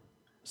War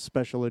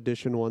special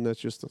edition one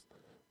that's just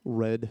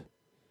red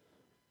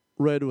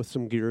with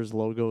some Gears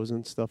logos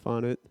and stuff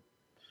on it.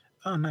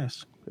 Oh,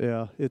 nice.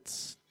 Yeah,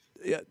 it's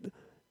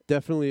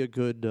definitely a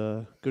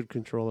good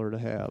controller to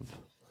have.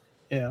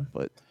 Yeah,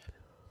 but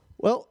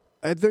well.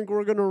 I think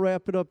we're going to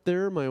wrap it up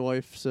there. My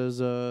wife says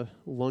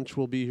lunch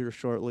will be here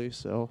shortly,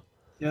 so.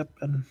 Yep,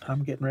 and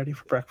I'm getting ready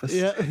for breakfast.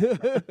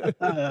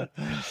 Yeah.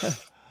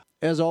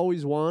 As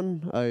always,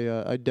 Juan,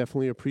 I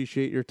definitely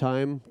appreciate your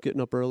time getting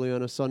up early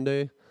on a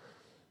Sunday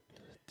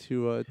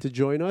to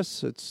join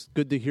us. It's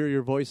good to hear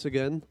your voice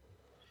again.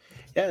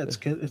 Yeah, it's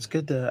good. It's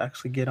good to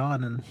actually get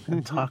on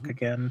and talk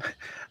again.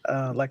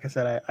 Like I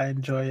said, I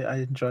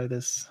enjoy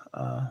this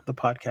the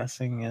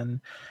podcasting,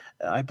 and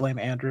I blame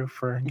Andrew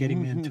for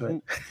getting me into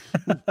it.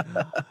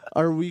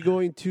 Are we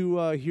going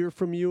to hear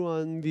from you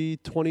on the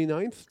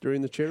 29th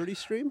during the charity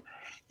stream?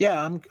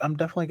 Yeah, I'm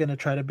definitely going to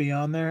try to be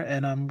on there,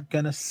 and I'm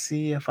going to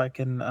see if I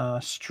can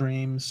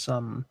stream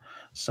some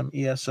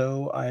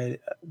ESO. I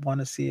want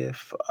to see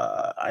if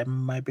I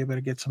might be able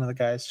to get some of the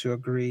guys to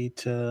agree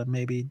to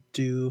maybe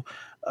do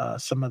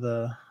some of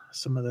the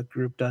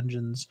group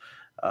dungeons.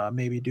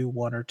 Maybe do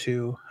one or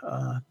two,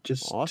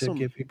 just awesome. To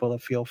give people a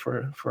feel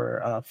for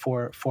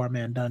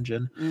four-man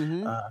dungeon,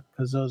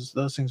 because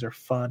those things are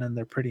fun and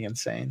they're pretty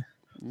insane.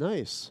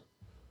 Nice.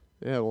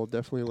 Yeah, we'll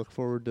definitely look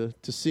forward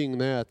to seeing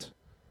that.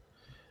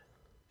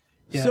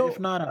 Yeah, so, if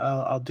not,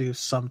 I'll do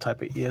some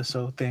type of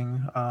ESO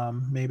thing.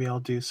 Maybe I'll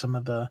do some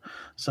of the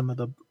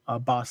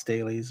boss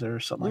dailies or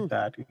something like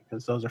that,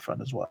 because those are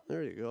fun as well.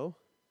 There you go.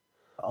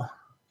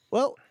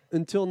 Well,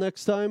 until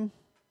next time,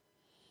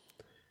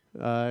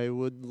 I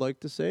would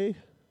like to say,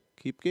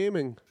 keep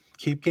gaming.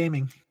 Keep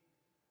gaming.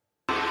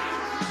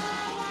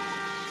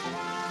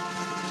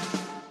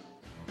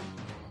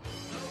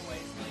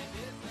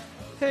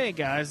 Hey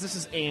guys, this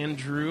is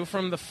Andrew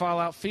from the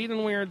Fallout feed,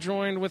 and we are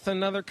joined with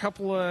another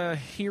couple of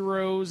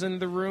heroes in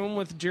the room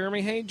with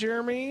Jeremy. Hey,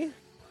 Jeremy.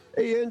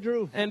 Hey,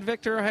 Andrew. And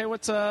Victor. Hey,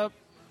 what's up?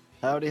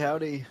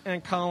 Howdy.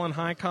 And Colin.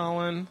 Hi,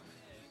 Colin.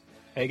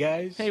 Hey,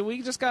 guys. Hey,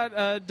 we just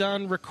got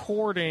done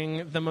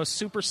recording the most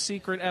super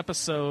secret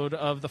episode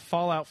of the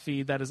Fallout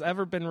feed that has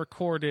ever been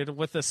recorded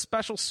with a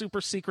special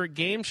super secret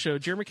game show.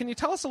 Jeremy, can you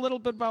tell us a little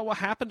bit about what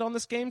happened on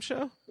this game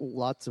show?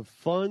 Lots of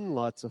fun,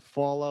 lots of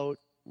Fallout,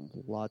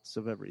 lots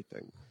of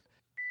everything.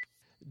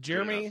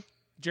 Jeremy,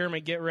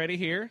 get ready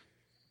here.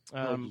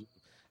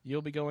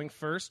 You'll be going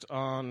first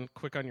on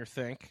Quick on Your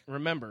Think.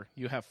 Remember,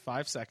 you have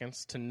 5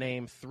 seconds to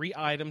name 3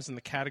 items in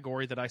the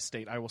category that I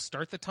state. I will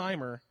start the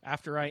timer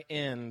after I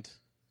end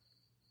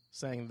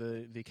saying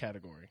the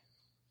category.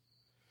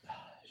 I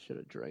should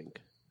have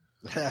drank.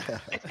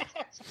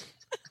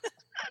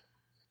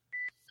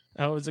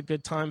 Oh, it was a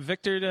good time.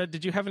 Victor,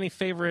 did you have any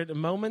favorite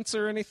moments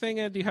or anything?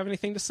 Do you have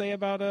anything to say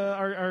about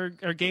our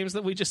games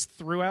that we just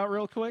threw out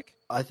real quick?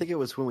 I think it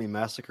was when we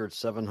massacred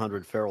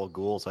 700 feral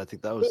ghouls. I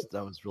think that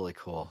was really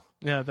cool.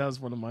 Yeah, that was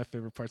one of my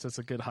favorite parts. That's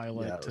a good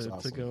highlight awesome.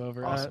 to go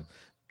over. Awesome.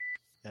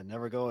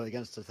 Never go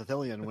against a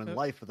Sicilian when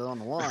life is on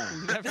the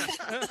line.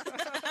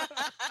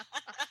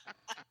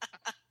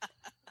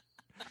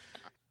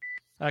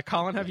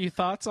 Colin, have you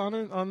thoughts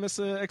on this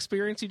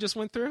experience you just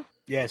went through?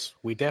 Yes,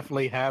 we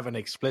definitely have an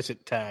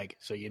explicit tag,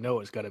 so you know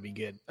it's got to be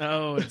good.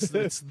 Oh,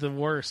 it's the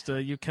worst.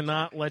 You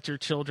cannot let your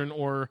children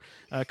or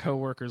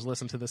coworkers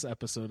listen to this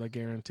episode, I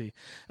guarantee.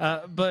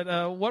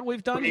 But what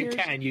we've done here...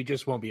 you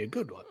just won't be a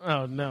good one.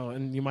 Oh, no,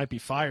 and you might be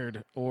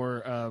fired,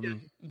 or...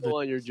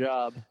 on your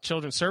job.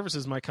 Children's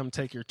Services might come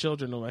take your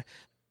children away.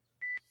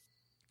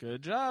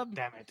 Good job.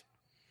 Damn it.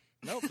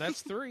 Nope,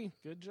 that's 3.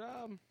 Good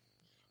job.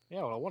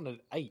 Yeah, well, I wanted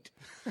 8.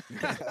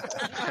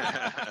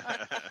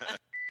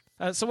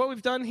 So what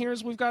we've done here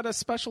is we've got a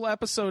special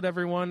episode,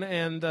 everyone,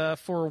 and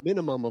for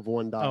minimum of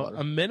 $1.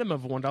 A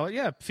minimum of $1.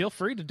 Yeah, feel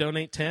free to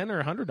donate $10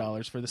 or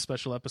 $100 for the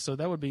special episode.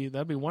 That'd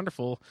be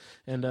wonderful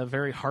and a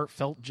very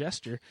heartfelt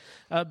gesture.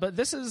 But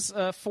this is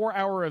a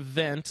 4-hour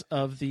event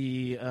of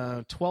the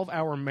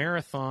 12-hour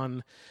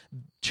marathon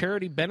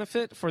charity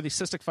benefit for the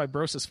Cystic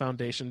Fibrosis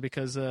Foundation,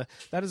 because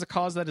that is a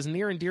cause that is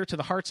near and dear to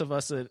the hearts of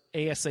us at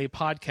ASA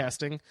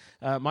Podcasting.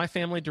 My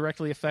family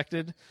directly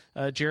affected.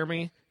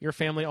 Jeremy, your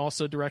family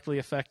also directly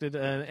affected.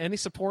 Any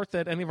support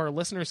that any of our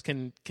listeners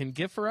can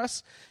give for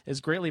us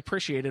is greatly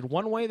appreciated.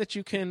 One way that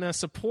you can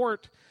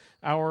support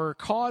our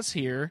cause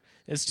here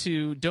is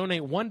to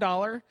donate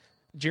 $1.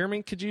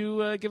 Jeremy, could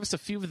you give us a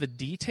few of the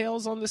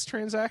details on this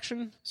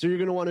transaction? So you're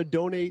going to want to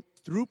donate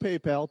through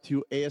PayPal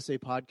to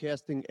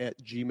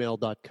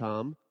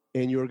asapodcasting@gmail.com.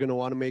 And you're going to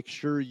want to make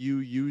sure you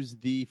use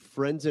the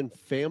friends and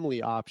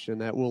family option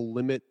that will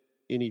limit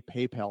any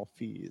PayPal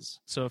fees.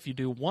 So if you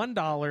do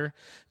 $1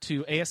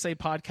 to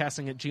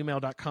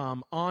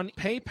asapodcasting@gmail.com on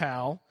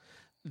PayPal,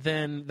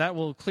 then that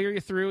will clear you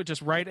through.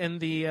 Just write in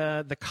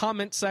the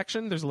comment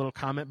section. There's a little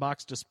comment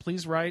box. Just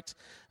please write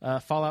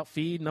Fallout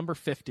Feed number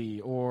 50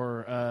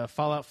 or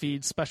Fallout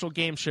Feed special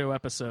game show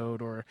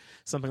episode or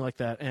something like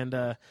that.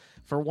 And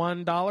for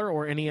 $1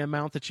 or any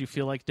amount that you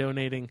feel like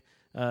donating,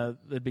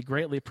 that'd be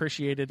greatly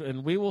appreciated,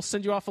 and we will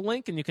send you off a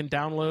link, and you can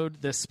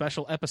download this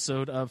special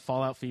episode of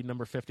Fallout Feed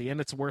number 50,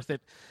 and it's worth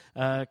it.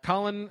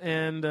 Colin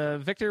and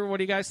Victor, what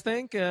do you guys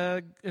think?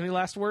 Any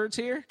last words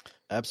here?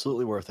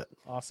 Absolutely worth it.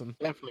 Awesome.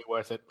 Definitely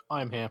worth it.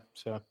 I'm here,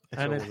 so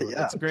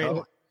it's great.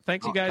 Totally.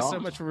 Thank you guys so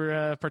much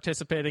for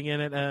participating in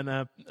it,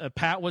 and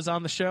Pat was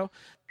on the show.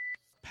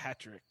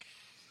 Patrick.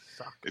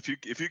 If you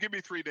give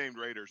me 3 named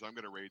Raiders, I'm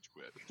going to rage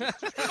quit.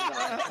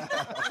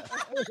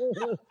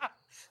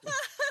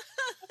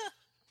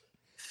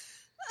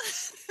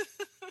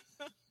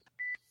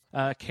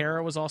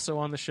 Kara was also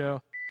on the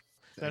show.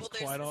 That's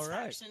well, quite all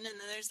right. Faction, and then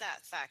there's that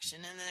faction,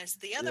 and then there's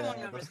the other one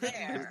over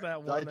there.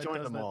 That one I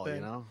joined them all,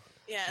 you know?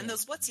 Yeah, and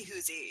those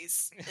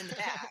whootsie-hoosies in the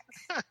back.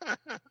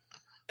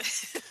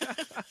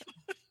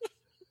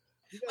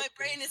 My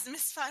brain is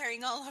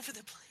misfiring all over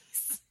the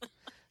place.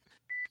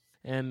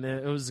 And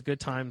it was good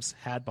times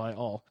had by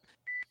all.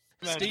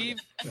 Steve,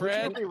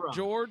 Fred,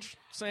 George,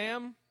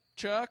 Sam,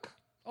 Chuck,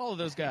 all of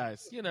those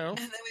guys, you know. And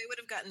then we would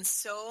have gotten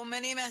so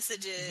many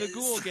messages. The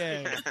Ghoul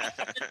Gang.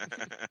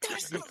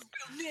 There's no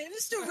real name,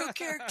 there's no real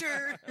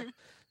character.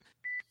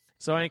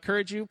 So I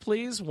encourage you,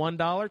 please,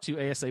 $1 to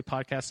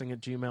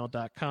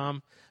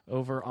asapodcasting@gmail.com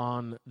over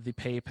on the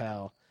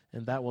PayPal.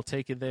 And that will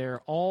take you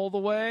there all the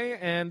way.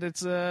 And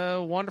it's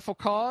a wonderful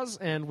cause,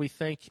 and we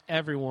thank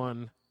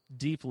everyone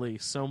deeply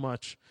so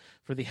much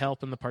for the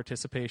help and the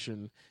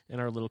participation in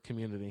our little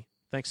community.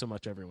 Thanks so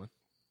much, everyone.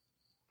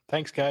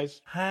 Thanks,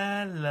 guys.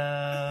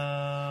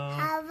 Hello.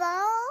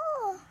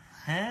 Hello.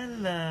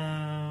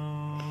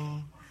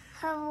 Hello.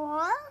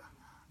 Hello.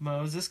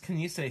 Moses, can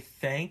you say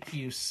thank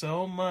you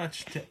so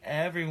much to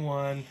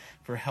everyone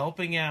for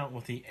helping out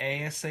with the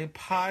ASA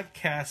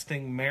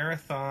Podcasting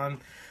Marathon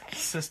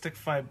Cystic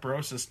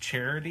Fibrosis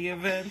charity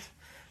event?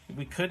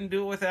 We couldn't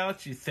do it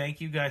without you.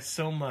 Thank you guys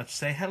so much.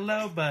 Say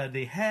hello,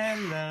 buddy.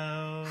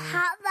 Hello.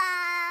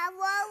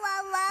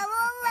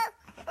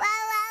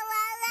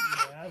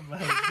 Yeah,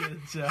 buddy, good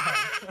job.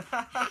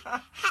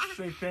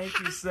 Say thank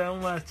you so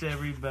much,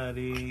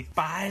 everybody.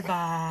 Bye-bye.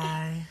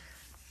 Bye-bye.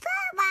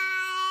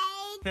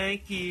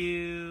 Thank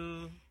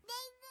you.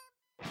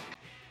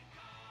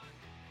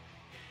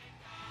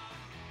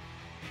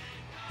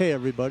 Hey,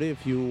 everybody,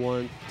 if you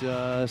want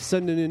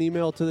send in an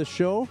email to the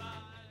show,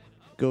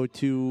 go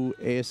to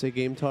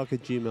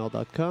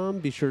asagametalk@gmail.com.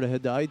 Be sure to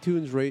head to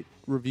iTunes, rate,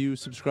 review,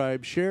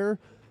 subscribe, share.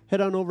 Head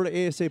on over to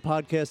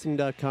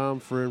asapodcasting.com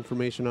for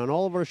information on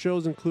all of our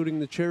shows, including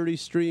the charity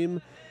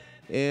stream.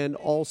 And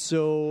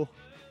also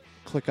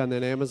click on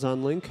that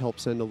Amazon link.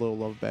 Help send a little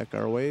love back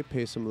our way.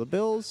 Pay some of the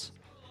bills.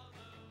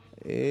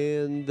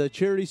 And the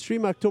charity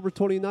stream, October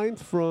 29th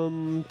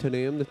from 10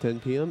 a.m. to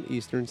 10 p.m.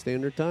 Eastern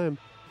Standard Time.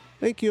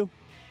 Thank you.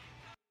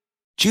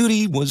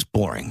 Judy was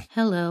boring.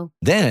 Hello.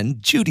 Then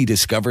Judy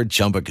discovered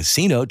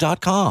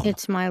ChumbaCasino.com.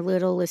 It's my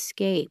little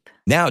escape.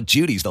 Now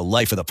Judy's the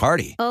life of the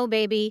party. Oh,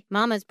 baby,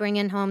 mama's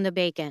bringing home the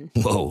bacon.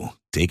 Whoa,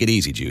 take it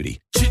easy, Judy.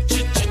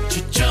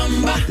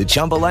 The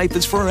Chumba life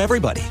is for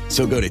everybody.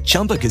 So go to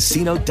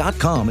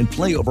ChumbaCasino.com and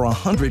play over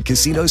 100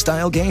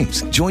 casino-style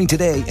games. Join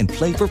today and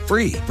play for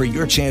free for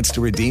your chance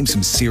to redeem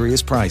some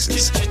serious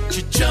prizes.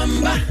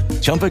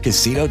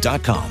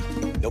 ChumbaCasino.com.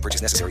 No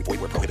purchase necessary. Void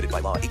where prohibited by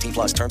law.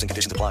 18+ terms and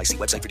conditions apply. See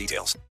website for details.